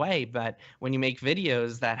rational way. But when you make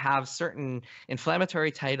videos that have certain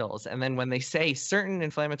inflammatory titles, and then when they say certain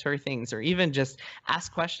inflammatory things, or even just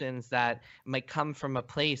ask questions that might come from a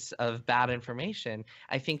place of bad information,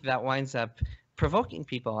 I think that winds up provoking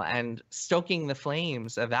people and stoking the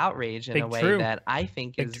flames of outrage in a way that I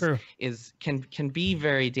think can be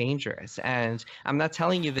very dangerous. And I'm not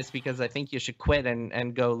telling you this because I think you should quit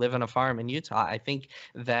and go live on a farm in Utah. I think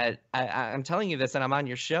that I'm telling you this, and I'm on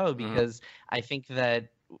your show because I think that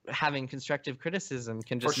having constructive criticism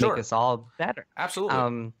can just make us all better.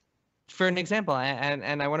 Absolutely. For an example,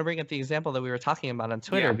 and I want to bring up the example that we were talking about on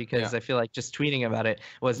Twitter, because I feel like just tweeting about it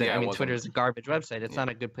wasn't. I mean, Twitter is a garbage website. It's not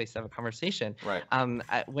a good place to have a conversation. Right.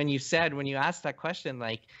 When you asked that question,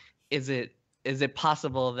 like, is it is it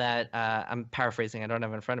possible that I'm paraphrasing, I don't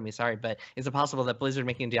have it in front of me, sorry, but is it possible that Blizzard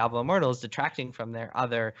making Diablo Immortal is detracting from their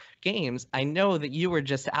other games? I know that you were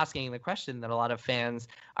just asking the question that a lot of fans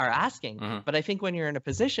are asking, but I think when you're in a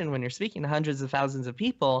position when you're speaking to hundreds of thousands of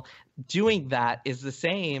people, doing that is the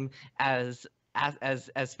same as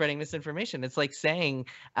spreading misinformation. It's like saying,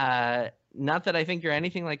 not that I think you're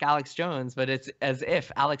anything like Alex Jones, but it's as if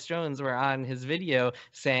Alex Jones were on his video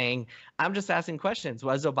saying, I'm just asking questions.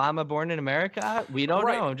 Was Obama born in America? We don't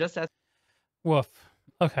know. I'm just asking. Woof.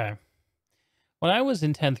 Okay. When I was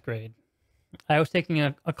in 10th grade, I was taking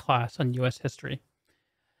a class on U.S. history.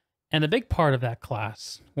 And a big part of that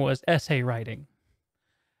class was essay writing.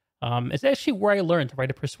 It's actually where I learned to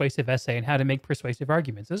write a persuasive essay and how to make persuasive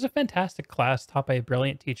arguments. It was a fantastic class taught by a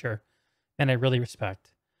brilliant teacher, and I really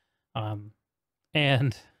respect. And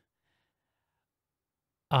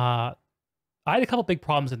I had a couple big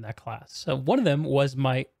problems in that class. So one of them was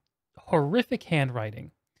my horrific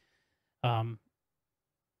handwriting.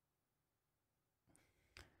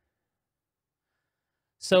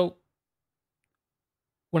 So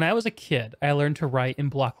when I was a kid, I learned to write in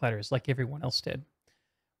block letters like everyone else did.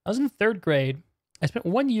 I was in 3rd grade. I spent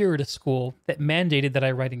 1 year at a school that mandated that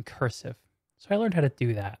I write in cursive. So I learned how to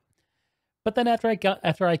do that. But then after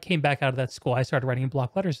I came back out of that school, I started writing in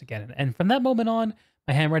block letters again. And from that moment on,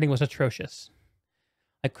 my handwriting was atrocious.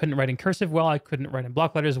 I couldn't write in cursive well. I couldn't write in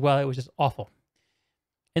block letters well. It was just awful.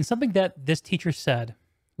 And something that this teacher said,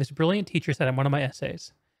 this brilliant teacher said in one of my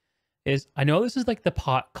essays, is, I know this is like the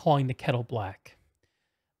pot calling the kettle black,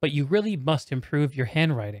 but you really must improve your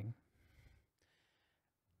handwriting.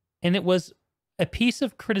 And it was a piece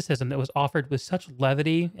of criticism that was offered with such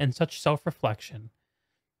levity and such self-reflection.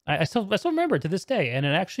 I still remember it to this day, and it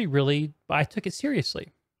actually really, I took it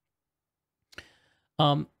seriously.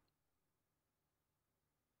 And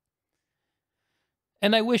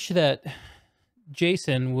I wish that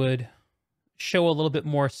Jason would show a little bit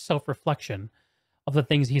more self-reflection of the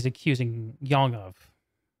things he's accusing Yong of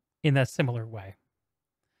in that similar way.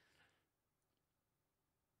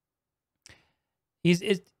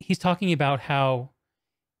 He's talking about how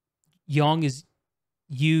Yong is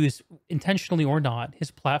used, intentionally or not,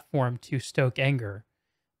 his platform to stoke anger,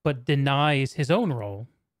 but denies his own role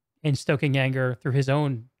in stoking anger through his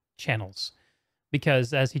own channels,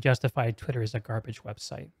 because, as he justified, Twitter is a garbage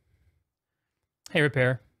website. Hey,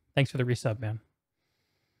 Repair. Thanks for the resub, man.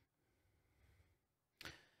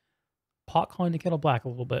 Pot calling the kettle black a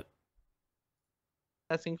little bit.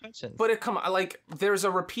 Asking questions. But like, there's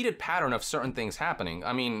a repeated pattern of certain things happening.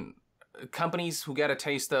 I mean, companies who get a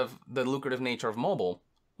taste of the lucrative nature of mobile,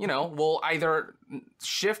 you know, will either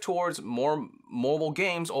shift towards more mobile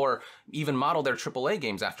games or even model their AAA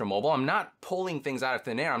games after mobile. I'm not pulling things out of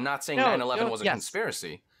thin air. I'm not saying 9/11 was a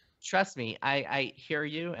conspiracy. Trust me, I hear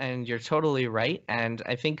you, and you're totally right. And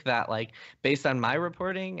I think that, like, based on my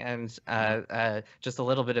reporting and just a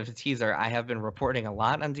little bit of a teaser, I have been reporting a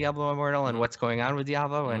lot on Diablo Immortal and what's going on with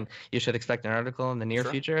Diablo, and you should expect an article in the near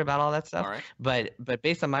future about all that stuff. But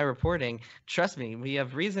based on my reporting, trust me, we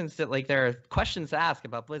have reasons that, like, there are questions to ask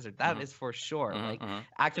about Blizzard. That is for sure. Like,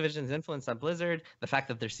 Activision's influence on Blizzard, the fact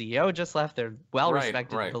that their CEO just left, their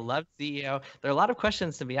well-respected, beloved CEO. There are a lot of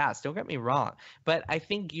questions to be asked. Don't get me wrong, but I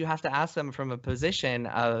think you have to ask them from a position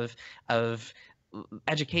of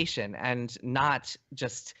education and not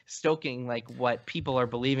just stoking like what people are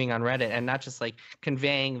believing on Reddit, and not just like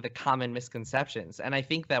conveying the common misconceptions. And I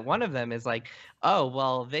think that one of them is like, oh,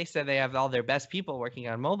 well, they said they have all their best people working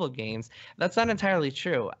on mobile games. That's not entirely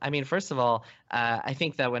true. I mean, first of all, I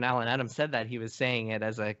think that when Alan Adams said that, he was saying it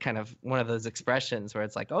as a kind of one of those expressions where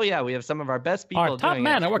it's like, oh yeah, we have some of our best people doing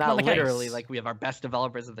it, not literally like we have our best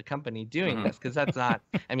developers of the company doing this, because that's not,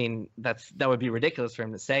 I mean, that would be ridiculous for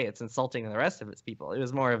him to say. It's insulting the rest of his people. It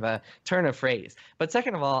was more of a turn of phrase. But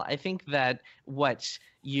second of all, I think that what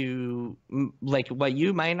you might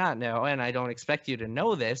not know, and I don't expect you to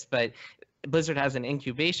know this, but Blizzard has an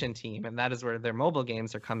incubation team, and that is where their mobile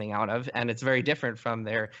games are coming out of, and it's very different from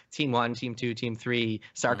their Team 1, Team 2, Team 3,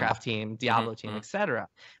 StarCraft team, Diablo team, etc.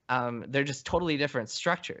 They're just totally different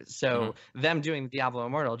structures. So them doing Diablo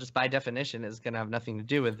Immortal, just by definition, is going to have nothing to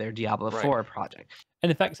do with their Diablo 4 project.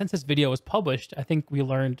 And in fact, since this video was published, I think we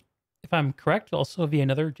learned, if I'm correct, also via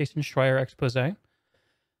another Jason Schreier expose,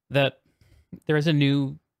 that there is a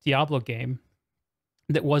new Diablo game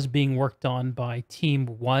that was being worked on by Team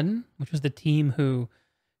 1, which was the team who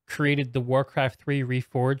created the Warcraft 3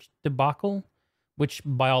 Reforged debacle, which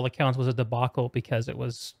by all accounts was a debacle because it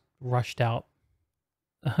was rushed out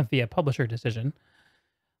via publisher decision,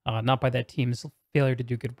 not by that team's failure to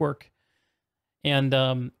do good work. And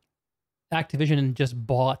Activision just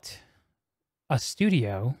bought a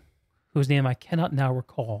studio whose name I cannot now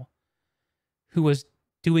recall, who was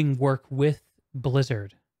doing work with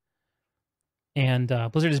Blizzard. And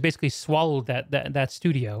Blizzard has basically swallowed that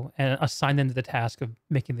studio and assigned them to the task of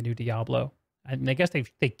making the new Diablo. And I guess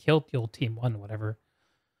they killed the old Team One, whatever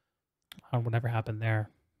happened there.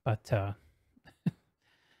 But there's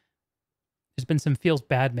been some feels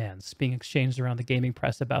bad mans being exchanged around the gaming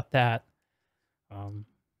press about that.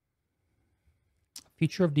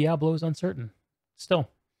 Future of Diablo is uncertain still.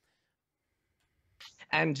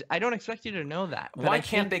 And I don't expect you to know that. Why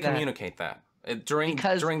can't they communicate that? During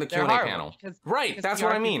the Q&A panel. Right, that's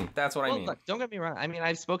what I mean. That's what I mean. Look, don't get me wrong. I mean,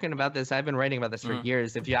 I've spoken about this. I've been writing about this for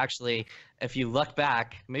years. If you look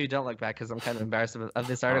back, maybe don't look back because I'm kind of embarrassed of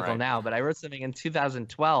this article now, but I wrote something in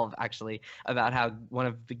 2012 actually about how one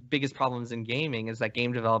of the biggest problems in gaming is that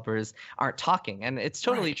game developers aren't talking. And it's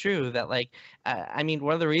totally true that I mean,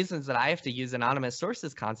 one of the reasons that I have to use anonymous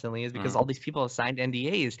sources constantly is because all these people have signed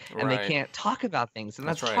NDAs and they can't talk about things. And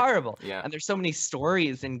that's horrible. Yeah. And there's so many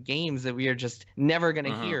stories in games that we are just never going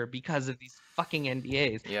to hear because of these fucking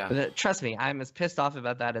NDAs. Yeah. But trust me, I'm as pissed off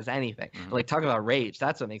about that as anything. Like, talking about rage,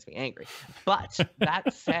 that's what makes me angry. But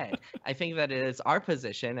that said, I think that it is our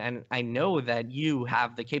position, and I know that you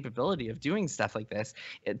have the capability of doing stuff like this.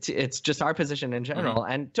 It's just our position in general.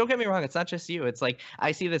 And don't get me wrong, it's not just you. It's like,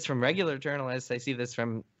 I see this from regular journalists. I see this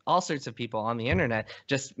from all sorts of people on the internet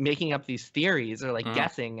just making up these theories or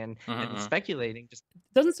guessing and speculating. Just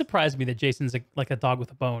it doesn't surprise me that Jason's like a dog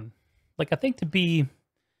with a bone. Like, I think to be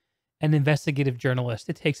an investigative journalist,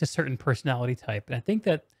 it takes a certain personality type, and I think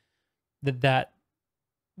that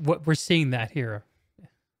what we're seeing that here.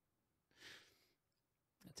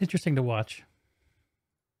 It's interesting to watch.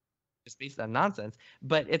 Just based on nonsense,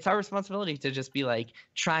 but it's our responsibility to just be like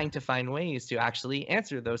trying to find ways to actually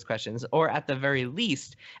answer those questions, or at the very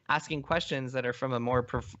least asking questions that are from a more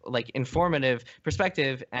informative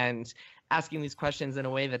perspective, and asking these questions in a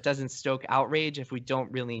way that doesn't stoke outrage if we don't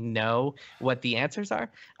really know what the answers are.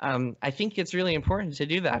 I think it's really important to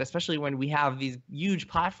do that, especially when we have these huge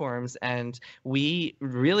platforms and we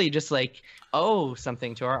really just owe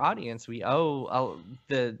something to our audience. We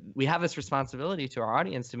we have this responsibility to our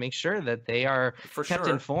audience to make sure that they are kept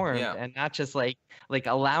informed and not just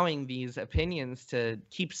allowing these opinions to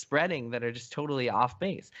keep spreading that are just totally off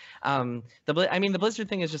base. The Blizzard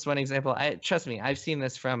thing is just one example. Trust me, I've seen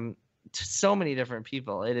this from so many different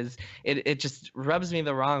people. It just rubs me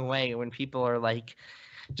the wrong way when people are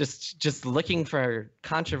just looking for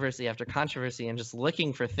controversy after controversy and just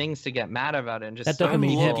looking for things to get mad about it, and just I'm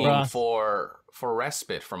looking for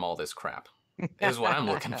respite from all this crap is what I'm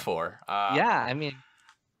looking for. Yeah, I mean,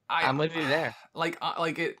 I'm with you there.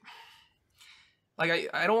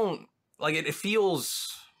 It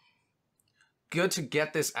feels good to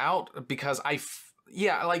get this out because I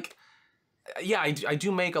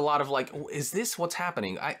do make a lot of is this what's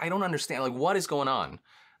happening? I don't understand. What is going on?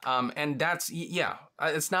 And that's,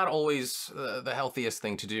 it's not always the healthiest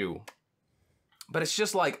thing to do. But it's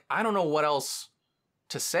just I don't know what else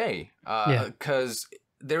to say because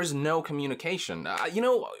there's no communication. You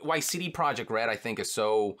know why CD Projekt Red, I think, is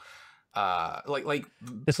so,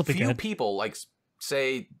 few people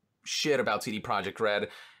say shit about CD Projekt Red.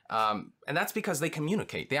 And that's because they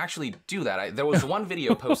communicate. They actually do that. There was one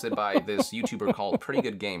video posted by this YouTuber called Pretty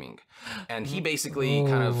Good Gaming, and he basically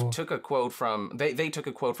kind of took a quote from they took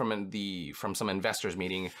a quote from some investors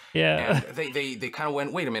meeting. Yeah, and they kind of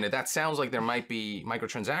went, wait a minute, that sounds like there might be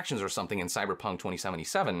microtransactions or something in Cyberpunk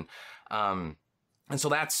 2077. And so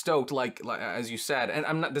that stoked, as you said,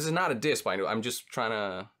 and this is not a diss, by the way. I'm just trying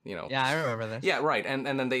to, Yeah, I remember this. Yeah, right. And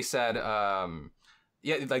then they said.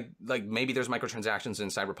 Maybe there's microtransactions in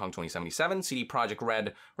Cyberpunk 2077. CD Projekt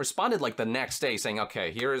Red responded the next day saying,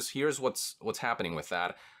 okay, here's what's happening with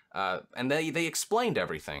that. And they explained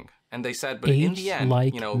everything. And they said, but in the end,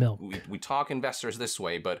 we talk investors this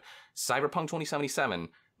way, but Cyberpunk 2077,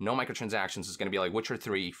 no microtransactions, is going to be like Witcher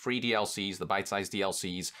 3, free DLCs, the bite-sized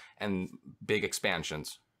DLCs, and big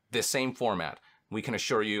expansions. This same format. We can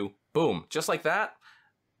assure you, boom, just like that,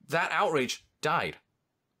 that outrage died.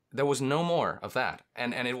 There was no more of that,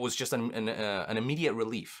 and it was just an immediate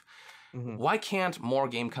relief. Why can't more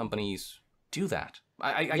game companies do that?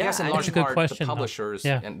 I guess in large part the publishers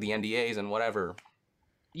and the NDAs and whatever.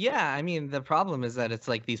 Yeah, I mean, the problem is that it's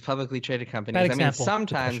these publicly traded companies. I mean,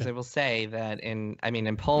 sometimes they will say that in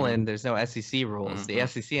Poland, there's no SEC rules. The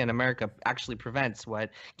SEC in America actually prevents what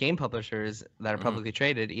game publishers that are publicly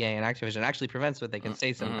traded, EA and Activision, actually prevents what they can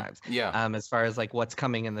say sometimes. As far as what's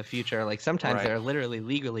coming in the future, sometimes they're literally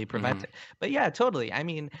legally prevented. But yeah, totally. I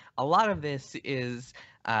mean, a lot of this is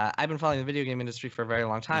I've been following the video game industry for a very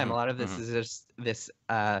long time. Mm-hmm. A lot of this Mm-hmm. is just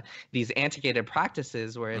these antiquated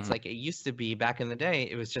practices where it's Mm-hmm. like it used to be back in the day.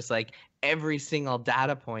 It was just like every single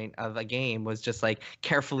data point of a game was just like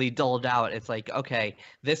carefully doled out. It's like, okay,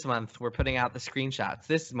 this month we're putting out the screenshots.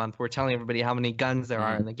 This month we're telling everybody how many guns there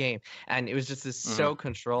are in the game, and it was just this so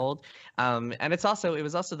controlled. And it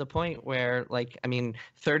was also the point where, like, I mean,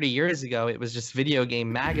 30 years ago it was just video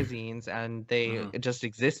game magazines, and they just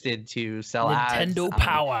existed to sell ads Nintendo on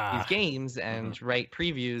Power. these games and write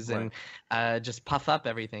previews and just puff up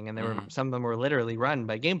everything. And some of them were literally run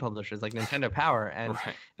by game publishers like Nintendo Power, and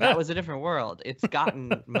that was a different world. It's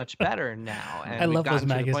gotten much better now, and I we've love those gotten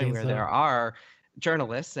to the point magazines, where though. there are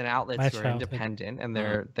journalists and outlets My who are childhood. independent, and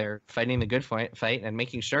they're fighting the good fight and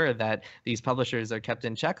making sure that these publishers are kept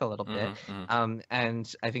in check a little bit.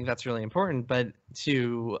 And I think that's really important. But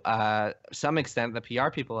to some extent, the PR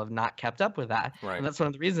people have not kept up with that. And that's one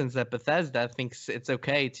of the reasons that Bethesda thinks it's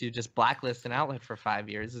okay to just blacklist an outlet for 5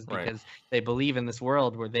 years, is because they believe in this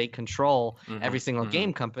world where they control every single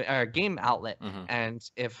game company or game outlet. And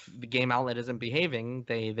if the game outlet isn't behaving,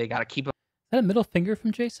 they got to keep. Is that a middle finger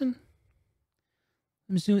from Jason?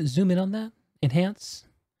 Zoom in on that. Enhance.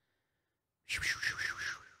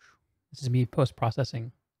 This is me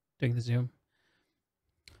post-processing, doing the zoom.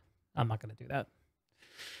 I'm not going to do that.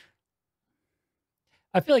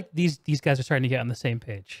 I feel like these guys are starting to get on the same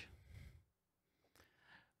page.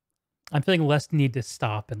 I'm feeling less need to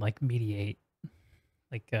stop and like mediate.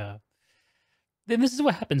 Like, then this is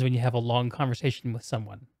what happens when you have a long conversation with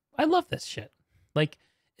someone. I love this shit. Like,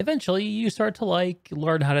 eventually you start to like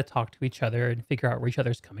learn how to talk to each other and figure out where each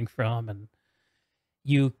other's coming from, and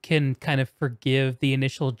you can kind of forgive the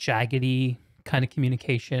initial jaggedy kind of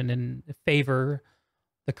communication and favor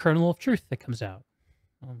the kernel of truth that comes out.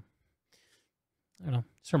 I don't know,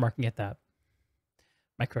 just remarking at that.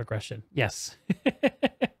 Microaggression, yes.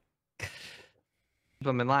 Keep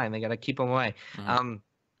them in line. They got to keep them away.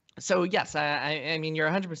 So yes, I mean, you're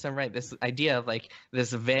 100% right. This idea of like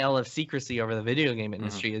this veil of secrecy over the video game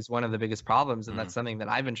industry is one of the biggest problems, and that's something that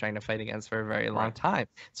I've been trying to fight against for a very long time.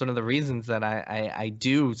 It's one of the reasons that I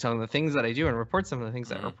do some of the things that I do and report some of the things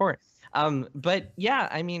that I report. But yeah,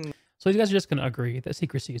 I mean, so you guys are just going to agree that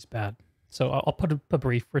secrecy is bad. So I'll put a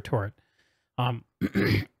brief retort. I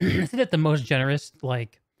think that the most generous way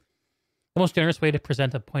to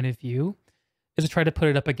present a point of view is to try to put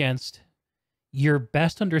it up against your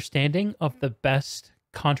best understanding of the best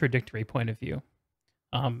contradictory point of view.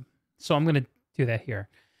 So I'm going to do that here.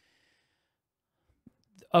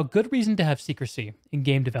 A good reason to have secrecy in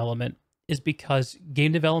game development is because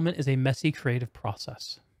game development is a messy creative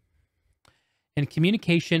process. And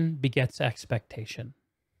communication begets expectation.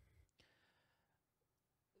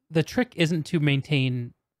 The trick isn't to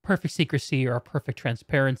maintain perfect secrecy or perfect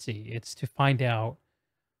transparency. It's to find out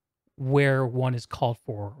where one is called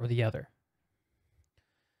for or the other.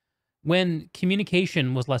 When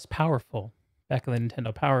communication was less powerful, back in the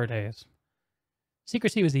Nintendo Power days,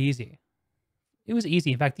 secrecy was easy. It was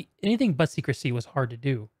easy. In fact, anything but secrecy was hard to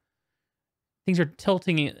do. Things are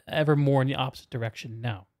tilting ever more in the opposite direction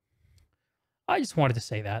now. I just wanted to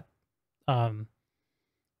say that.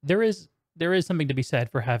 There is something to be said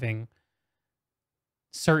for having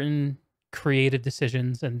certain creative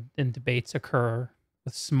decisions and debates occur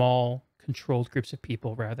with small, controlled groups of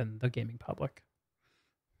people rather than the gaming public.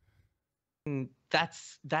 That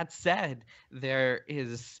said, there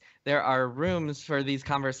are rooms for these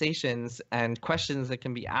conversations and questions that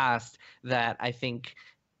can be asked that I think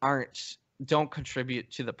don't contribute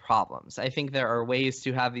to the problems. I think there are ways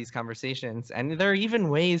to have these conversations, and there are even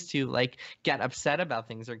ways to like get upset about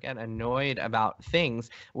things or get annoyed about things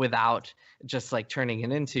without just like turning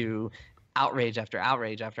it into outrage after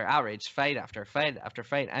outrage after outrage, fight after fight after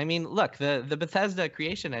fight. I mean, look, the Bethesda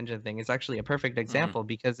creation engine thing is actually a perfect example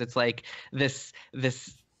because it's like this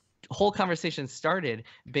whole conversation started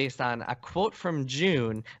based on a quote from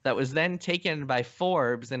June that was then taken by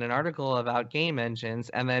Forbes in an article about game engines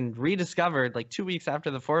and then rediscovered like 2 weeks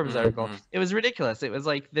after the Forbes article. It was ridiculous. It was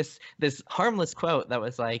like this harmless quote that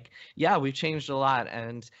was like, yeah, we've changed a lot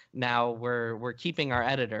and now we're keeping our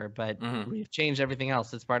editor, but we've changed everything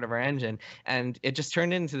else. It's part of our engine. And it just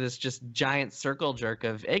turned into this just giant circle jerk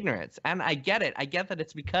of ignorance. And I get it. I get that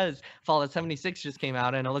it's because Fallout 76 just came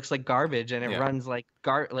out and it looks like garbage and it runs like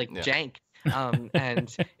jank.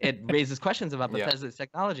 And it raises questions about Bethesda's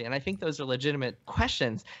technology. And I think those are legitimate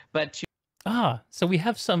questions. But so we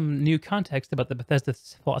have some new context about the Bethesda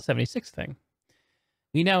Fallout 76 thing.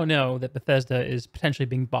 We now know that Bethesda is potentially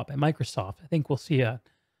being bought by Microsoft. I think we'll see a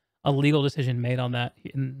legal decision made on that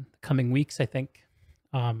in the coming weeks, I think.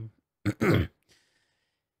 And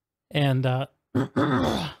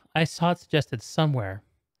I saw it suggested somewhere,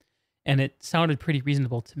 and it sounded pretty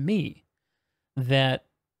reasonable to me that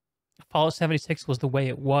Fallout 76 was the way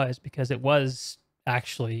it was because it was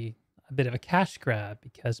actually a bit of a cash grab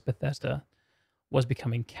because Bethesda was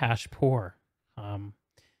becoming cash poor. Um,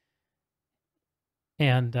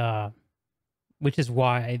 and which is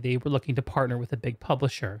why they were looking to partner with a big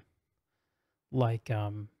publisher like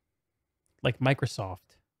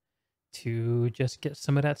Microsoft to just get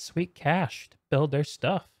some of that sweet cash to build their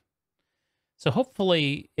stuff. So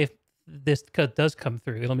hopefully, if this does come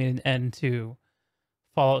through, it'll mean an end to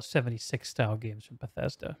Fallout 76 style games from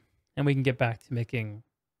Bethesda, and we can get back to making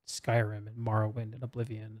Skyrim and Morrowind and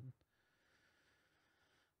Oblivion. And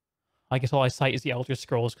I guess all I cite is the Elder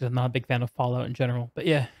Scrolls because I'm not a big fan of Fallout in general. But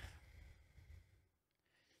yeah,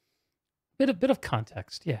 bit of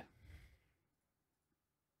context, yeah.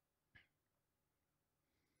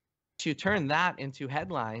 To turn that into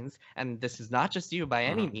headlines, and this is not just you by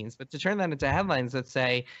any means, but to turn that into headlines that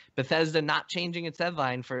say Bethesda not changing its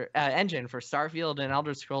headline for engine for Starfield and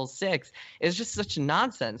Elder Scrolls 6 is just such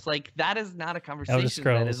nonsense. Like, that is not a conversation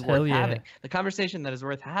that is worth having. The conversation that is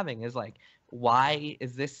worth having is like, why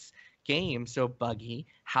is this game so buggy?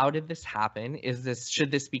 How did this happen? Should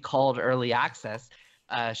this be called early access?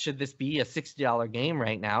 Should this be a $60 game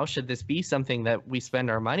right now? Should this be something that we spend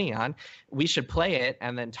our money on? We should play it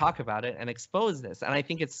and then talk about it and expose this. And I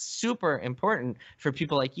think it's super important for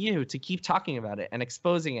people like you to keep talking about it and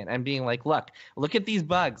exposing it and being like, look at these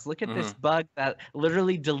bugs. Look at this bug that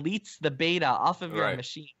literally deletes the beta off of your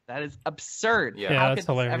machine. That is absurd. Yeah, how that's could this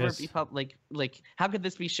hilarious. ever be how could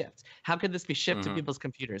this be shipped? How could this be shipped to people's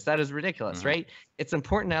computers? That is ridiculous, right? It's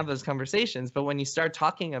important to have those conversations, but when you start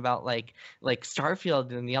talking about like Starfield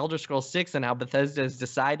and the Elder Scrolls 6 and how Bethesda is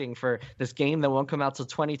deciding for this game that won't come out till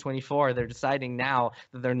 2024, they're deciding now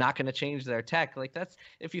that they're not going to change their tech. Like, that's,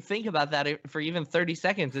 if you think about that for even 30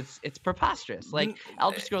 seconds, it's preposterous. Like,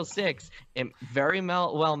 Elder Scrolls 6, it very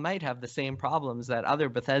well might have the same problems that other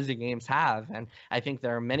Bethesda games have, and I think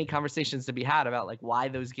there are many conversations to be had about like why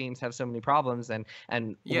those games have so many problems and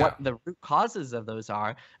what the root causes of those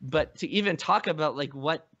are. But to even talk about like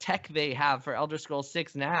what tech they have for Elder Scrolls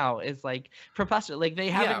 6 now is like preposterous. Like, they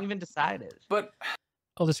haven't even decided. But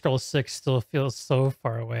Elder Scrolls 6 still feels so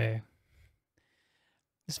far away.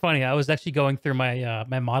 It's funny. I was actually going through my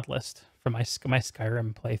my mod list for my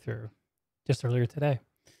Skyrim playthrough just earlier today.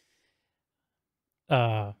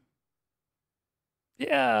 Yeah.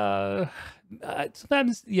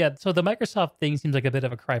 Sometimes, yeah. So the Microsoft thing seems like a bit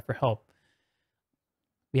of a cry for help.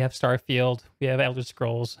 We have Starfield. We have Elder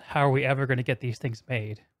Scrolls. How are we ever going to get these things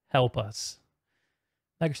made? Help us.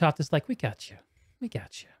 Microsoft is like, we got you. We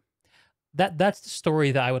got you. That's the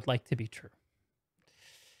story that I would like to be true.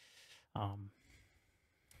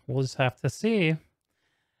 We'll just have to see.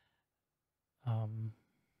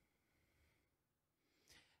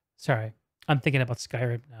 Sorry, I'm thinking about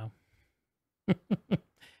Skyrim now.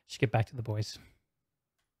 Should get back to the boys.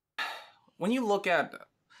 When you look at,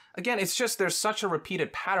 again, it's just there's such a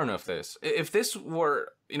repeated pattern of this. If this were,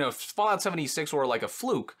 if Fallout 76 were like a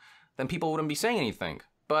fluke, then people wouldn't be saying anything.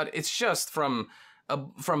 But it's just from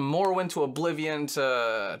Morrowind to Oblivion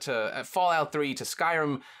to Fallout 3 to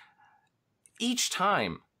Skyrim, each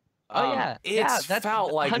time. It's that's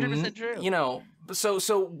felt like 100% true.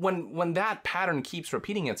 So when that pattern keeps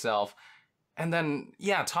repeating itself, and then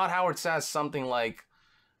Todd Howard says something like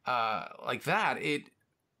that,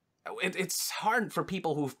 it's hard for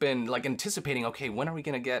people who've been like anticipating, okay, when are we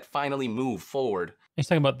gonna finally move forward? He's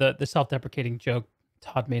talking about the self-deprecating joke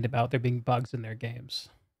Todd made about there being bugs in their games.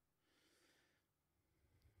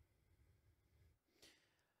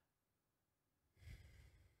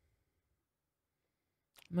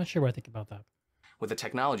 I'm not sure what I think about that. With the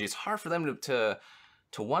technology, it's hard for them to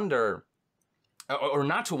wonder, or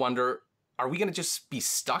not to wonder, are we going to just be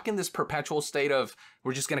stuck in this perpetual state of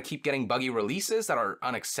we're just going to keep getting buggy releases that are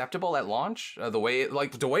unacceptable at launch? The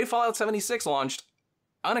way Fallout 76 launched,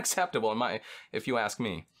 unacceptable if you ask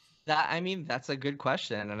me. That's a good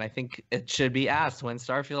question, and I think it should be asked when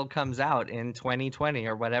Starfield comes out in 2020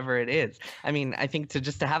 or whatever it is. I mean, I think to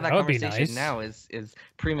have that conversation now is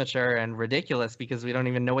premature and ridiculous because we don't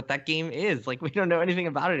even know what that game is. Like, we don't know anything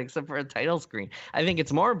about it except for a title screen. I think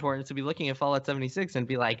it's more important to be looking at Fallout 76 and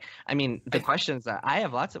be like, I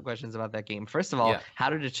have lots of questions about that game. First of all, how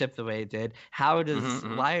did it ship the way it did? How does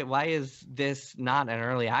why is this not an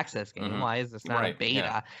early access game? Why is this not a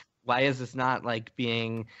beta? Why is this not like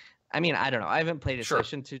being I mean, I don't know. I haven't played it, so I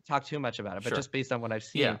Sure. shouldn't talk too much about it. But Sure. just based on what I've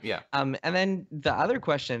Yeah, seen, yeah. and then the other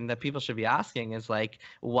question that people should be asking is like,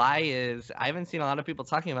 why is I haven't seen a lot of people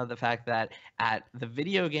talking about the fact that at the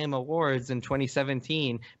Video Game Awards in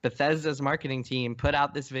 2017, Bethesda's marketing team put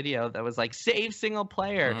out this video that was like, "Save single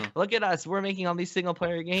player. Mhm. Look at us. We're making all these single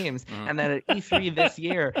player games." Mhm. And then at E3 this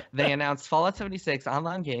year, they announced Fallout 76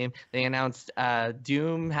 online game. They announced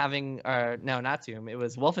Doom having, no, not Doom. It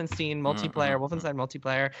was Wolfenstein multiplayer, Wolfenstein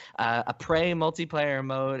multiplayer, a Prey multiplayer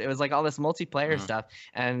mode. It was like all this multiplayer stuff,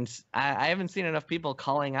 and I haven't seen enough people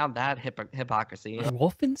calling out that hypocrisy.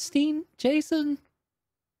 Wolfenstein, Jason?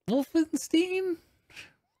 Wolfenstein?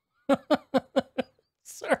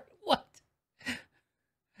 Sorry, what?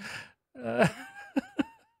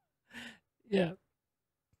 Yeah.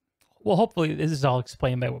 Well, hopefully this is all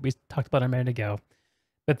explained by what we talked about a minute ago.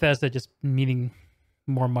 Bethesda just needing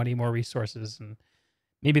more money, more resources, and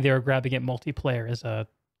maybe they were grabbing at multiplayer as a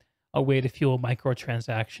way to fuel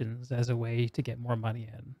microtransactions, as a way to get more money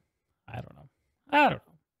in. I don't know.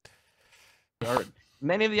 Or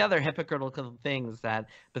many of the other hypocritical things that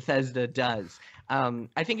Bethesda does.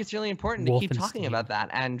 I think it's really important to keep talking Wolfenstein. about that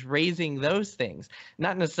and raising those things,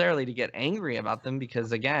 not necessarily to get angry about them,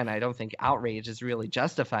 because again, I don't think outrage is really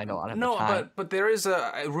justified a lot of the time. but there is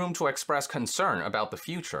a room to express concern about the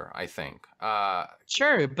future, I think.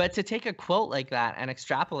 Sure, but to take a quote like that and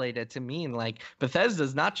extrapolate it to mean like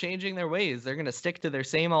Bethesda's not changing their ways, they're going to stick to their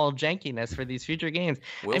same old jankiness for these future games.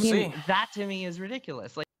 We'll I mean, see. that to me is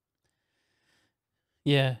ridiculous. Like,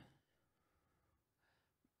 Yeah.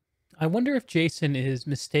 I wonder if Jason is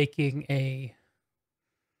mistaking a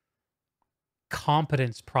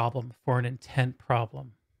competence problem for an intent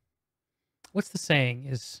problem. What's the saying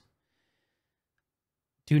is,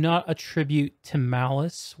 do not attribute to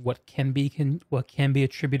malice what can be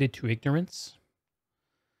attributed to ignorance.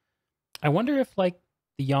 I wonder if like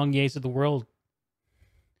the YongYeas of the world,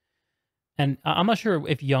 and I'm not sure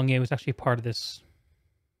if YongYea was actually part of this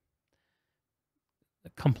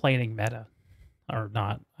complaining meta or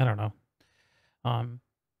not. I don't know. But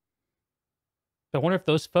I wonder if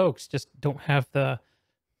those folks just don't have the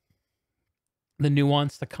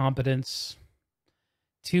nuance, the competence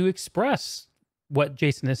to express what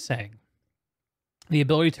Jason is saying. The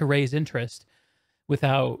ability to raise interest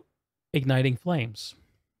without igniting flames.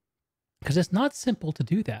 Because it's not simple to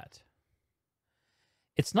do that.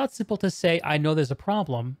 It's not simple to say, I know there's a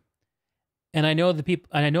problem, and I know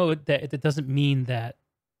I know that it doesn't mean that,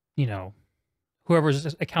 you know, whoever's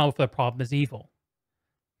accountable for the problem is evil.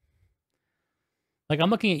 Like, I'm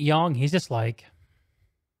looking at Young, he's just like,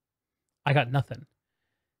 I got nothing.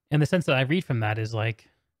 And the sense that I read from that is like,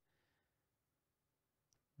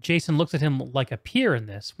 Jason looks at him like a peer in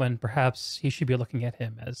this, when perhaps he should be looking at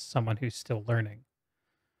him as someone who's still learning.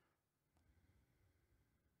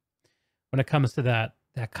 When it comes to that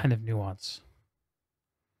kind of nuance.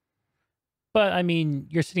 But, I mean,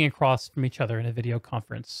 you're sitting across from each other in a video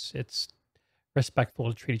conference. It's respectful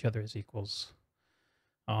to treat each other as equals.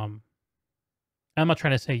 I'm not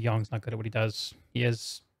trying to say Young's not good at what he does. He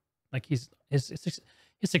is, like, his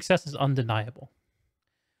success is undeniable.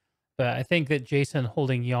 But I think that Jason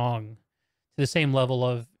holding Young to the same level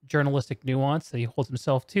of journalistic nuance that he holds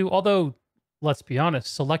himself to, although, let's be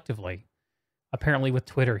honest, selectively. Apparently with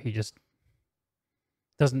Twitter, he just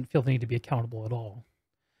doesn't feel the need to be accountable at all.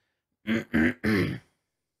 At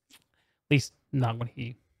least not when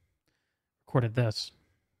he recorded this.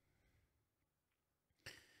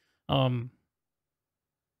 And,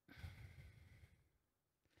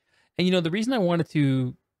 you know, the reason I wanted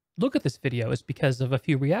to look at this video is because of a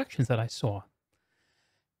few reactions that I saw.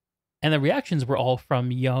 And the reactions were all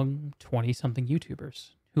from young 20-something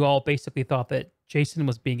YouTubers who all basically thought that Jason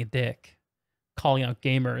was being a dick, calling out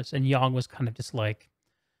gamers, and Young was kind of just like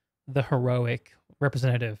the heroic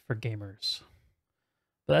representative for gamers.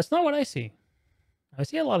 But that's not what I see. I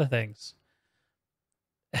see a lot of things.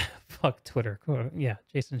 Fuck Twitter. Yeah,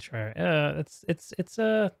 Jason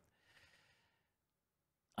Schreier.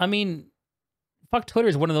 I mean, fuck Twitter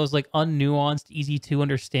is one of those like unnuanced, easy to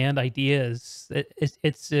understand ideas.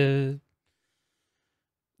 You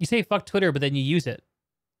say fuck Twitter, but then you use it.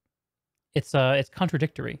 It's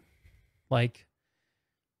contradictory. Like,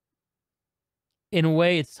 in a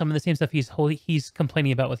way, it's some of the same stuff he's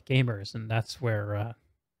complaining about with gamers, and that's where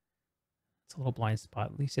it's a little blind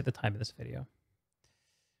spot, at least at the time of this video.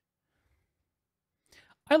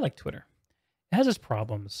 I like Twitter. It has its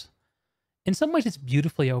problems. In some ways, it's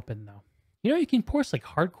beautifully open, though. You know, you can post like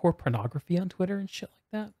hardcore pornography on Twitter and shit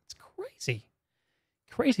like that. It's crazy.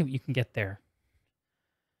 Crazy what you can get there.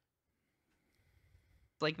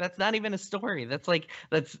 Like, that's not even a story. That's like,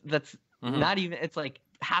 that's not even, it's like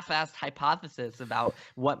half-assed hypothesis about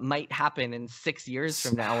what might happen in 6 years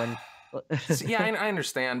from now. And yeah, I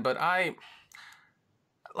understand, but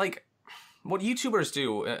like what YouTubers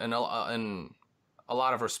do in a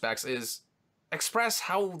lot of respects is express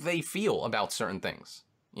how they feel about certain things,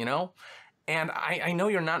 you know? And I know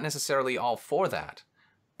you're not necessarily all for that,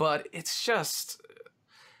 but it's just,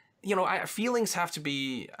 you know, feelings have to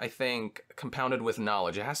be, I think, compounded with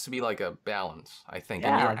knowledge. It has to be like a balance, I think.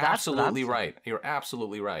 Yeah, and you're that's what I'm absolutely saying. right. You're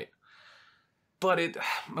absolutely right. But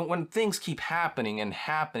when things keep happening and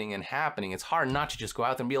happening and happening, it's hard not to just go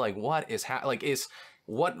out there and be like, what is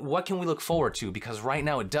what can we look forward to? Because right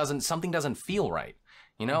now something doesn't feel right,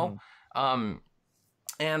 you know?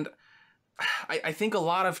 And I think a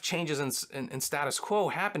lot of changes in status quo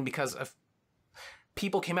happened because of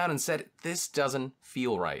people came out and said, this doesn't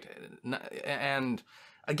feel right. And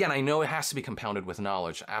again, I know it has to be compounded with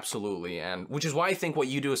knowledge, absolutely, and which is why I think what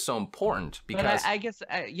you do is so important. Because but I guess,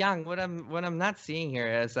 Yang, what I'm not seeing here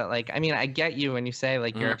is that, like, I mean, I get you when you say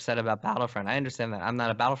like you're upset about Battlefront. I understand that. I'm not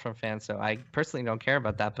a Battlefront fan, so I personally don't care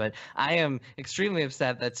about that. But I am extremely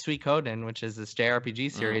upset that Suikoden, which is this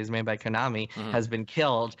JRPG series made by Konami, has been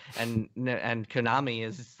killed, and Konami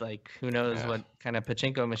is like, who knows what kind of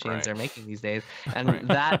pachinko machines they're making these days, and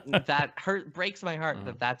that breaks my heart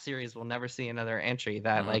that series will never see another entry.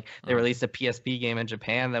 That like they released a PSP game in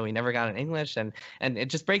Japan that we never got in English, and it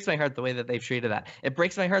just breaks my heart the way that they've treated that. It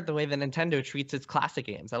breaks my heart the way that Nintendo treats its classic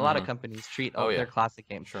games. A lot of companies treat their classic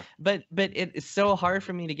games. Sure. But it is so hard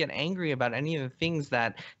for me to get angry about any of the things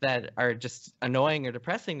that are just annoying or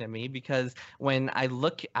depressing to me, because when I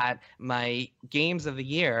look at my games of the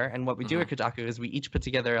year, and what we do at Kotaku is we each put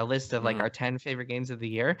together a list of like our 10 favorite games of the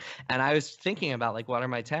year, and I was thinking about like what are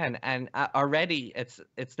my 10, and already it's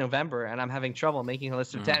November and I'm having trouble making a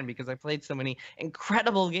list of 10 because I played so many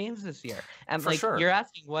incredible games this year. And like you're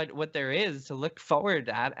asking what there is to look forward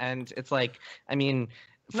at, and it's like, I mean,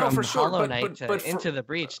 from Hollow Knight to Into the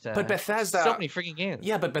Breach to Bethesda, so many freaking games.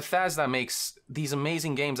 Yeah, but Bethesda makes these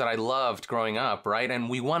amazing games that I loved growing up, right? And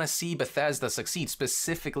we want to see Bethesda succeed,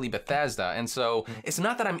 specifically Bethesda. And so it's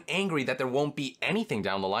not that I'm angry that there won't be anything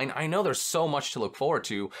down the line. I know there's so much to look forward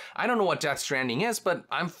to. I don't know what Death Stranding is, but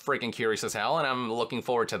I'm freaking curious as hell, and I'm looking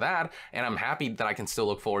forward to that. And I'm happy that I can still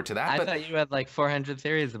look forward to that. I thought you had like 400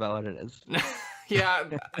 theories about what it is.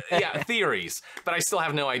 Yeah, theories, but I still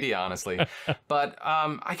have no idea, honestly. But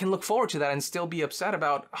I can look forward to that and still be upset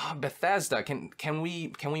about Bethesda. Can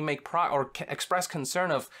we make express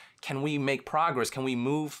concern of, can we make progress? Can we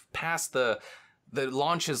move past the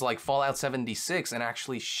launches like Fallout 76 and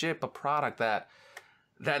actually ship a product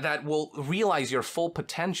that will realize your full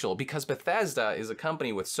potential? Because Bethesda is a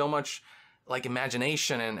company with so much like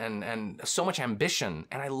imagination and so much ambition,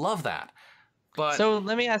 and I love that. But so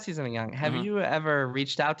let me ask you something, Young. Have you ever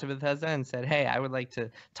reached out to Bethesda and said, hey, I would like to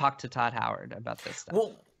talk to Todd Howard about this stuff?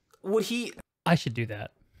 Well, would he? I should do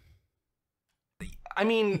that. I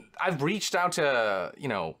mean, I've reached out to,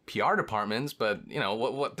 PR departments, but,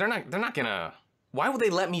 what they're not gonna. Why would they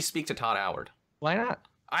let me speak to Todd Howard? Why not?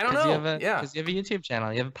 I don't know. Because you have a YouTube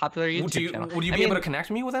channel. You have a popular YouTube channel. Would you be able to connect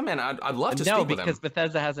me with him? And I'd love to speak with him. No, because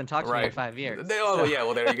Bethesda hasn't talked to me in 5 years. Yeah,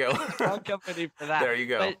 well, there you go. Wrong company for that. There you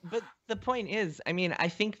go. But the point is, I mean, I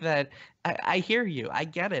think that I hear you. I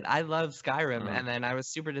get it. I love Skyrim, and then I was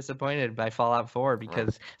super disappointed by Fallout 4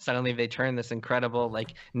 because suddenly they turned this incredible,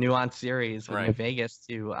 like, nuanced series with New Vegas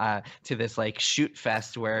to this like shoot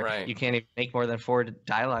fest where you can't even make more than 4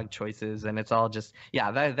 dialogue choices, and it's all just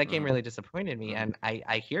that game really disappointed me, and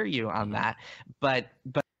I hear you on that, but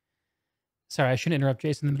sorry, I shouldn't interrupt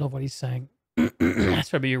Jason in the middle of what he's saying. Sorry,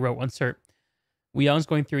 but you wrote one cert. Young's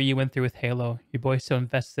going through you went through with Halo. Your boy's so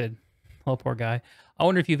invested. Oh, poor guy. I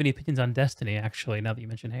wonder if you have any opinions on Destiny, actually, now that you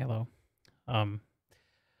mentioned Halo. A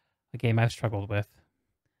game I've struggled with.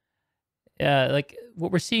 Like,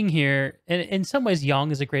 what we're seeing here, and in some ways,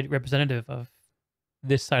 Young is a great representative of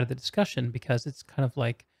this side of the discussion, because it's kind of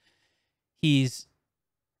like it's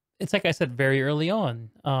like I said very early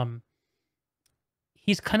on.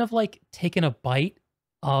 He's kind of like taken a bite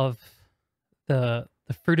of the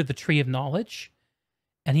fruit of the tree of knowledge,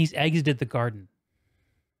 and he's exited the garden.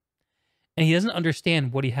 And he doesn't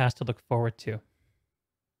understand what he has to look forward to.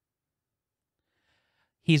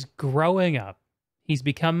 He's growing up. He's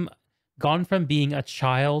gone from being a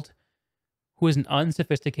child who is an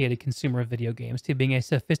unsophisticated consumer of video games to being a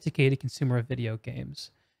sophisticated consumer of video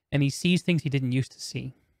games. And he sees things he didn't used to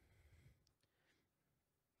see.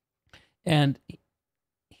 And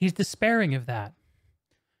he's despairing of that.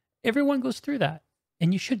 Everyone goes through that,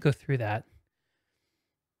 and you should go through that.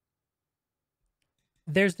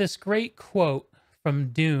 There's this great quote from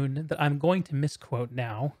Dune that I'm going to misquote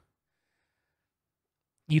now.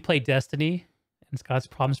 you play Destiny and it's got its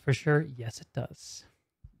problems for sure. Yes, it does.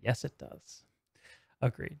 Yes, it does.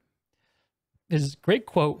 Agreed. There's a great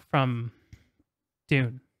quote from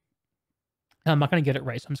Dune. I'm not going to get it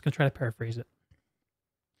right, so I'm just going to try to paraphrase it.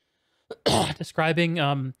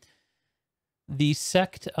 Describing the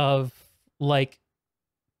sect of like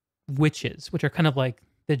witches, which are kind of like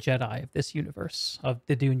the Jedi of this universe, of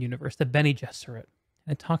the Dune universe, the Bene Gesserit.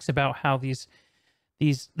 And it talks about how this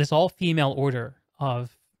all-female order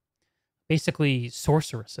of basically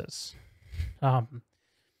sorceresses,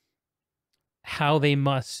 how they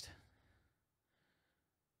must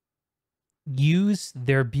use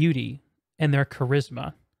their beauty and their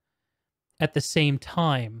charisma at the same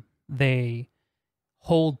time they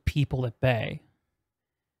hold people at bay,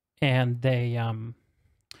 and they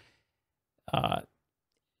fuck,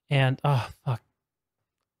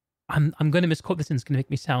 I'm going to misquote this and it's going to make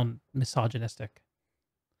me sound misogynistic,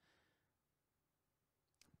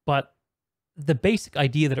 but the basic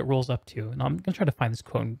idea that it rolls up to, and I'm going to try to find this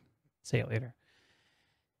quote and say it later,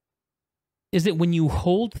 is that when you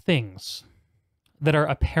hold things that are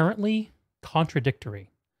apparently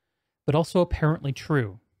contradictory, but also apparently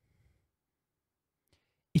true,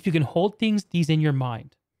 if you can hold these in your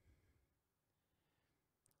mind,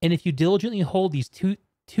 and if you diligently hold these two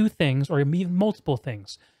things, or even multiple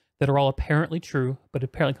things that are all apparently true but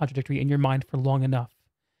apparently contradictory in your mind for long enough,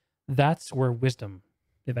 that's where wisdom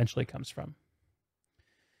eventually comes from.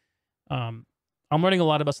 I'm learning a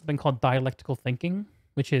lot about something called dialectical thinking,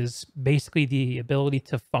 which is basically the ability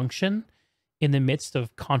to function in the midst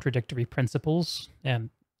of contradictory principles and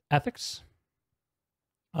ethics.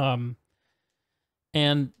 And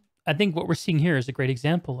I think what we're seeing here is a great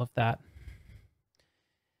example of that.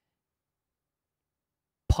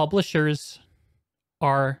 Publishers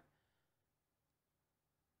are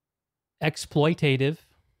exploitative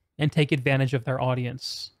and take advantage of their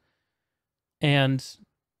audience. And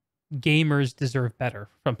gamers deserve better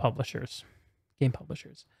from publishers, game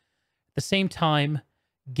publishers. At the same time,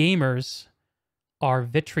 gamers are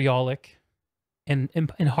vitriolic and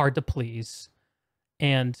hard to please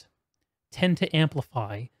and tend to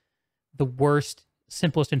amplify the worst,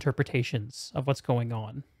 simplest interpretations of what's going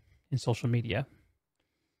on in social media.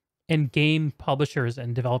 And game publishers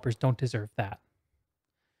and developers don't deserve that.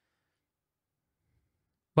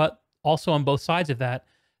 But also on both sides of that,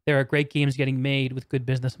 there are great games getting made with good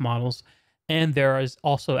business models, and there is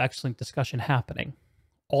also excellent discussion happening.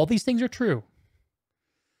 All these things are true.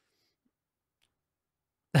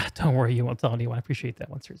 Don't worry, you won't tell anyone. I appreciate that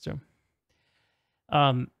once you're Zoom.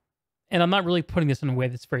 And I'm not really putting this in a way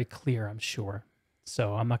that's very clear, I'm sure.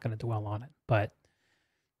 So I'm not going to dwell on it. But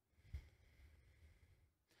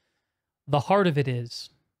the heart of it is,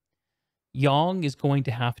 Yong is going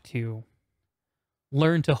to have to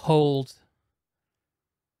learn to hold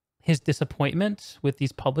his disappointment with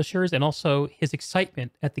these publishers and also his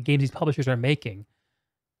excitement at the games these publishers are making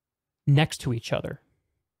next to each other.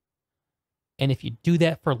 And if you do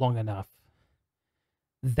that for long enough,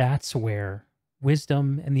 that's where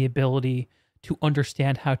wisdom and the ability to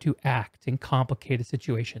understand how to act in complicated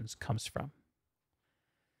situations comes from.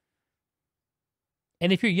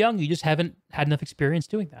 And if you're young, you just haven't had enough experience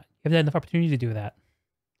doing that. You haven't had enough opportunity to do that.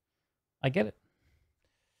 I get it.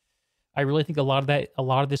 I really think a lot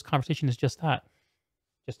of this conversation is just that.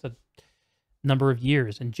 Just a number of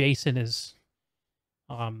years. And Jason is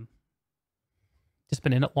just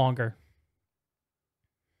been in it longer.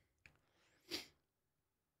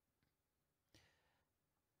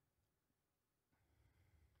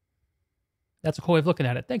 That's a cool way of looking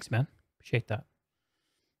at it. Thanks, man. Appreciate that.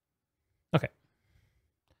 Okay.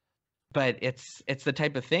 But it's the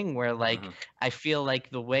type of thing where, like, I feel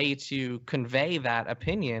like the way to convey that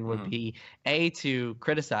opinion would be to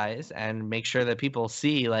criticize and make sure that people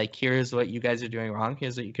see, like, here's what you guys are doing wrong,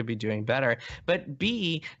 here's what you could be doing better, but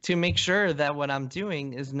B, to make sure that what I'm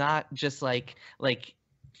doing is not just like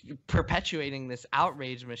perpetuating this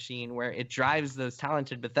outrage machine where it drives those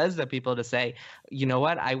talented Bethesda people to say, you know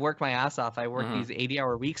what, I work my ass off. I work these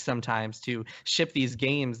 80-hour weeks sometimes to ship these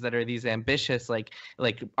games that are these ambitious like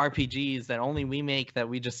RPGs that only we make, that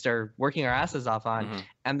we just are working our asses off on.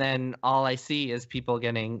 And then all I see is people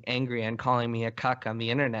getting angry and calling me a cuck on the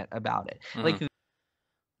internet about it. Like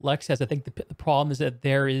Lex says, I think the problem is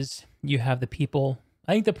that you have the people.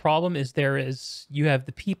 I think the problem is you have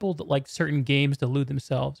the people that like certain games delude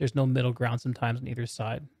themselves. There's no middle ground sometimes on either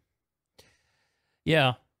side.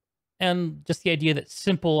 Yeah. And just the idea that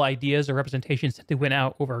simple ideas or representations tend to win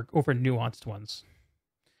out over nuanced ones.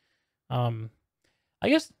 I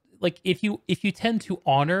guess, like, if you tend to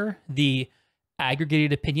honor the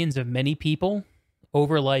aggregated opinions of many people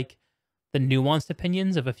over, like, the nuanced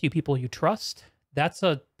opinions of a few people you trust, that's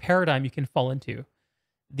a paradigm you can fall into.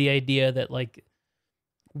 The idea that like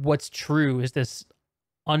what's true is this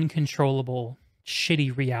uncontrollable,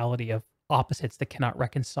 shitty reality of opposites that cannot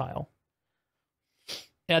reconcile.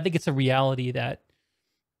 And I think it's a reality that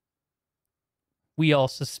we all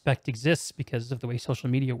suspect exists because of the way social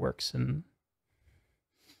media works, and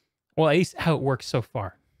well, at least how it works so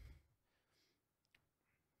far.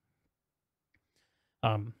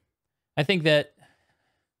 I think that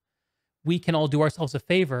we can all do ourselves a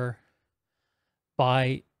favor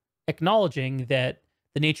by acknowledging that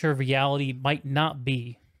the nature of reality might not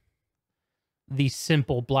be the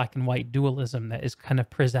simple black and white dualism that is kind of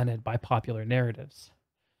presented by popular narratives.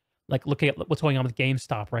 Like looking at what's going on with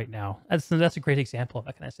GameStop right now. That's a great example of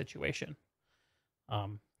that kind of situation.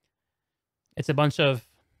 It's a bunch of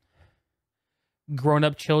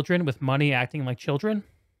grown-up children with money acting like children.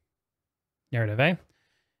 Narrative A.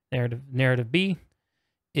 Narrative B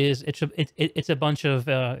is it's a bunch of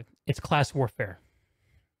it's class warfare,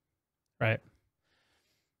 right?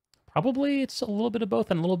 Probably it's a little bit of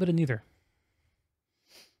both and a little bit of neither,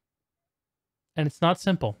 and it's not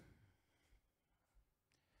simple.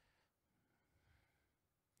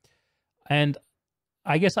 And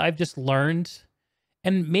I guess I've just learned,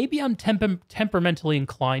 and maybe I'm temperamentally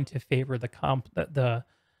inclined to favor the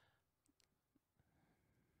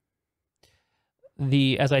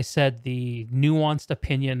as I said, the nuanced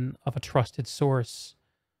opinion of a trusted source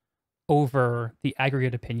over the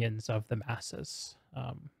aggregate opinions of the masses.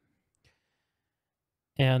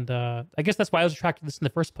 And I guess that's why I was attracted to this in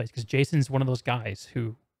the first place, because Jason's one of those guys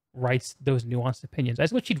who writes those nuanced opinions. I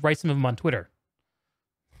just wish he'd write some of them on Twitter.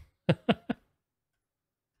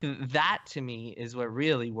 That to me is what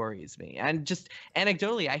really worries me. And just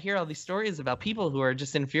anecdotally, I hear all these stories about people who are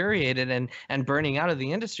just infuriated and burning out of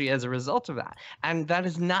the industry as a result of that. And that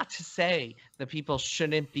is not to say that people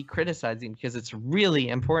shouldn't be criticizing, because it's really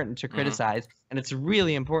important to criticize, and it's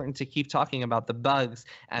really important to keep talking about the bugs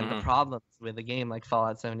and the problems with a game like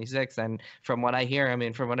Fallout 76. And from what I hear, I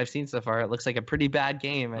mean, from what I've seen so far, it looks like a pretty bad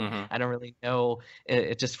game, and I don't really know.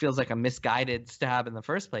 It just feels like a misguided stab in the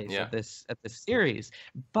first place at this series.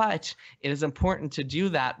 But it is important to do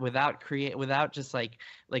that without just like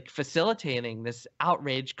facilitating this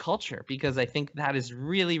outrage culture, because I think that is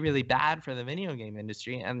really, really bad for the video game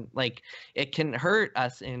industry, and like it can hurt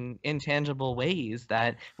us in intangible ways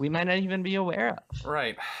that we might not even be aware of.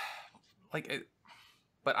 Right.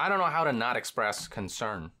 But I don't know how to not express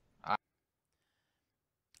concern.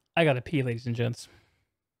 I gotta pee, ladies and gents.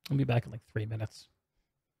 I'll be back in like 3 minutes.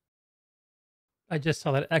 I just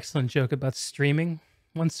saw that excellent joke about streaming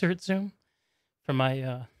one cert Zoom for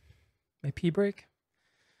my my pee break.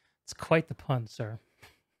 It's quite the pun, sir.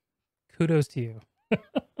 Kudos to you.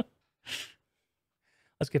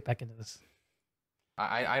 Let's get back into this.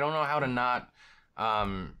 I don't know how to not.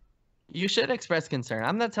 You should express concern.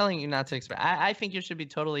 I'm not telling you not to express. I think you should be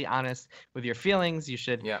totally honest with your feelings. You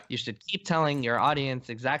should keep telling your audience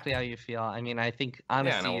exactly how you feel. I mean, I think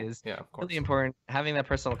honesty is really important. Having that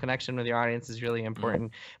personal connection with your audience is really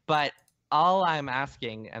important. But all I'm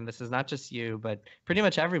asking, and this is not just you, but pretty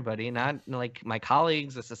much everybody, not like my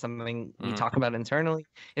colleagues, this is something we talk about internally,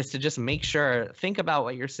 is to just make sure, think about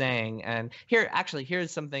what you're saying. And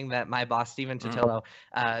here's something that my boss, Steven Totillo,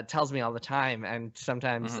 tells me all the time. And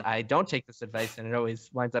sometimes I don't take this advice, and it always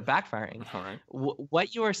winds up backfiring. All right.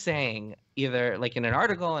 What you are saying, either like in an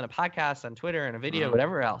article, in a podcast, on Twitter, in a video,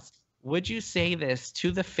 whatever else, would you say this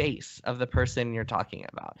to the face of the person you're talking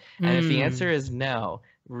about? And if the answer is no,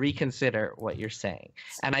 reconsider what you're saying.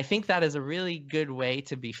 And I think that is a really good way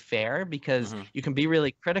to be fair, because you can be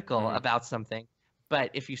really critical about something, but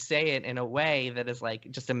if you say it in a way that is like,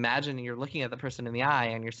 just imagine you're looking at the person in the eye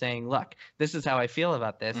and you're saying, look, this is how I feel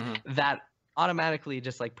about this, that automatically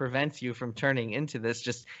just like prevents you from turning into this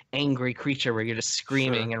just angry creature where you're just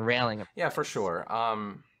screaming and railing. Yeah, for sure.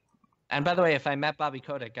 And by the way, if I met Bobby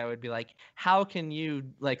Kotick, I would be like, how can you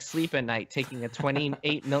like sleep at night taking a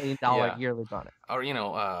 $28 million yearly bonus? Or, you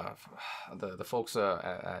know, the folks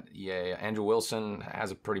at EA, Andrew Wilson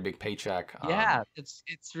has a pretty big paycheck. Yeah, it's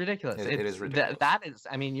ridiculous. It is ridiculous. That is,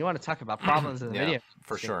 I mean, you want to talk about problems in the video.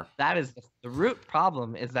 For sure. That is the root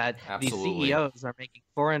problem, is that these CEOs are making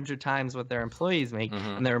 400 times what their employees make,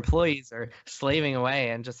 and their employees are slaving away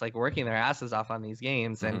and just like working their asses off on these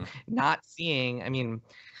games and not seeing, I mean,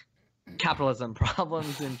 capitalism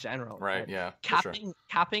problems in general. Right. Yeah. Capping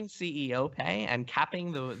CEO pay and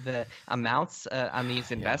capping the amounts on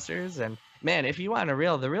these investors. And man, if you want the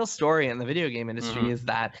real story in the video game industry is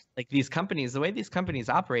that like these companies, the way these companies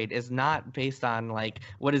operate is not based on like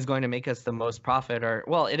what is going to make us the most profit, or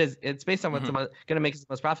well, it's based on what's going to make us the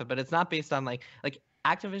most profit, but it's not based on like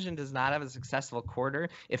Activision does not have a successful quarter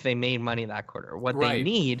if they made money that quarter. What they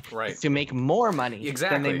need is to make more money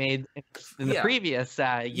than they made in the previous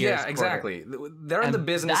year's Yeah, exactly. Quarter. They're in the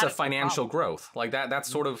business of financial growth. Like that's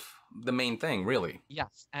sort of the main thing, really.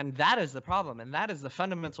 Yes, and that is the problem, and that is the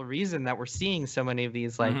fundamental reason that we're seeing so many of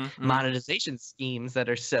these like monetization schemes that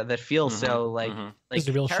are that feel so like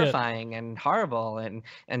terrifying and horrible and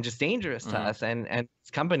just dangerous to us. And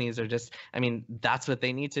companies are just, I mean, that's what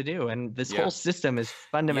they need to do, and this whole system is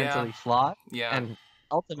fundamentally flawed. And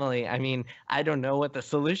ultimately, I mean, I don't know what the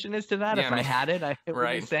solution is to that. If I had it, I would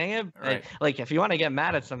be saying it. But, like, if you want to get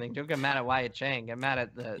mad at something, don't get mad at Wyatt Chang. Get mad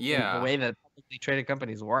at the way that publicly traded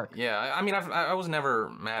companies work. Yeah, I mean, I was never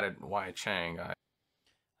mad at Wyatt Chang.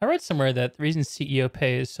 I read somewhere that the reason CEO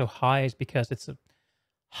pay is so high is because it's a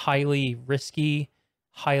highly risky,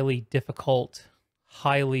 highly difficult,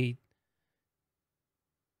 highly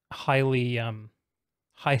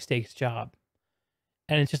high stakes job,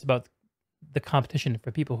 and it's just about the competition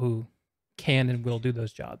for people who can and will do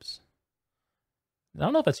those jobs. I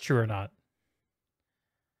don't know if that's true or not.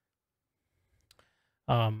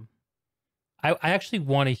 I actually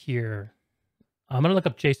want to hear. I'm gonna look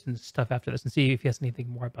up Jason's stuff after this and see if he has anything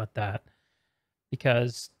more about that,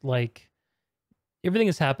 because like everything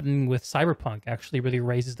that's happening with Cyberpunk actually really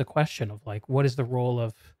raises the question of like, what is the role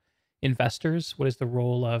of investors? What is the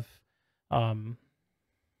role of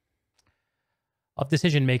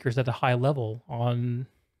decision makers at a high level on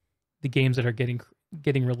the games that are getting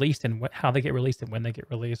released and how they get released and when they get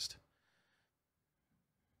released?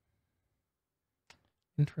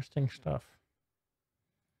 Interesting stuff.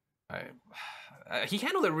 He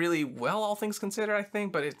handled it really well, all things considered, I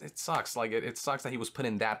think, but it sucks. Like it sucks that he was put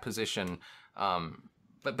in that position.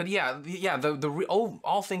 But yeah,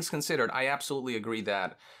 all things considered, I absolutely agree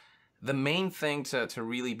that the main thing to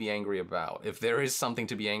really be angry about, if there is something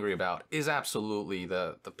to be angry about, is absolutely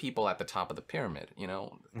the people at the top of the pyramid, you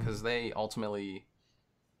know, because they ultimately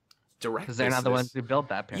direct. Because they're not the ones who built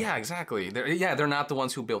that pyramid. Yeah, exactly. They're not the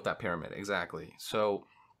ones who built that pyramid. Exactly. So,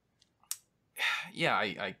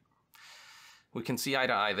 yeah, we can see eye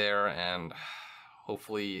to eye there, and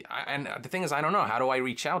hopefully, and the thing is, I don't know, how do I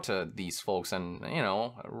reach out to these folks and, you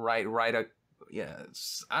know, write a,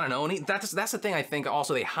 I don't know. And that's the thing. I think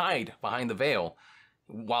also they hide behind the veil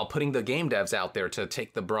while putting the game devs out there to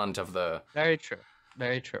take the brunt of the. Very true.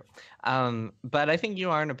 Very true. But I think you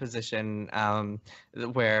are in a position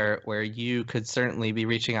where you could certainly be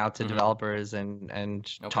reaching out to developers and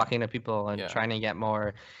talking to people and trying to get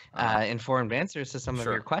more informed answers to some of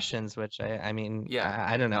your questions, which I mean,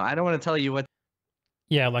 I don't know. I don't want to tell you what.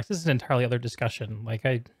 Yeah, like this is an entirely other discussion. Like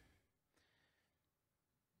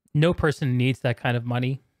no person needs that kind of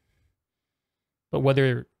money, but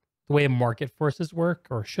whether the way market forces work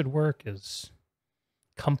or should work is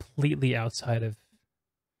completely outside of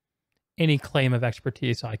any claim of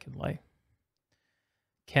expertise I can lay.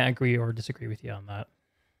 Can't agree or disagree with you on that.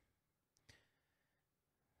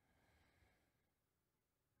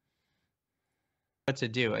 What to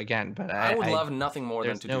do again, but I would love nothing more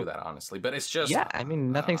than to do that, honestly. But it's just I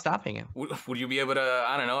mean, nothing's stopping you. Would you be able to,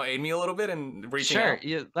 I don't know, aid me a little bit in reaching out?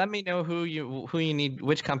 Sure. Let me know who you need,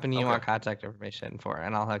 which company you want contact information for,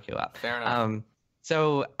 and I'll hook you up. Fair enough.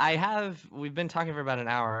 So we've been talking for about an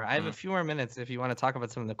hour. I have a few more minutes if you want to talk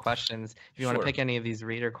about some of the questions. If you want to pick any of these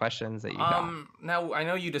reader questions that you got. Now I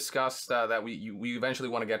know you discussed that we eventually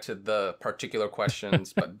want to get to the particular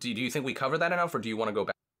questions, but do you think we covered that enough, or do you want to go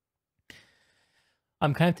back?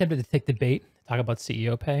 I'm kind of tempted to take the bait to talk about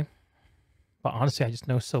CEO pay, but honestly, I just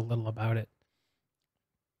know so little about it.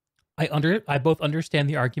 I both understand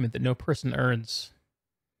the argument that no person earns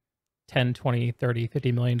 10, 20, 30,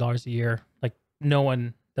 $50 million a year. Like, no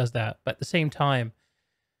one does that. But at the same time,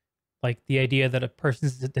 like the idea that a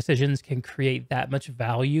person's decisions can create that much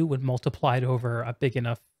value when multiplied over a big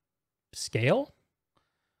enough scale,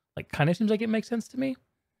 like kind of seems like it makes sense to me.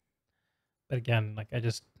 But again, like I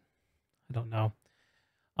don't know.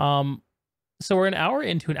 So we're an hour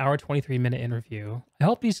into an hour 23-minute interview. I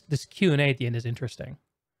hope this Q&A at the end is interesting.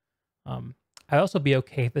 I'd also be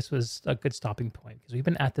okay if this was a good stopping point because we've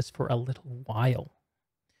been at this for a little while.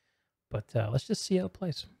 But let's just see how it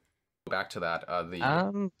plays. back to that, the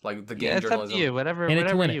yeah, game it's up to journalism. you. Whatever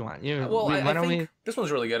you want. Well, Why I don't think we? this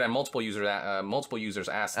one's really good, and multiple users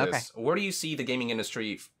asked Okay. this. Where do you see the gaming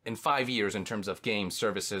industry in 5 years in terms of games,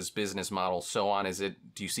 services, business models, so on? Do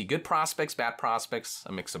you see good prospects, bad prospects,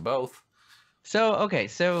 a mix of both? So okay,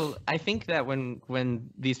 so I think that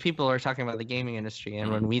when these people are talking about the gaming industry,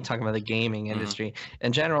 and when we talk about the gaming industry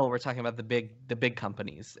in general, we're talking about the big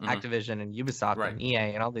companies, Activision and Ubisoft and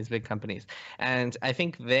EA and all these big companies. And I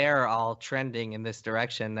think they're all trending in this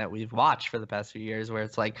direction that we've watched for the past few years, where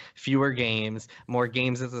it's like fewer games, more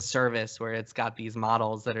games as a service, where it's got these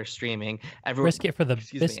models that are streaming. Risk it for the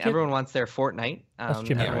biscuit. Everyone wants their Fortnite.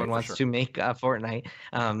 Everyone wants sure. to make a Fortnite.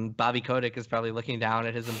 Bobby Kotick is probably looking down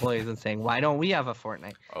at his employees and saying, "Why don't we have a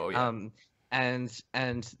Fortnite?" Oh yeah.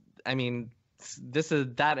 And I mean,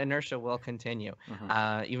 that inertia will continue,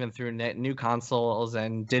 even through new consoles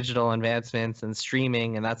and digital advancements and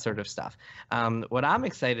streaming and that sort of stuff. What I'm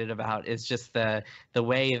excited about is just the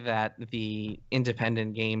way that the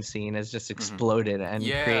independent game scene has just exploded and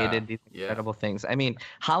created these incredible things. I mean,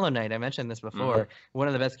 Hollow Knight, I mentioned this before, one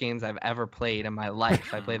of the best games I've ever played in my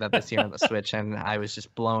life. I played that this year on the Switch, and I was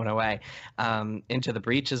just blown away. Into the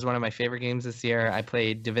Breach is one of my favorite games this year. I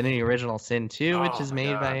played Divinity Original Sin 2, which is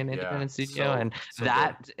made by an independent studio, and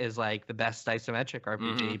that is like the best isometric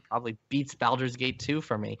RPG. Probably beats Baldur's Gate 2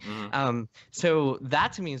 for me. So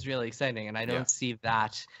that to me is really exciting, and I don't see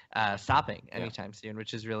that stopping anytime soon,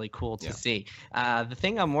 which is really cool to see. The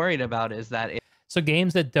thing I'm worried about is that so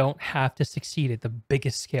games that don't have to succeed at the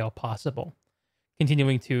biggest scale possible,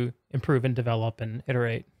 continuing to improve and develop and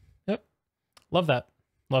iterate. Yep, love that.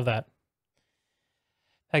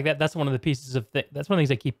 Like that's one of the pieces of that's one of the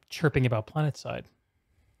things I keep chirping about PlanetSide.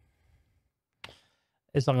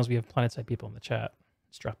 As long as we have PlanetSide people in the chat,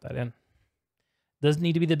 let's drop that in. Doesn't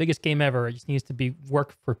need to be the biggest game ever. It just needs to be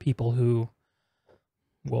work for people who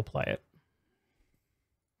will play it.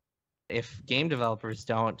 If game developers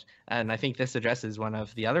don't, and I think this addresses one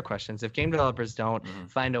of the other questions, if game developers don't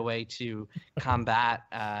find a way to combat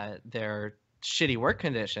their shitty work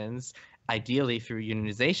conditions, ideally through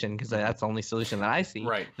unionization, because that's the only solution that I see,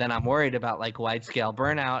 then I'm worried about like wide scale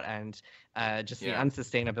burnout and just the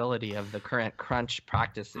unsustainability of the current crunch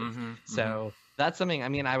practices. So that's something, I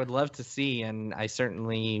mean, I would love to see, and I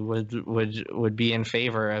certainly would be in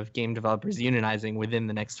favor of game developers unionizing within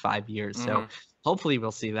the next 5 years. So hopefully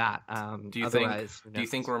we'll see that. Do you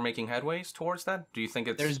think we're making headways towards that? Do you think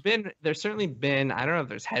it's there's certainly been, I don't know if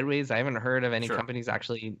there's headways. I haven't heard of any companies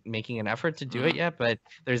actually making an effort to do it yet, but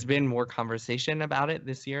there's been more conversation about it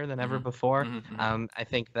this year than ever before. I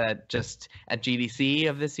think that just at GDC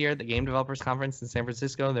of this year, the Game Developers Conference in San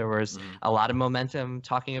Francisco, there was a lot of momentum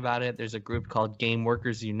talking about it. There's a group called Game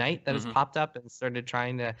Workers Unite that has popped up and started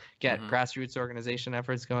trying to get grassroots organization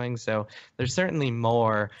efforts going. So there's certainly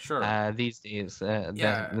more these days.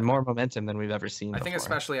 More momentum than we've ever seen. I think before.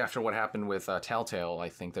 Especially after what happened with Telltale, I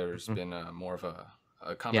think there's been more of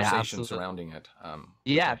a conversation surrounding it.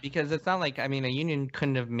 Because it's not like, I mean, a union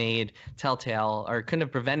couldn't have made Telltale or couldn't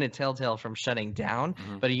have prevented Telltale from shutting down,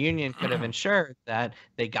 but a union could have ensured that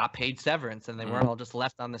they got paid severance and they weren't all just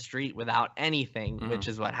left on the street without anything, which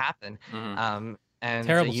is what happened. And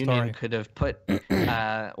Terrible a union story. could have put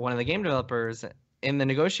one of the game developers in the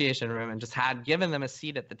negotiation room and just given them a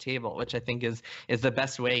seat at the table, which I think is the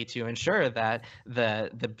best way to ensure that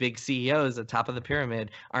the big CEOs at the top of the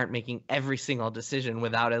pyramid aren't making every single decision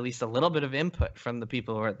without at least a little bit of input from the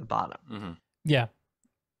people who are at the bottom. Yeah.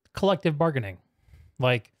 Collective bargaining.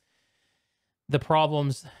 Like the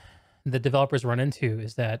problems the developers run into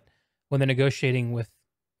is that when they're negotiating with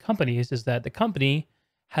companies is that the company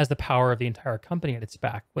has the power of the entire company at its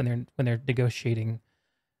back when they're negotiating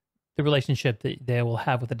the relationship that they will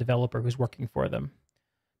have with the developer who's working for them.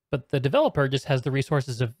 But the developer just has the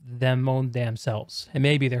resources of them own damn selves and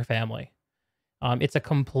maybe their family. It's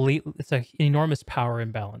an enormous power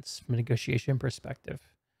imbalance from a negotiation perspective.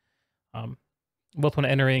 Both when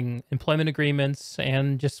entering employment agreements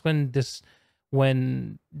and just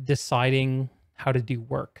when deciding how to do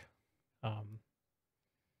work.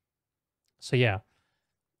 So yeah,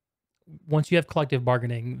 once you have collective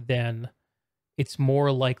bargaining, then it's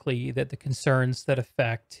more likely that the concerns that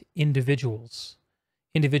affect individual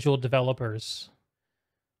developers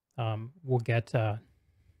will get time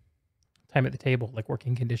at the table, like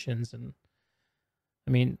working conditions. And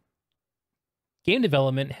I mean, game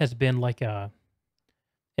development has been like an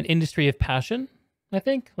industry of passion, I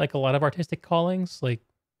think, like a lot of artistic callings, like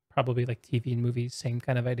probably like TV and movies, same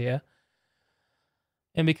kind of idea.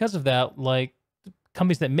 And because of that, like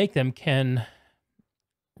companies that make them can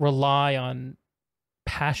rely on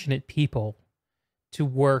passionate people to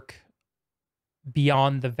work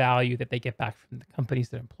beyond the value that they get back from the companies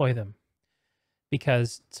that employ them,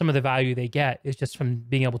 because some of the value they get is just from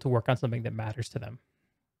being able to work on something that matters to them.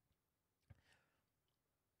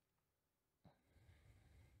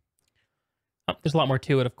 There's a lot more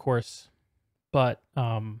to it, of course, but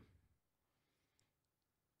and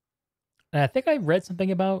I think I read something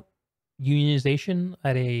about unionization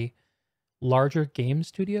at a larger game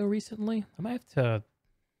studio recently. I might have to.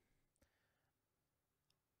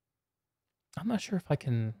 I'm not sure if I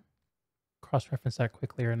can cross-reference that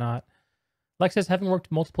quickly or not. Lex says, having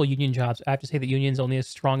worked multiple union jobs, I have to say that unions only as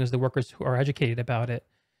strong as the workers who are educated about it.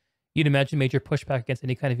 You'd imagine major pushback against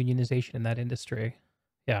any kind of unionization in that industry.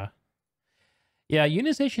 Yeah. Yeah,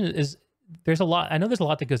 unionization is, there's a lot, I know there's a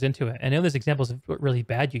lot that goes into it. I know there's examples of really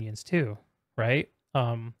bad unions too, right?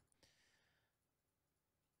 Do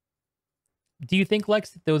you think,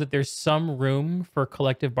 Lex, though, that there's some room for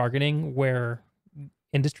collective bargaining where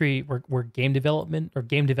where game development or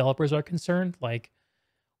game developers are concerned? Like,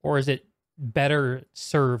 or is it better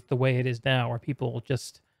served the way it is now, where people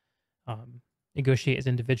just negotiate as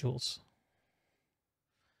individuals?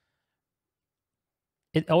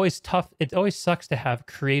 It always sucks to have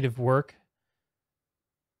creative work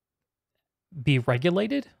be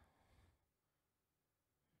regulated.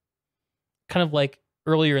 Kind of like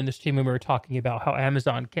earlier in the stream when we were talking about how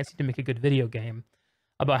Amazon can't seem to make a good video game,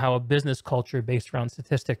 about how a business culture based around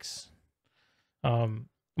statistics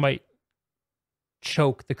might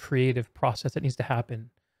choke the creative process that needs to happen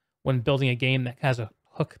when building a game that has a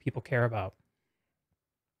hook people care about.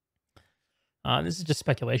 This is just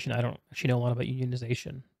speculation. I don't actually know a lot about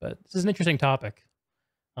unionization, but this is an interesting topic.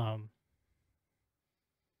 I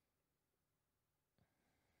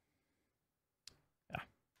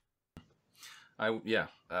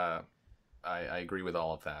agree with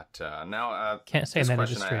all of that. Now, can't say this that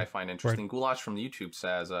question industry. I find interesting. Goulash from YouTube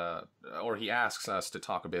says, or he asks us to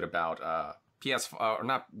talk a bit about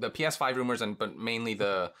not the PS5 rumors, but mainly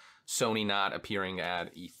the Sony not appearing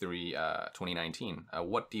at E3 2019.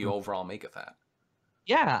 What do you overall make of that?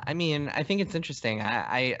 Yeah, I mean, I think it's interesting.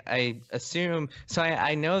 I assume so.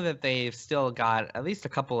 I know that they've still got at least a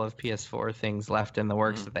couple of PS4 things left in the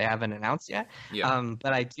works that they haven't announced yet. Yeah.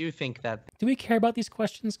 But I do think that do we care about these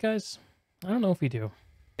questions, guys? I don't know if we do.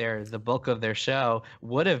 The bulk of their show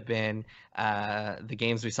would have been the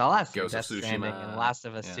games we saw last year, Death Stranding and Last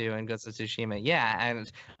of Us 2 and Ghost of Tsushima. Yeah,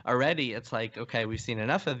 and already it's like, okay, we've seen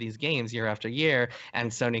enough of these games year after year, and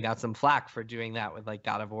Sony got some flack for doing that with like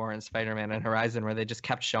God of War and Spider-Man and Horizon, where they just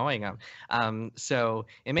kept showing them. So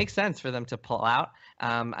it makes sense for them to pull out.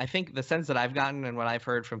 I think the sense that I've gotten and what I've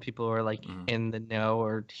heard from people who are like in the know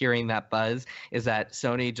or hearing that buzz is that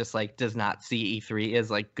Sony just like does not see E3 as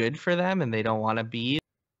like good for them, and they don't want to be.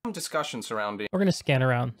 Discussion surrounding. We're gonna scan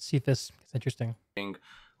around, see if this is interesting.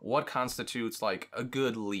 What constitutes like a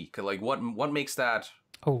good leak? Like what makes that?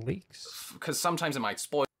 Oh, leaks. Because sometimes it might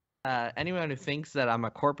spoil. Anyone who thinks that I'm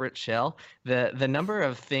a corporate shell, the number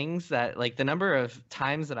of things that like the number of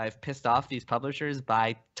times that I've pissed off these publishers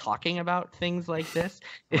by talking about things like this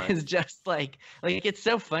is just like it's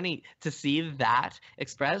so funny to see that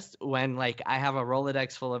expressed when like I have a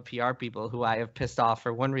Rolodex full of PR people who I have pissed off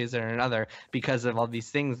for one reason or another because of all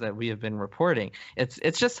these things that we have been reporting.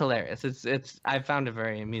 It's just hilarious. I've found it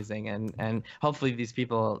very amusing, and hopefully these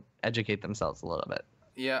people educate themselves a little bit.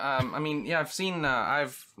 Yeah, I mean, yeah, I've seen.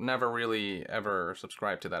 I've never really ever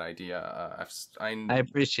subscribed to that idea. I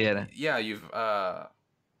appreciate it. Yeah, you've. I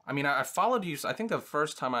mean, I followed you. I think the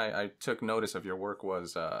first time I took notice of your work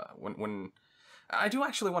was when. I do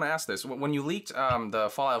actually want to ask this. When you leaked the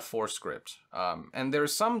Fallout 4 script, and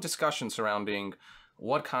there's some discussion surrounding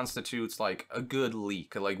what constitutes like a good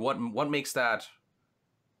leak. Like what makes that.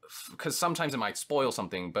 Because sometimes it might spoil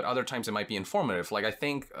something, but other times it might be informative. Like I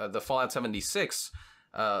think the Fallout 76.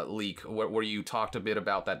 Leak where you talked a bit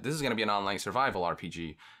about that this is going to be an online survival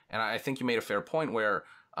RPG, and I think you made a fair point where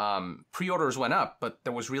pre-orders went up, but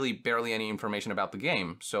there was really barely any information about the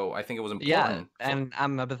game. So I think it was important. Yeah, and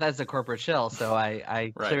I'm a Bethesda corporate shell, so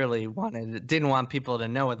I clearly didn't want people to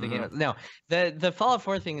know what the game was. No, the Fallout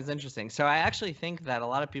 4 thing is interesting. So I actually think that a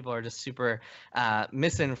lot of people are just super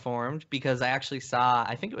misinformed, because I actually saw,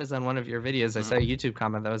 I think it was on one of your videos, I saw a YouTube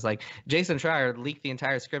comment that was like, Jason Schreier leaked the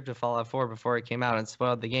entire script of Fallout 4 before it came out and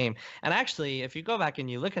spoiled the game. And actually, if you go back and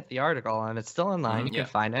you look at the article, and it's still online, you can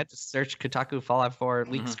find it. Just search Kotaku Fallout 4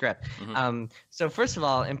 leak script. So first of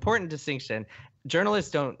all, important distinction: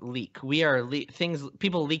 journalists don't leak. We are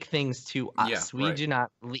people leak things to us. We do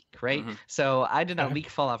not leak, right? So I did not leak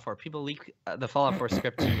Fallout 4. People leak the Fallout 4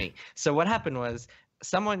 script to me. So what happened was,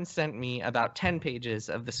 someone sent me about 10 pages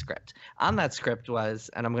of the script. On that script was,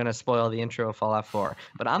 and I'm going to spoil the intro of Fallout 4,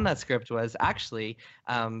 but on that script was actually,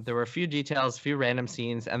 there were a few details, a few random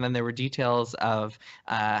scenes, and then there were details of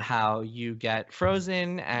how you get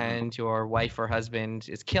frozen and your wife or husband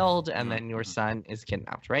is killed and then your son is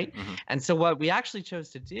kidnapped, right? And so what we actually chose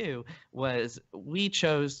to do was we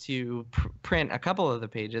chose to print a couple of the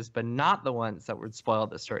pages, but not the ones that would spoil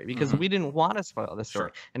the story, because we didn't want to spoil the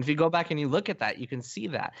story. And if you go back and you look at that, you can see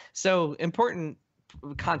that. So important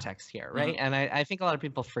context here, right? And I think a lot of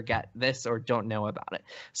people forget this or don't know about it.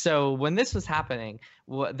 So when this was happening,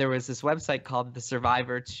 there was this website called the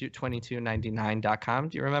Survivor2299.com.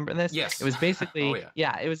 Do you remember this? Yes. It was basically, Oh,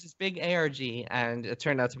 yeah. It was this big ARG, and it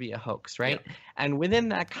turned out to be a hoax, right? Yeah. And within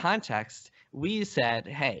that context, we said,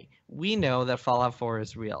 hey, we know that Fallout 4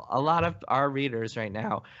 is real. A lot of our readers right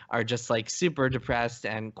now are just like super depressed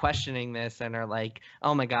and questioning this and are like,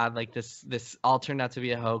 oh my God, like this all turned out to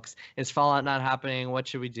be a hoax. Is Fallout not happening? What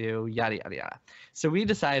should we do? Yada, yada, yada. So we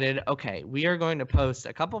decided, okay, we are going to post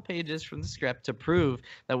a couple pages from the script to prove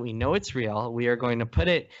that we know it's real. We are going to put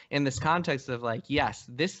it in this context of like, yes,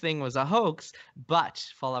 this thing was a hoax, but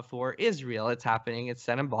Fallout 4 is real. It's happening. It's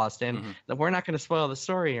set in Boston. We're not going to spoil the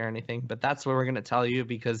story or anything, but that's what we're going to tell you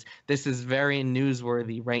because this is very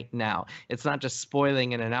newsworthy right now. It's not just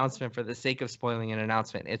spoiling an announcement for the sake of spoiling an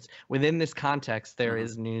announcement. It's within this context, there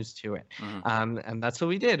is news to it. And that's what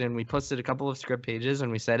we did. And we posted a couple of script pages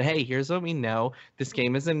and we said, hey, here's what we know. This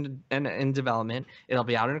game is in development. It'll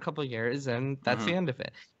be out in a couple of years, and that's the end of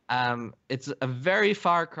it. It's a very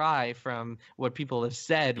far cry from what people have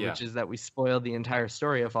said, which is that we spoiled the entire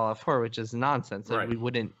story of Fallout 4, which is nonsense. Right. We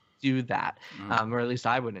wouldn't do that, or at least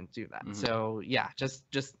I wouldn't do that. So yeah, just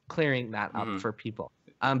clearing that up for people.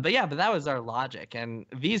 But that was our logic. And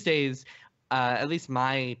these days, at least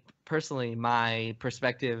my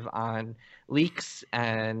perspective on leaks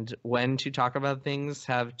and when to talk about things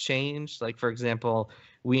have changed. Like, for example,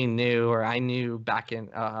 I knew back in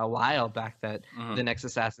a while back that the next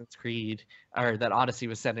Assassin's Creed, or that Odyssey,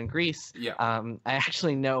 was set in Greece. I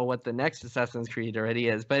actually know what the next Assassin's Creed already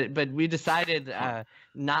is, but we decided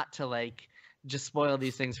not to like just spoil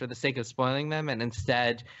these things for the sake of spoiling them, and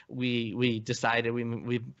instead we decided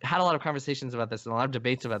we've had a lot of conversations about this and a lot of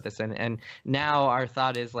debates about this, and now our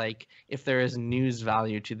thought is like, if there is news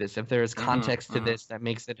value to this, if there is context to this that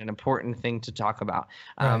makes it an important thing to talk about.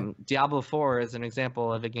 Diablo 4 is an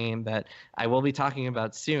example of a game that I will be talking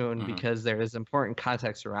about soon because there is important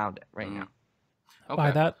context around it right now. Okay.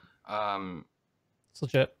 Buy that. It's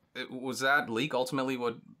legit. Was that leak ultimately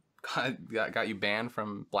what got you banned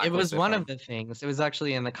from Blacklisted? It was one of the things. It was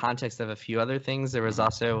actually in the context of a few other things. There was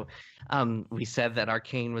also, we said that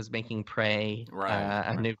Arcane was making Prey,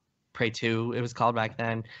 a new Prey 2, it was called back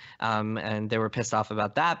then, and they were pissed off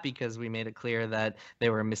about that because we made it clear that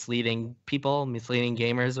they were misleading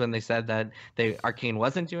gamers when they said that Arcane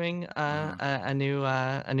wasn't doing a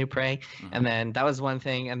new Prey. And then that was one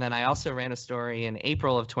thing. And then I also ran a story in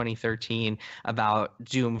April of 2013 about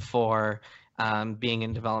Doom 4 being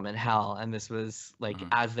in development hell, and this was like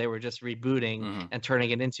as they were just rebooting and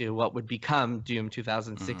turning it into what would become Doom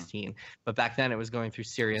 2016. But back then it was going through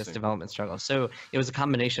serious development struggles. So it was a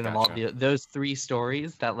combination of all those three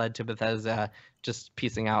stories that led to Bethesda just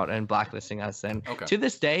piecing out and blacklisting us. And to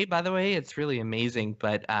this day, by the way, it's really amazing,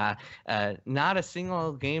 but not a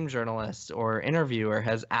single game journalist or interviewer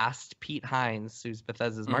has asked Pete Hines, who's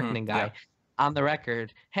Bethesda's marketing guy, on the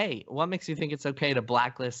record, hey, what makes you think it's okay to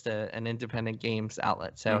blacklist an independent games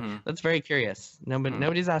outlet? So that's very curious.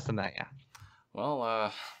 Nobody's asked them that yet.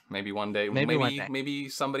 Well, maybe one day, maybe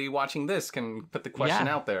somebody watching this can put the question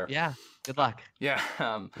out there. Yeah. Good luck. Yeah.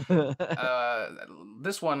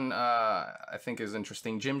 This one I think is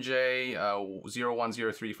interesting. Jim J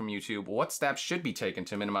 0103 from YouTube. What steps should be taken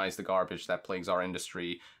to minimize the garbage that plagues our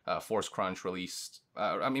industry? Force crunch released.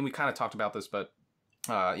 I mean, we kind of talked about this, but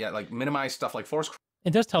like minimize stuff like force. It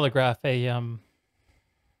does telegraph a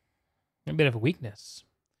bit of a weakness.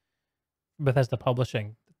 Bethesda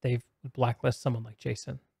Publishing, they've blacklisted someone like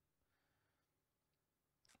Jason.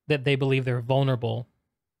 That they believe they're vulnerable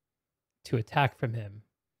to attack from him,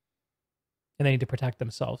 and they need to protect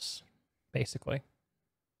themselves, basically.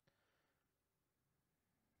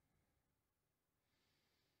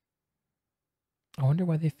 I wonder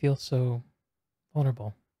why they feel so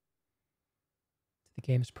vulnerable the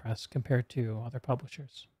games press compared to other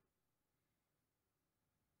publishers.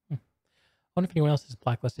 I wonder if anyone else has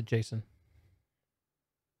blacklisted Jason.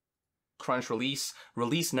 Crunch release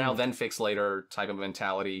now, then fix later type of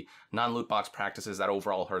mentality. Non-loot box practices that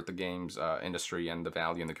overall hurt the games industry and the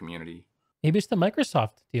value in the community. Maybe it's the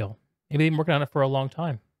Microsoft deal. Maybe they've been working on it for a long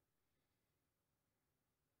time.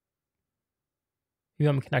 Maybe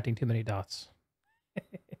I'm connecting too many dots.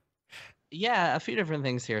 Yeah, a few different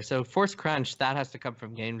things here. So force crunch, that has to come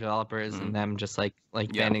from game developers and them just like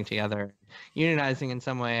banding together, unionizing in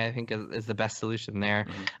some way. I think is the best solution there.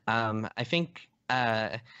 I think.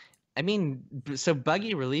 I mean, so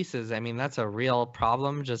buggy releases, I mean, that's a real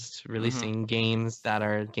problem, just releasing games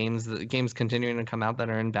continuing to come out that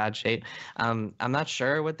are in bad shape. I'm not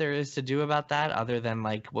sure what there is to do about that other than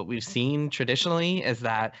like what we've seen traditionally is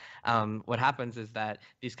that what happens is that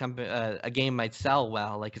a game might sell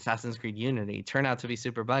well, like Assassin's Creed Unity, turn out to be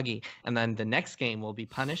super buggy, and then the next game will be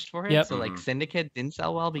punished for it. Yep. So like Syndicate didn't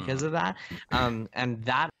sell well because of that. And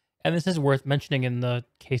this is worth mentioning in the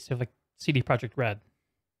case of like CD Projekt Red.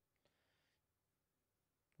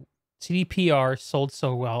 CDPR sold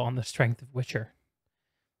so well on the strength of Witcher.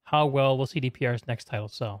 How well will CDPR's next title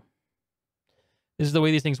sell? This is the way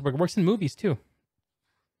these things work. It works in movies too.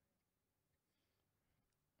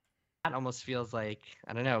 That almost feels like,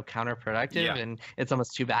 I don't know, counterproductive, and it's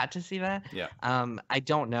almost too bad to see that. I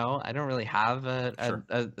don't know. I don't really have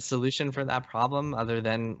a solution for that problem other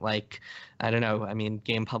than like, I don't know. I mean,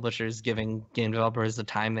 game publishers giving game developers the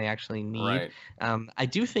time they actually need. I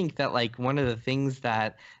do think that like one of the things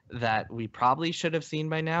that we probably should have seen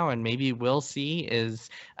by now and maybe will see is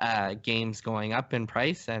games going up in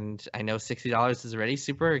price. And I know $60 is already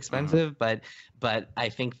super expensive, but I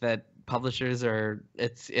think that publishers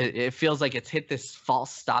it feels like it's hit this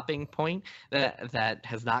false stopping point that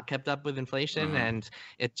has not kept up with inflation, and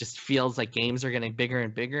it just feels like games are getting bigger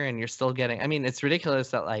and bigger, and you're still getting, I mean, it's ridiculous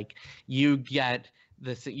that like you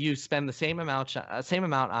spend the same amount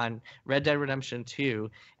on Red Dead Redemption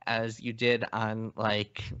 2 as you did on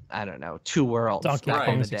like, I don't know, Two Worlds back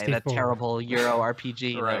in the day, that terrible Euro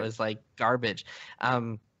RPG that was like garbage.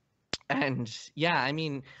 And yeah, I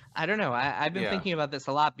mean, I don't know. I've been thinking about this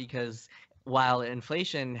a lot because while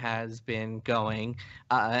inflation has been going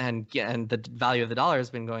and the value of the dollar has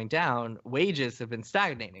been going down, wages have been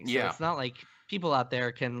stagnating. So it's not like people out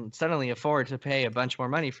there can suddenly afford to pay a bunch more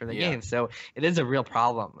money for the game. So it is a real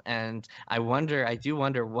problem. And I do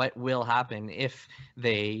wonder what will happen if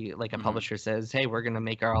they, like a publisher says, hey, we're going to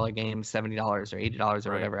make all our games $70 or $80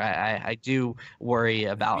 or whatever. I do worry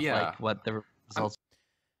about like what the results.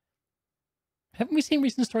 Haven't we seen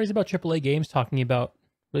recent stories about AAA games talking about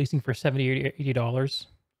releasing for $70 or $80?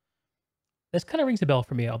 This kind of rings a bell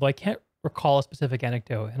for me, although I can't recall a specific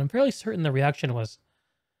anecdote, and I'm fairly certain the reaction was,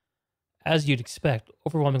 as you'd expect,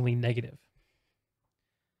 overwhelmingly negative.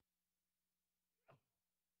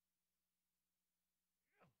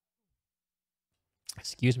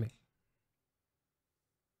 Excuse me.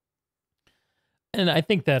 And I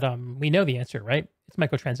think that we know the answer, right? It's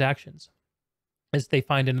microtransactions, as they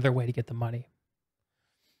find another way to get the money.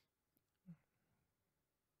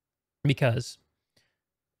 Because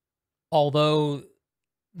although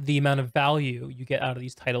the amount of value you get out of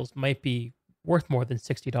these titles might be worth more than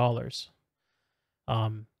 $60,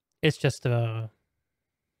 it's just a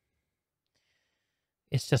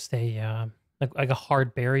like a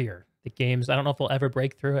hard barrier. The games, I don't know if they'll ever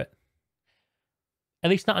break through it. At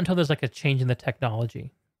least not until there's like a change in the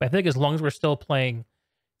technology. But I think as long as we're still playing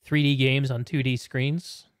 3D games on 2D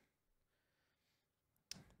screens,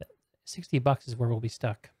 $60 is where we'll be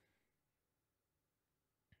stuck.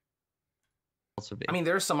 I mean,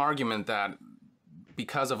 there's some argument that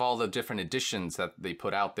because of all the different editions that they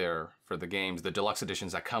put out there for the games, the deluxe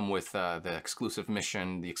editions that come with the exclusive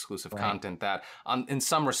mission, the exclusive content, that in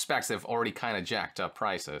some respects they've already kind of jacked up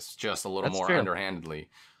prices just a little more underhandedly.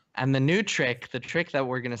 And the trick that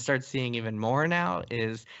we're going to start seeing even more now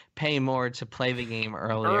is pay more to play the game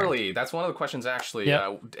earlier. That's one of the questions, actually.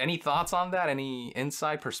 Any thoughts on that? Any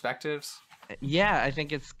inside perspectives? Yeah, I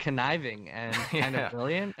think it's conniving and kind of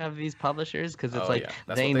brilliant of these publishers, because it's like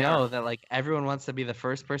they know that like everyone wants to be the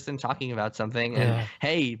first person talking about something, and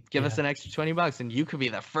hey, give us an extra $20 and you could be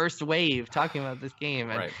the first wave talking about this game.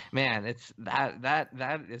 And man, it's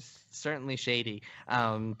that is certainly shady,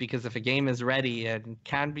 because if a game is ready and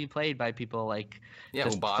can be played by people, like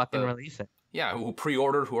just fucking release it. Yeah, who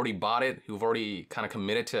pre-ordered, who already bought it, who've already kind of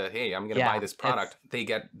committed to, hey, I'm gonna buy this product. They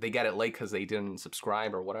get it late because they didn't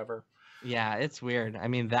subscribe or whatever. Yeah, it's weird. I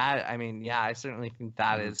mean, I certainly think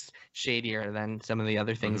that is shadier than some of the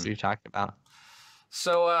other things we've talked about.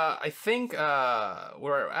 So I think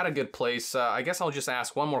we're at a good place. I guess I'll just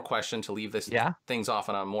ask one more question to leave things off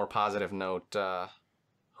on a more positive note.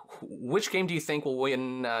 Which game do you think will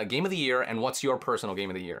win Game of the Year, and what's your personal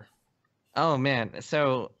Game of the Year? Oh, man.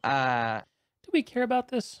 So, do we care about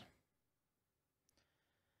this?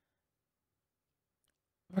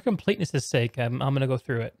 For completeness' sake, I'm going to go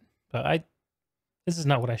through it. But this is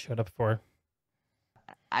not what I showed up for.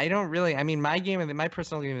 I don't really. I mean, my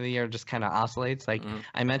personal game of the year just kind of oscillates. Like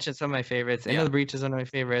I mentioned, some of my favorites. Into the Breach is one of my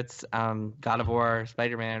favorites. God of War,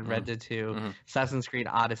 Spider-Man, Red Dead 2, Assassin's Creed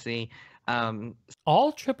Odyssey.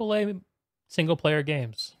 All AAA single player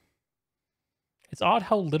games. It's odd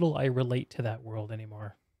how little I relate to that world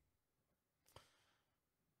anymore.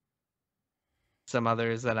 Some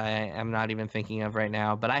others that I am not even thinking of right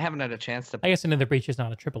now, but I haven't had a chance to I guess Into the Breach is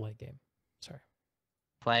not a AAA game. Sorry.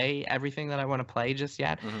 play everything that I want to play just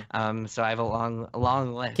yet. So I have a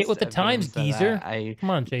long list. Get with the of times, games that geezer. Come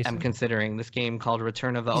on, Jason. I'm considering this game called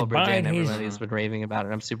Return of the He's Obra Dinn. buying his- Everybody's been raving about it.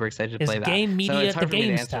 I'm super excited to His play that. game media so it's at hard the for me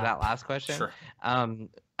to answer GameStop. that last question. Sure.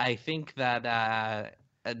 I think that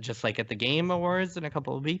just like at the Game Awards in a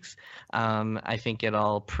couple of weeks, I think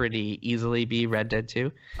it'll pretty easily be Red Dead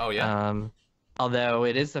 2. Oh yeah. Although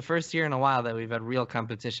it is the first year in a while that we've had real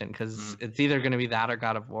competition, because it's either going to be that or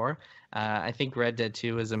God of War. I think Red Dead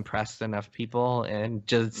 2 has impressed enough people and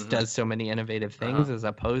just does so many innovative things as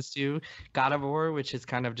opposed to God of War, which is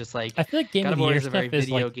kind of just like, I feel like Game God of of the War Year is a very stuff is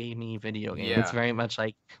video like gamey video game. Yeah. It's very much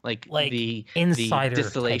like the insider type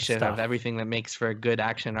distillation stuff. of everything that makes for a good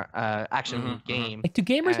action game. Like, do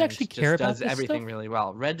gamers and actually just care about does this everything stuff? really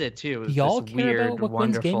well. Red Dead 2 is y'all this care about weird, what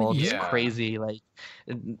wins Game of wonderful, the just Year? crazy, like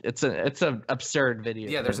it's an absurd video.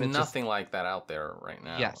 Yeah, there's game. It's just- nothing like that out there right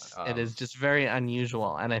now. Yes, it is just very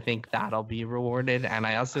unusual, and I think that'll be rewarded. And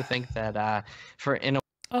I also think that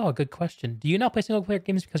Oh, good question. Do you not play single player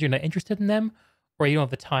games because you're not interested in them, or you don't have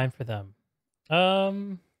the time for them?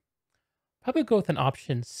 Probably go with an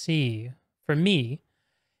option C for me,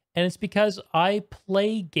 and it's because I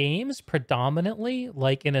play games predominantly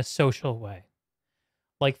like in a social way.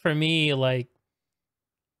 Like for me, like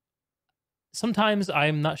sometimes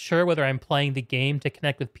I'm not sure whether I'm playing the game to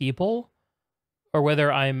connect with people, or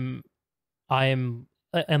whether I'm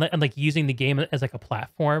like using the game as like a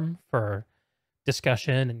platform for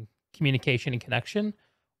discussion and communication and connection,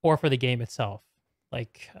 or for the game itself.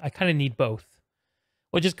 Like I kind of need both,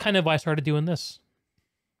 which is kind of why I started doing this.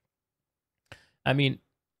 I mean,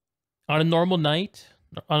 on a normal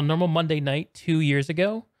Monday night 2 years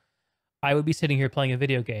ago, I would be sitting here playing a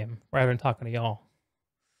video game rather than talking to y'all.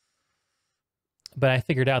 But I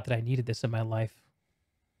figured out that I needed this in my life.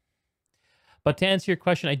 But to answer your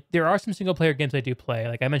question, there are some single player games I do play.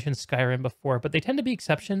 Like I mentioned Skyrim before, but they tend to be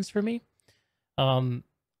exceptions for me. I'm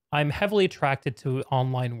heavily attracted to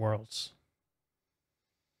online worlds.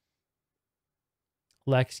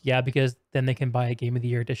 Lex, yeah, because then they can buy a Game of the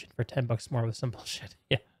Year edition for $10 more with some bullshit.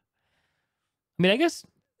 Yeah. I mean, I guess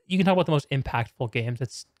you can talk about the most impactful games.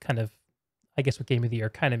 That's kind of, I guess, what Game of the Year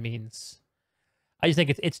kind of means. I just think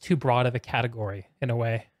it's too broad of a category in a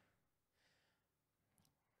way.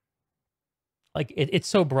 Like it's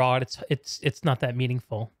so broad, it's not that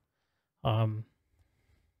meaningful.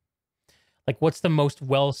 Like, what's the most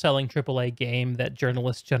well-selling AAA game that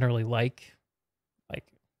journalists generally like?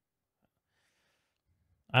 Like,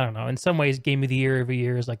 I don't know. In some ways, Game of the Year every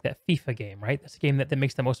year is like that FIFA game, right? That's a game that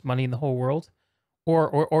makes the most money in the whole world,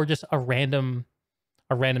 or just a random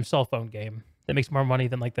cell phone game that makes more money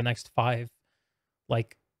than like the next 5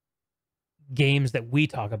 like games that we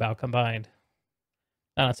talk about combined.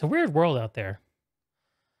 I don't know, it's a weird world out there.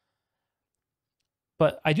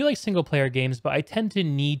 But I do like single player games, but I tend to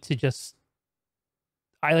need to just,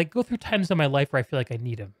 I like go through times in my life where I feel like I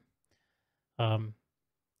need them.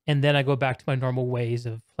 And then I go back to my normal ways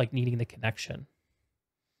of like needing the connection.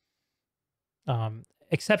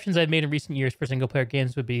 Exceptions I've made in recent years for single player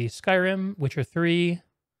games would be Skyrim, Witcher 3.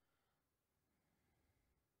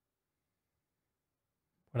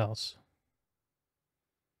 What else?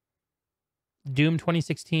 Doom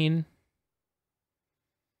 2016.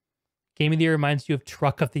 Game of the Year reminds you of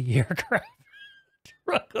Truck of the Year.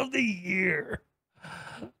 Truck of the Year.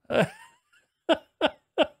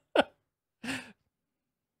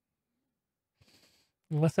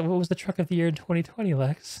 What was the Truck of the Year in 2020,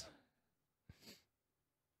 Lex?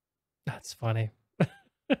 That's funny.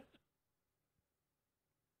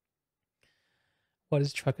 What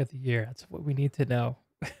is Truck of the Year? That's what we need to know.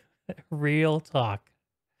 Real talk.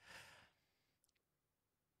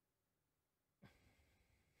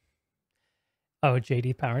 Oh,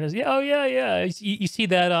 JD Power is, yeah. Oh, yeah. You see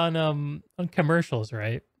that on commercials,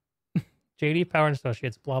 right? JD Power and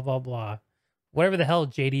Associates, blah blah blah, whatever the hell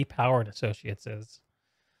JD Power and Associates is.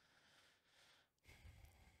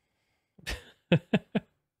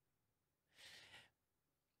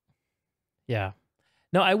 Yeah.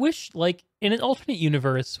 No, I wish, like, in an alternate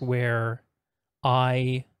universe where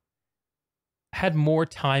I had more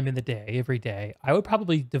time in the day every day, I would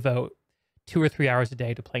probably devote 2 or 3 hours a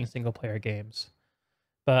day to playing single player games.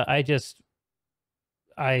 But I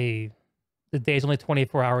the day's only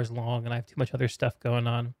 24 hours long and I have too much other stuff going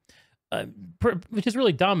on, which is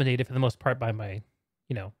really dominated for the most part by my,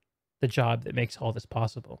 you know, the job that makes all this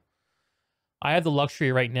possible. I have the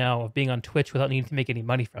luxury right now of being on Twitch without needing to make any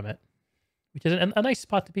money from it, which is a nice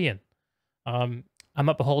spot to be in. I'm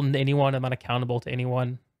not beholden to anyone. I'm not accountable to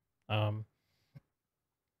anyone. I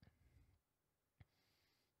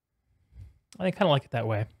kind of like it that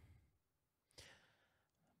way.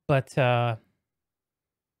 But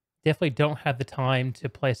definitely don't have the time to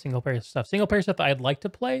play single player stuff. Single player stuff that I'd like to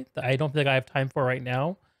play that I don't think I have time for right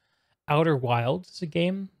now. Outer Wilds is a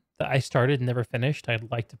game that I started and never finished.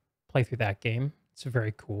 I'd like to play through that game. It's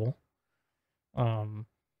very cool. I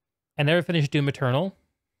never finished Doom Eternal,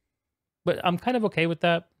 but I'm kind of okay with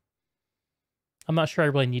that. I'm not sure I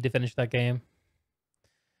really need to finish that game.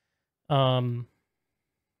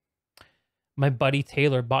 My buddy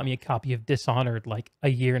Taylor bought me a copy of Dishonored like a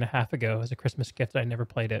year and a half ago as a Christmas gift. I never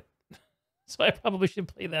played it. So I probably should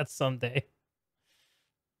play that someday.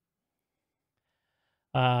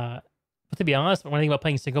 But to be honest, when I think about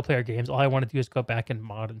playing single player games, all I want to do is go back and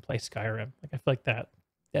mod and play Skyrim. Like I feel like that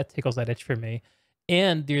tickles that itch for me.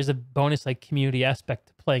 And there's a bonus like community aspect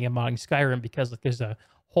to playing and modding Skyrim because like there's a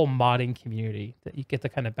whole modding community that you get to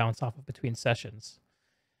kind of bounce off of between sessions.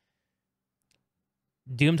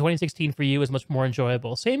 Doom 2016 for you is much more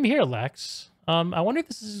enjoyable. Same here, Lex. I wonder if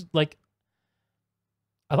this is like,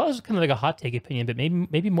 I thought this was kind of like a hot take opinion, but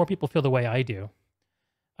maybe more people feel the way I do.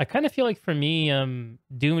 I kind of feel like for me,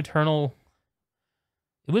 Doom Eternal,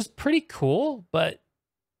 it was pretty cool, but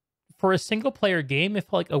for a single player game, it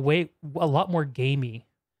felt like a lot more gamey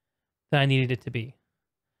than I needed it to be.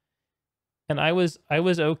 And I was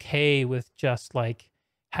okay with just like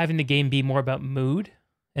having the game be more about mood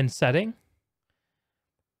and setting.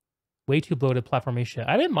 Way too bloated platforming shit.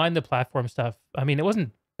 I didn't mind the platform stuff. I mean, it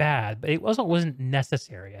wasn't bad, but it also wasn't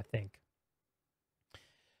necessary, I think.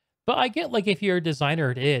 But I get like if you're a designer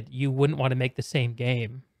at id, you wouldn't want to make the same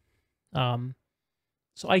game.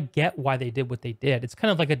 So I get why they did what they did. It's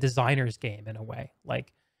kind of like a designer's game in a way.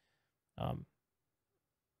 Like,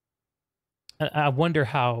 I wonder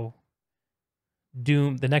how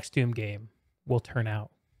the next Doom game will turn out.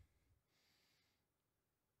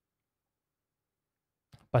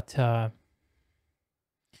 But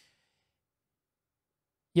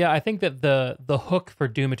yeah, I think that the hook for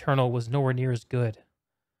Doom Eternal was nowhere near as good.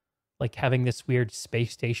 Like having this weird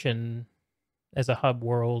space station as a hub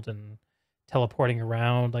world and teleporting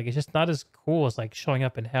around, like it's just not as cool as like showing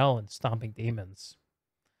up in hell and stomping demons.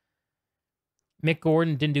 Mick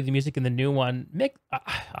Gordon didn't do the music in the new one. Mick,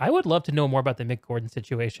 I would love to know more about the Mick Gordon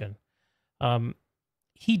situation.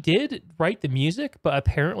 He did write the music, but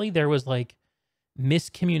apparently there was like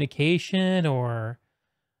miscommunication or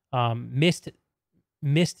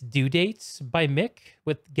missed due dates by Mick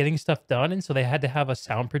with getting stuff done, and so they had to have a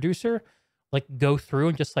sound producer like go through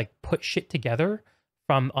and just like put shit together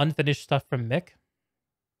from unfinished stuff from Mick.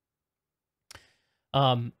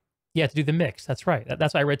 Yeah, to do the mix. That's right.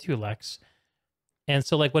 That's what I read too, Lex. And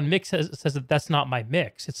so like when Mick says that that's not my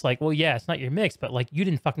mix, it's like, well, yeah, it's not your mix, but like you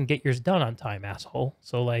didn't fucking get yours done on time, asshole.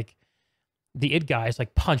 So like the id guys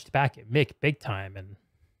like punched back at Mick big time. And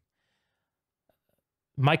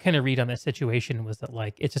my kind of read on that situation was that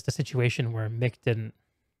like it's just a situation where Mick didn't,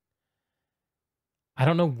 I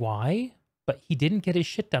don't know why, but he didn't get his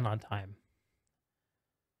shit done on time.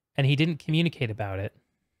 And he didn't communicate about it.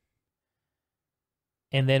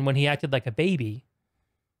 And then when he acted like a baby,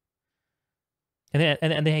 and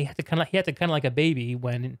then he had to kind of like a baby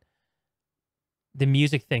when the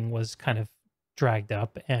music thing was kind of dragged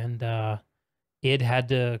up, and id had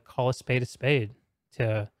to call a spade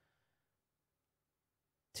to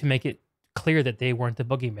make it clear that they weren't the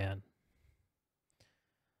boogeyman.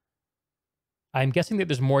 I'm guessing that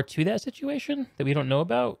there's more to that situation that we don't know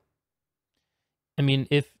about. I mean,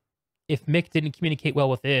 if Mick didn't communicate well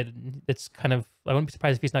with id, it's kind of, I wouldn't be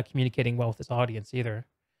surprised if he's not communicating well with his audience either.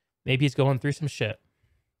 Maybe he's going through some shit.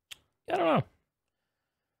 I don't know.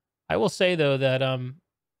 I will say though that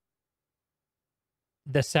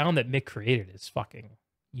the sound that Mick created is fucking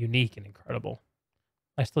unique and incredible.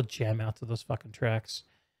 I still jam out to those fucking tracks.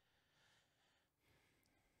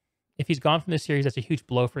 If he's gone from this series, that's a huge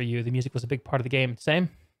blow for you. The music was a big part of the game. Same,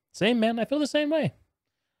 man. I feel the same way.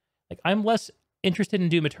 Like I'm less interested in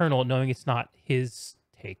Doom Eternal knowing it's not his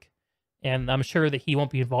take. And I'm sure that he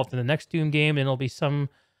won't be involved in the next Doom game, and it'll be some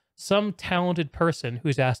talented person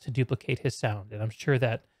who's asked to duplicate his sound. And I'm sure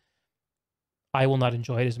that I will not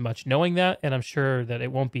enjoy it as much knowing that, and I'm sure that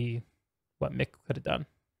it won't be what Mick could have done.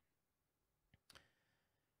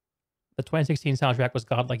 The 2016 soundtrack was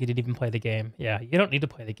godlike. You didn't even play the game. Yeah, you don't need to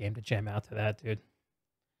play the game to jam out to that, dude.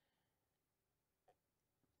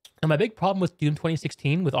 And my big problem with Doom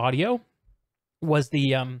 2016 with audio was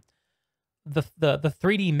the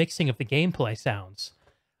 3D mixing of the gameplay sounds,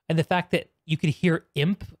 and the fact that you could hear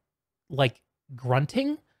Imp like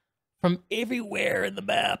grunting from everywhere in the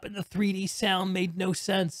map, and the 3D sound made no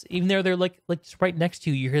sense. Even though they're like just right next to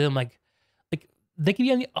you, you hear them like they could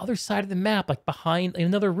be on the other side of the map, like behind in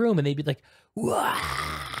another room, and they'd be like, "Wah!"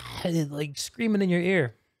 and like screaming in your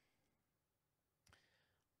ear.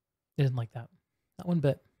 I didn't like that. Not one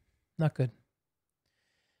bit. Not good.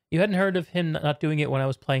 You hadn't heard of him not doing it when I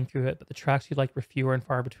was playing through it, but the tracks you liked were fewer and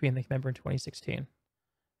far between. They remember in 2016.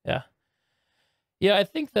 Yeah. Yeah, I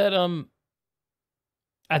think that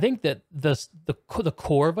the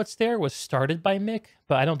core of what's there was started by Mick,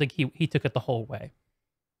 but I don't think he took it the whole way.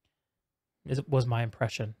 It was my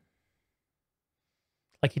impression.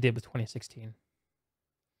 Like he did with 2016.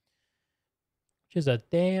 Which is a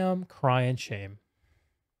damn crying shame.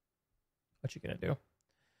 What you gonna do?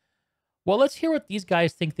 Well, let's hear what these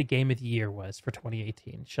guys think the game of the year was for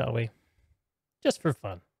 2018, shall we? Just for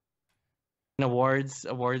fun. Awards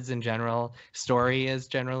in general, story is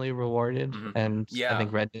generally rewarded, and I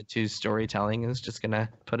think Red Dead 2's storytelling is just gonna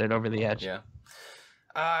put it over the edge. Yeah.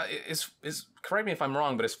 Is correct me if I'm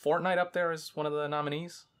wrong, but is Fortnite up there as one of the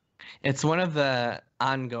nominees? It's one of the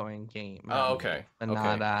ongoing games. Oh, okay. But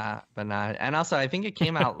not. And also, I think it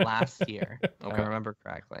came out last year, if I remember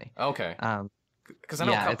correctly. Okay. Because I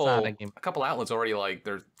know a couple outlets already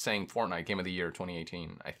they're saying Fortnite Game of the Year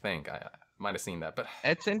 2018. I think I might have seen that, but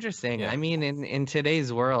it's interesting. Yeah. I mean, in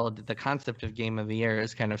today's world, the concept of Game of the Year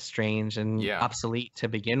is kind of strange and obsolete to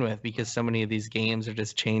begin with, because so many of these games are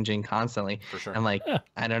just changing constantly. For sure. And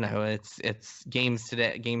I don't know, it's games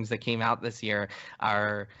that came out this year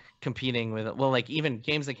are competing with, even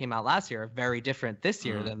games that came out last year are very different this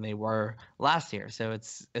year than they were last year. So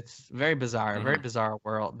it's very bizarre, a very bizarre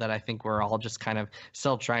world that I think we're all just kind of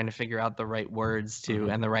still trying to figure out the right words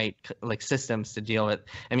to and the right systems to deal with.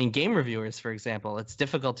 I mean, game reviewers, for example, it's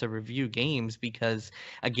difficult to review games because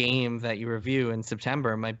a game that you review in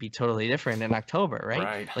September might be totally different in October,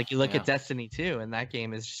 right? Like you look at Destiny 2 and that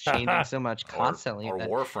game is just changing so much constantly. Or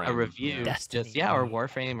Warframe. A review Destiny. or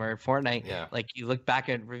Warframe or Fortnite. Yeah. Like you look back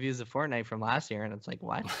at reviews of Fortnite from last year and it's like,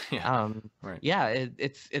 what?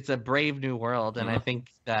 It's a brave new world, and I think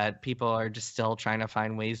that people are just still trying to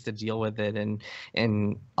find ways to deal with it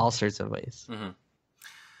in all sorts of ways.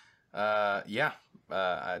 I'd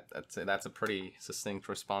say that's a pretty succinct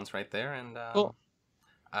response right there. And cool.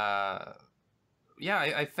 I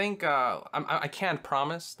think I can't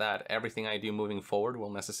promise that everything I do moving forward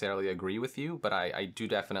will necessarily agree with you, but I do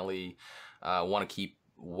definitely want to keep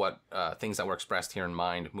what things that were expressed here in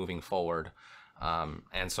mind moving forward.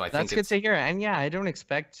 And so I think that's good to hear. And I don't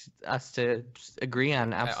expect us to agree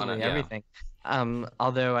on absolutely everything.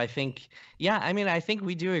 Although I think, I think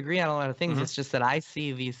we do agree on a lot of things. It's just that I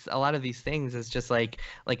see a lot of these things as just like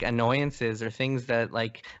annoyances or things that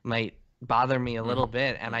might bother me a little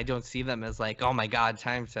bit, and I don't see them as oh my god,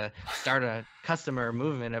 time to start a customer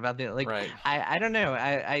movement about the I don't know.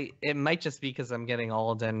 I it might just be because I'm getting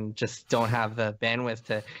old and just don't have the bandwidth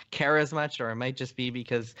to care as much, or it might just be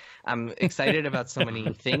because I'm excited about so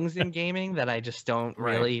many things in gaming that I just don't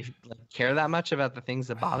really care that much about the things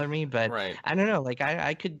that bother me. But I don't know,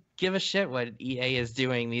 I could give a shit what EA is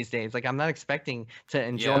doing these days. I'm not expecting to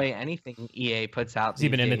enjoy anything EA puts out these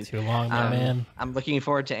days. You've been in it too long, man. I'm looking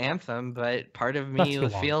forward to Anthem, but part of me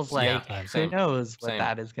feels like who knows what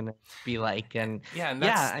that is going to be like. And I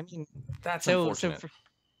mean, that's unfortunate.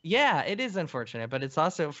 It is unfortunate, but it's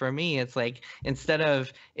also, for me, it's instead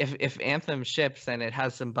of if Anthem ships and it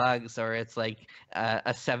has some bugs, or it's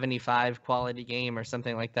a 75 quality game or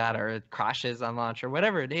something like that, or it crashes on launch or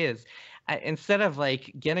whatever it is, instead of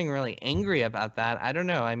getting really angry about that, I don't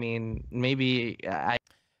know. I mean, maybe I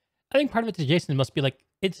think part of it to Jason must be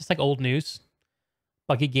it's just old news.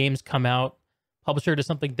 Buggy games come out, publisher does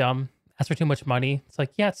something dumb, asks for too much money. It's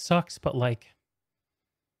it sucks, but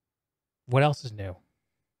what else is new?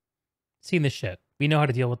 Seen this shit. We know how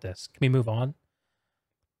to deal with this. Can we move on?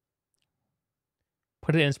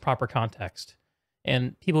 Put it in its proper context.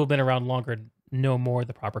 And people who've been around longer know more of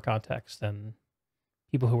the proper context than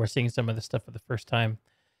people who are seeing some of this stuff for the first time.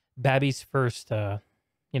 Babby's first,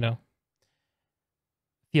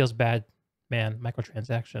 feels bad, man,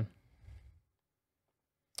 microtransaction.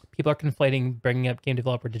 People are conflating bringing up game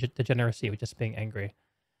developer degeneracy with just being angry.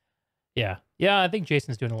 Yeah, I think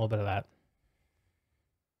Jason's doing a little bit of that.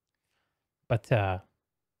 But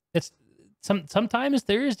it's sometimes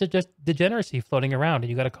there is just degeneracy floating around, and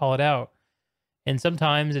you got to call it out. And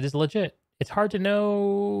sometimes it is legit. It's hard to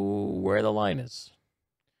know where the line is.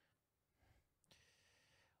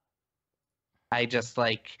 I just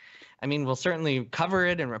like, I mean, we'll certainly cover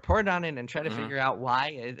it and report on it and try to figure out why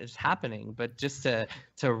it is happening. But just to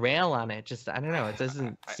rail on it, just I don't know, it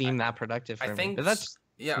doesn't seem that productive for me. But that's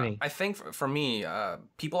me. I think for me,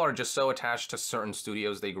 people are just so attached to certain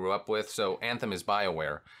studios they grew up with. So Anthem is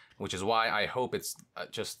BioWare, which is why I hope it's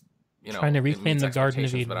just, you know, trying to reclaim the Garden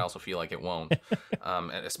of Eden. But I also feel like it won't,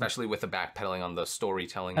 and especially with the backpedaling on the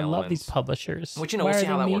storytelling I elements. love these publishers. Which, you know, we'll see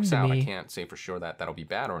how that works out. I can't say for sure that that'll be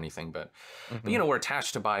bad or anything, but you know, we're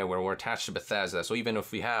attached to BioWare, we're attached to Bethesda. So even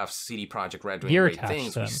if we have CD Projekt Red doing great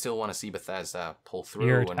things, we still want to see Bethesda pull through.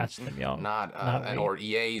 You're attached to them, young. Or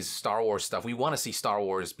EA's Star Wars stuff. We want to see Star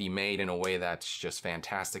Wars be made in a way that's just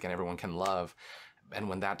fantastic and everyone can love. And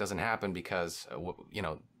when that doesn't happen because you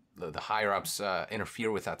know, the higher ups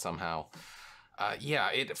interfere with that somehow.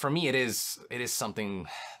 For me it is something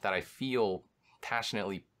that I feel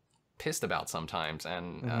passionately pissed about sometimes,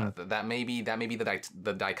 and that may be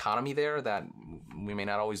the dichotomy there that we may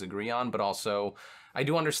not always agree on, but also I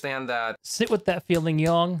do understand that. Sit with that feeling,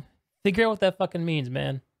 Young. Figure out what that fucking means,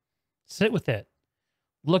 man. Sit with it.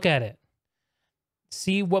 Look at it.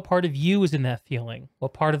 See what part of you is in that feeling.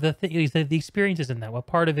 What part of the experience is in that. What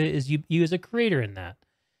part of it is you as a creator in that.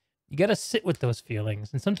 You got to sit with those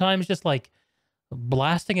feelings. And sometimes just like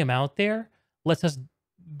blasting them out there lets us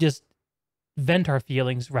just vent our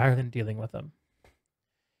feelings rather than dealing with them. I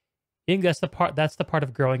think that's the part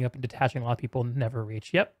of growing up and detaching a lot of people never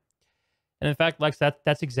reach. Yep. And in fact, Lex,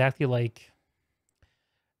 that's exactly like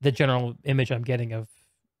the general image I'm getting of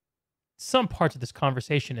some parts of this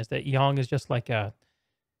conversation is that Young is just like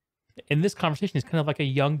in this conversation, he's kind of like a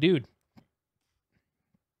young dude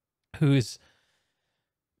who's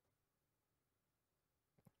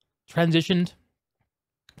transitioned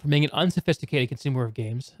from being an unsophisticated consumer of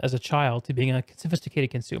games as a child to being a sophisticated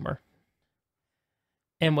consumer.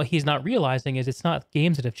 And what he's not realizing is it's not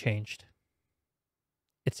games that have changed.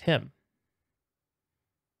 It's him.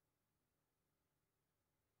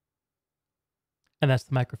 And that's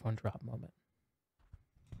the microphone drop moment.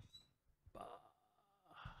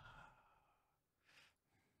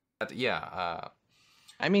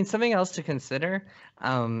 I mean, something else to consider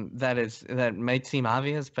that might seem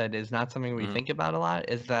obvious, but is not something we think about a lot,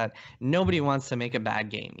 is that nobody wants to make a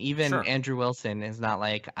bad game. Even Andrew Wilson is not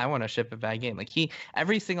like, I want to ship a bad game. Like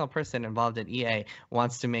every single person involved at EA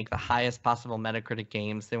wants to make the highest possible Metacritic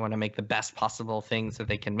games. They want to make the best possible things that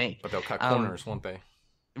they can make. But they'll cut corners, won't they?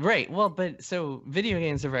 Right. Well, but so video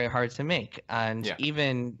games are very hard to make. And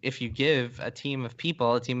even if you give a team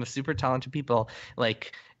of super talented people,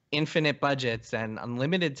 like infinite budgets and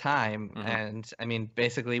unlimited time, and I mean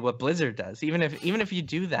basically what Blizzard does, even if you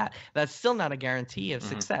do that, that's still not a guarantee of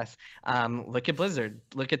success. Look at Blizzard,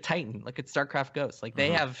 look at Titan, look at StarCraft Ghost. Like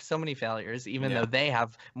they have so many failures, even though they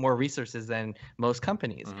have more resources than most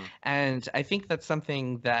companies. And I think that's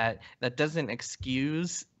something that doesn't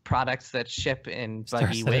excuse products that ship in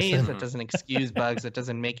buggy ways, that doesn't excuse bugs, that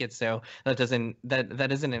doesn't make it so, that isn't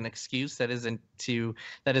an excuse, that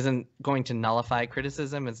isn't going to nullify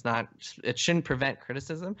criticism. It shouldn't prevent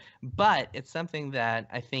criticism, but it's something that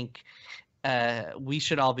I think we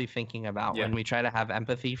should all be thinking about when we try to have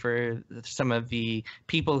empathy for some of the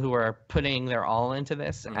people who are putting their all into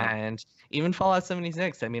this. And even Fallout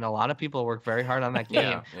 76, I mean, a lot of people work very hard on that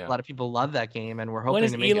game. A lot of people love that game, and we're hoping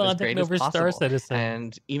to make it as great as possible.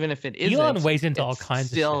 And even if it isn't, Elon weighs into all kinds of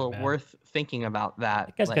shit, still worth thinking about that.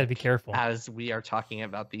 You guys gotta be careful as we are talking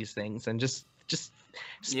about these things, and just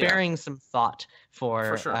sparing some thought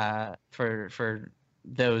for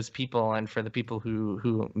those people and for the people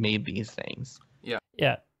who made these things. Yeah.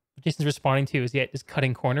 What Jason's responding to is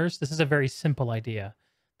cutting corners. This is a very simple idea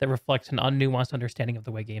that reflects an unnuanced understanding of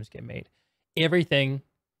the way games get made. Everything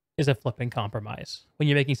is a flipping compromise. When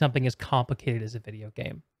you're making something as complicated as a video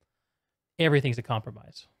game, everything's a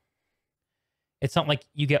compromise. It's not like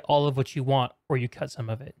you get all of what you want or you cut some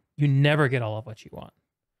of it. You never get all of what you want.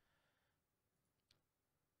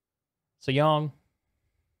 So Young,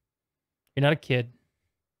 you're not a kid.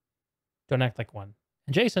 Don't act like one.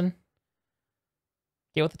 And Jason,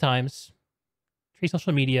 get with the times. Treat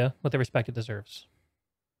social media with the respect it deserves.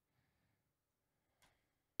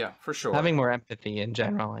 Yeah, for sure. Having more empathy in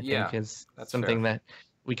general, I think, is something that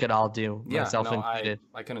we could all do, myself included.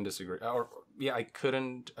 I couldn't disagree. I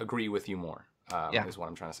couldn't agree with you more, is what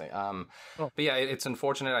I'm trying to say. But yeah, it's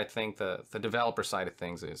unfortunate. I think the developer side of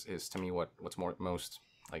things is to me what's most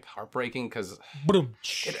like heartbreaking, because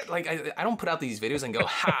like I don't put out these videos and go,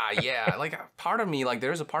 ha, yeah. Like part of me, like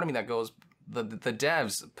there's a part of me that goes, the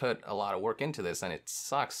devs put a lot of work into this and it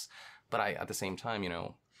sucks. But at the same time, you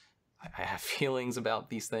know, I have feelings about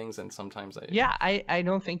these things, and sometimes Yeah, I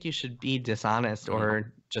don't think you should be dishonest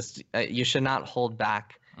or just you should not hold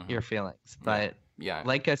back your feelings. But yeah,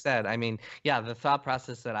 like I said, I mean, yeah, the thought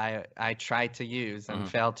process that I tried to use and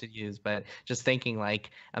failed to use, but just thinking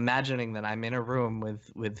like imagining that I'm in a room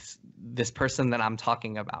with this person that I'm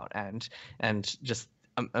talking about and just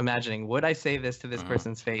imagining, would I say this to this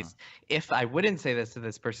person's face? If I wouldn't say this to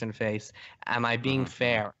this person's face, am I being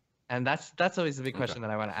fair? And that's always the big question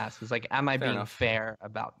that I want to ask is like, am I being fair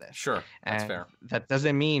about this? Sure, that's And fair. that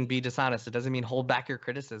doesn't mean be dishonest. It doesn't mean hold back your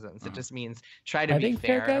criticisms. It just means try to Am I be being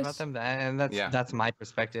fair, fair about guys? them. And that's my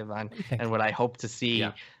perspective on What do you think? and what I hope to see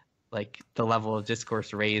Yeah. like the level of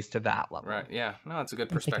discourse raised to that level. Right. Yeah. No, it's a good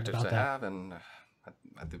I'm thinking perspective about to that. have, and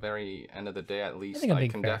at the very end of the day, at least, think I'm I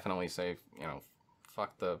being can fair. definitely say, you know,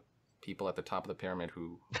 fuck the people at the top of the pyramid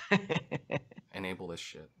who enable this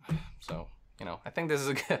shit. So, you know, I think this is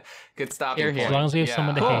a good stopping Hear, hear. point. As long as we have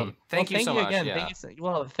someone to hate. Thank you so much. Again. Yeah.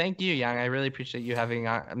 Thank you, Yang. I really appreciate you having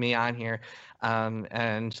me on here,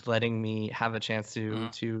 and letting me have a chance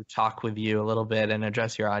to talk with you a little bit and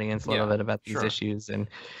address your audience a little bit about these issues and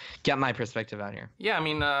get my perspective out here. Yeah, I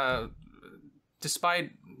mean,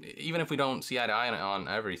 despite even if we don't see eye to eye on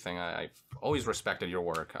everything, I've always respected your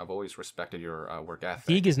work. I've always respected your work ethic.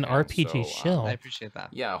 Deeg is an and RPG so, shill. I appreciate that.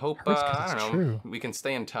 Yeah, I hope Hurts 'cause I it's don't know, true. we can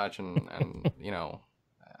stay in touch and you know,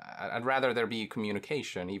 I'd rather there be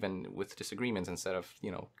communication even with disagreements instead of, you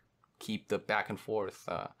know, keep the back and forth.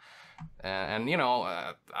 And you know,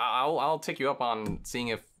 I'll take you up on seeing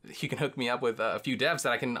if you can hook me up with a few devs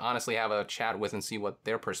that I can honestly have a chat with and see what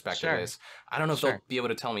their perspective is. I don't know if they'll be able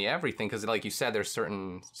to tell me everything because, like you said, there's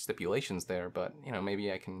certain stipulations there. But you know,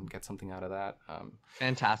 maybe I can get something out of that.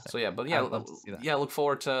 Fantastic. So yeah, but yeah, look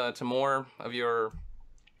forward to more of your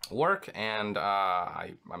work, and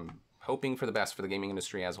I'm hoping for the best for the gaming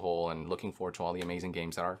industry as a whole, and looking forward to all the amazing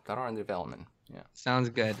games that are in development. Yeah. Sounds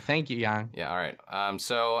good. Thank you, Yang. Yeah, all right.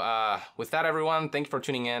 So with that, everyone, thank you for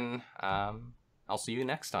tuning in. I'll see you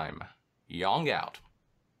next time. Yong out.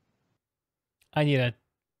 I need a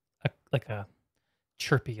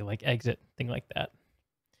chirpy like exit thing like that.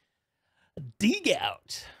 Dig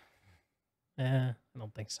out. I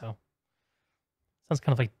don't think so. Sounds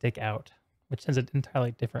kind of like dig out, which sends an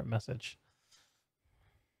entirely different message.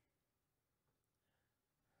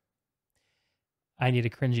 I need a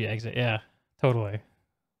cringy exit. Yeah, totally.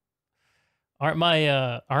 Aren't my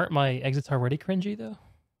exits already cringy though?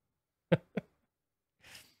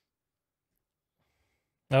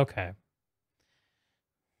 Okay.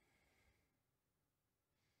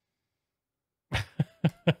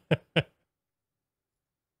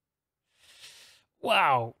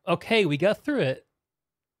 Wow. Okay, we got through it.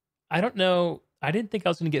 I don't know. I didn't think I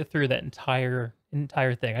was going to get through that entire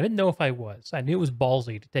thing. I didn't know if I was. I knew it was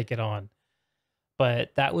ballsy to take it on.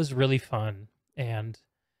 But that was really fun, and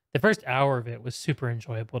the first hour of it was super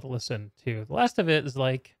enjoyable to listen to. The last of it is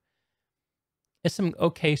like it's some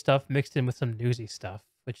okay stuff mixed in with some newsy stuff,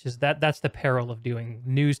 which is that's the peril of doing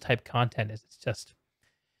news type content. Is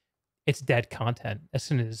it's dead content as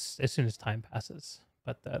soon as time passes.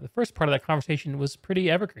 But the first part of that conversation was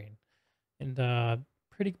pretty evergreen and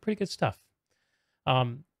pretty good stuff.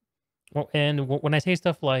 Well, and when I say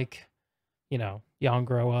stuff like, you know, Yang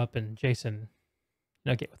grow up and Jason,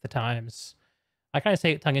 you know, get with the times, I kind of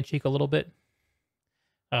say it tongue in cheek a little bit.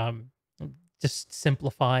 Just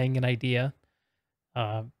simplifying an idea.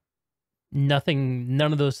 None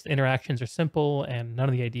of those interactions are simple, and none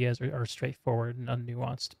of the ideas are straightforward and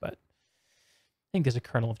unnuanced. But I think there's a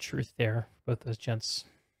kernel of truth there for both those gents,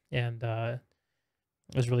 and it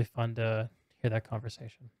was really fun to hear that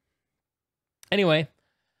conversation. Anyway,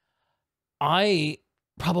 I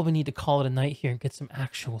probably need to call it a night here and get some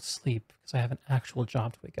actual sleep because I have an actual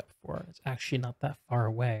job to wake up for. It's actually not that far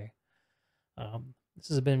away. This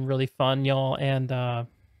has been really fun, y'all, and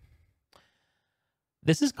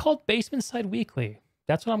this is called Basement Side Weekly.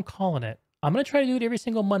 That's what I'm calling it. I'm going to try to do it every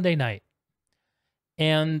single Monday night,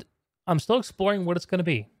 and I'm still exploring what it's going to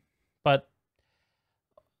be, but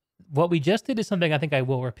what we just did is something I think I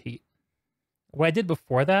will repeat. What I did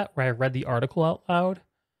before that, where I read the article out loud,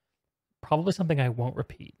 probably something I won't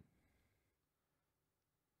repeat.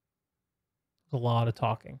 There's a lot of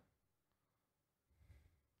talking.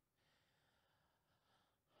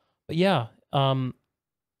 But yeah, I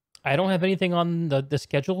don't have anything on the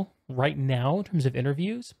schedule right now in terms of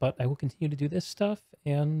interviews, but I will continue to do this stuff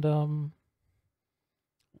and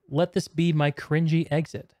let this be my cringy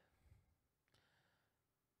exit.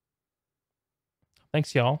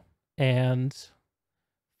 Thanks, y'all. And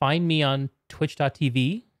find me on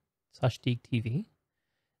twitch.tv/DeegTV.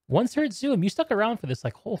 Once here at Zoom, you stuck around for this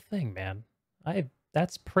like whole thing, man. I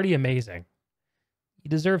That's pretty amazing. You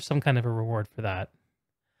deserve some kind of a reward for that.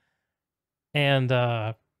 And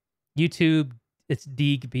YouTube, it's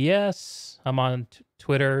Deeg BS. I'm on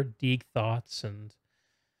Twitter, Deeg Thoughts, and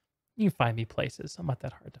you can find me places. I'm not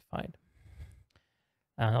that hard to find.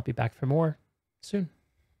 I'll be back for more soon.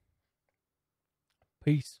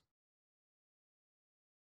 Peace.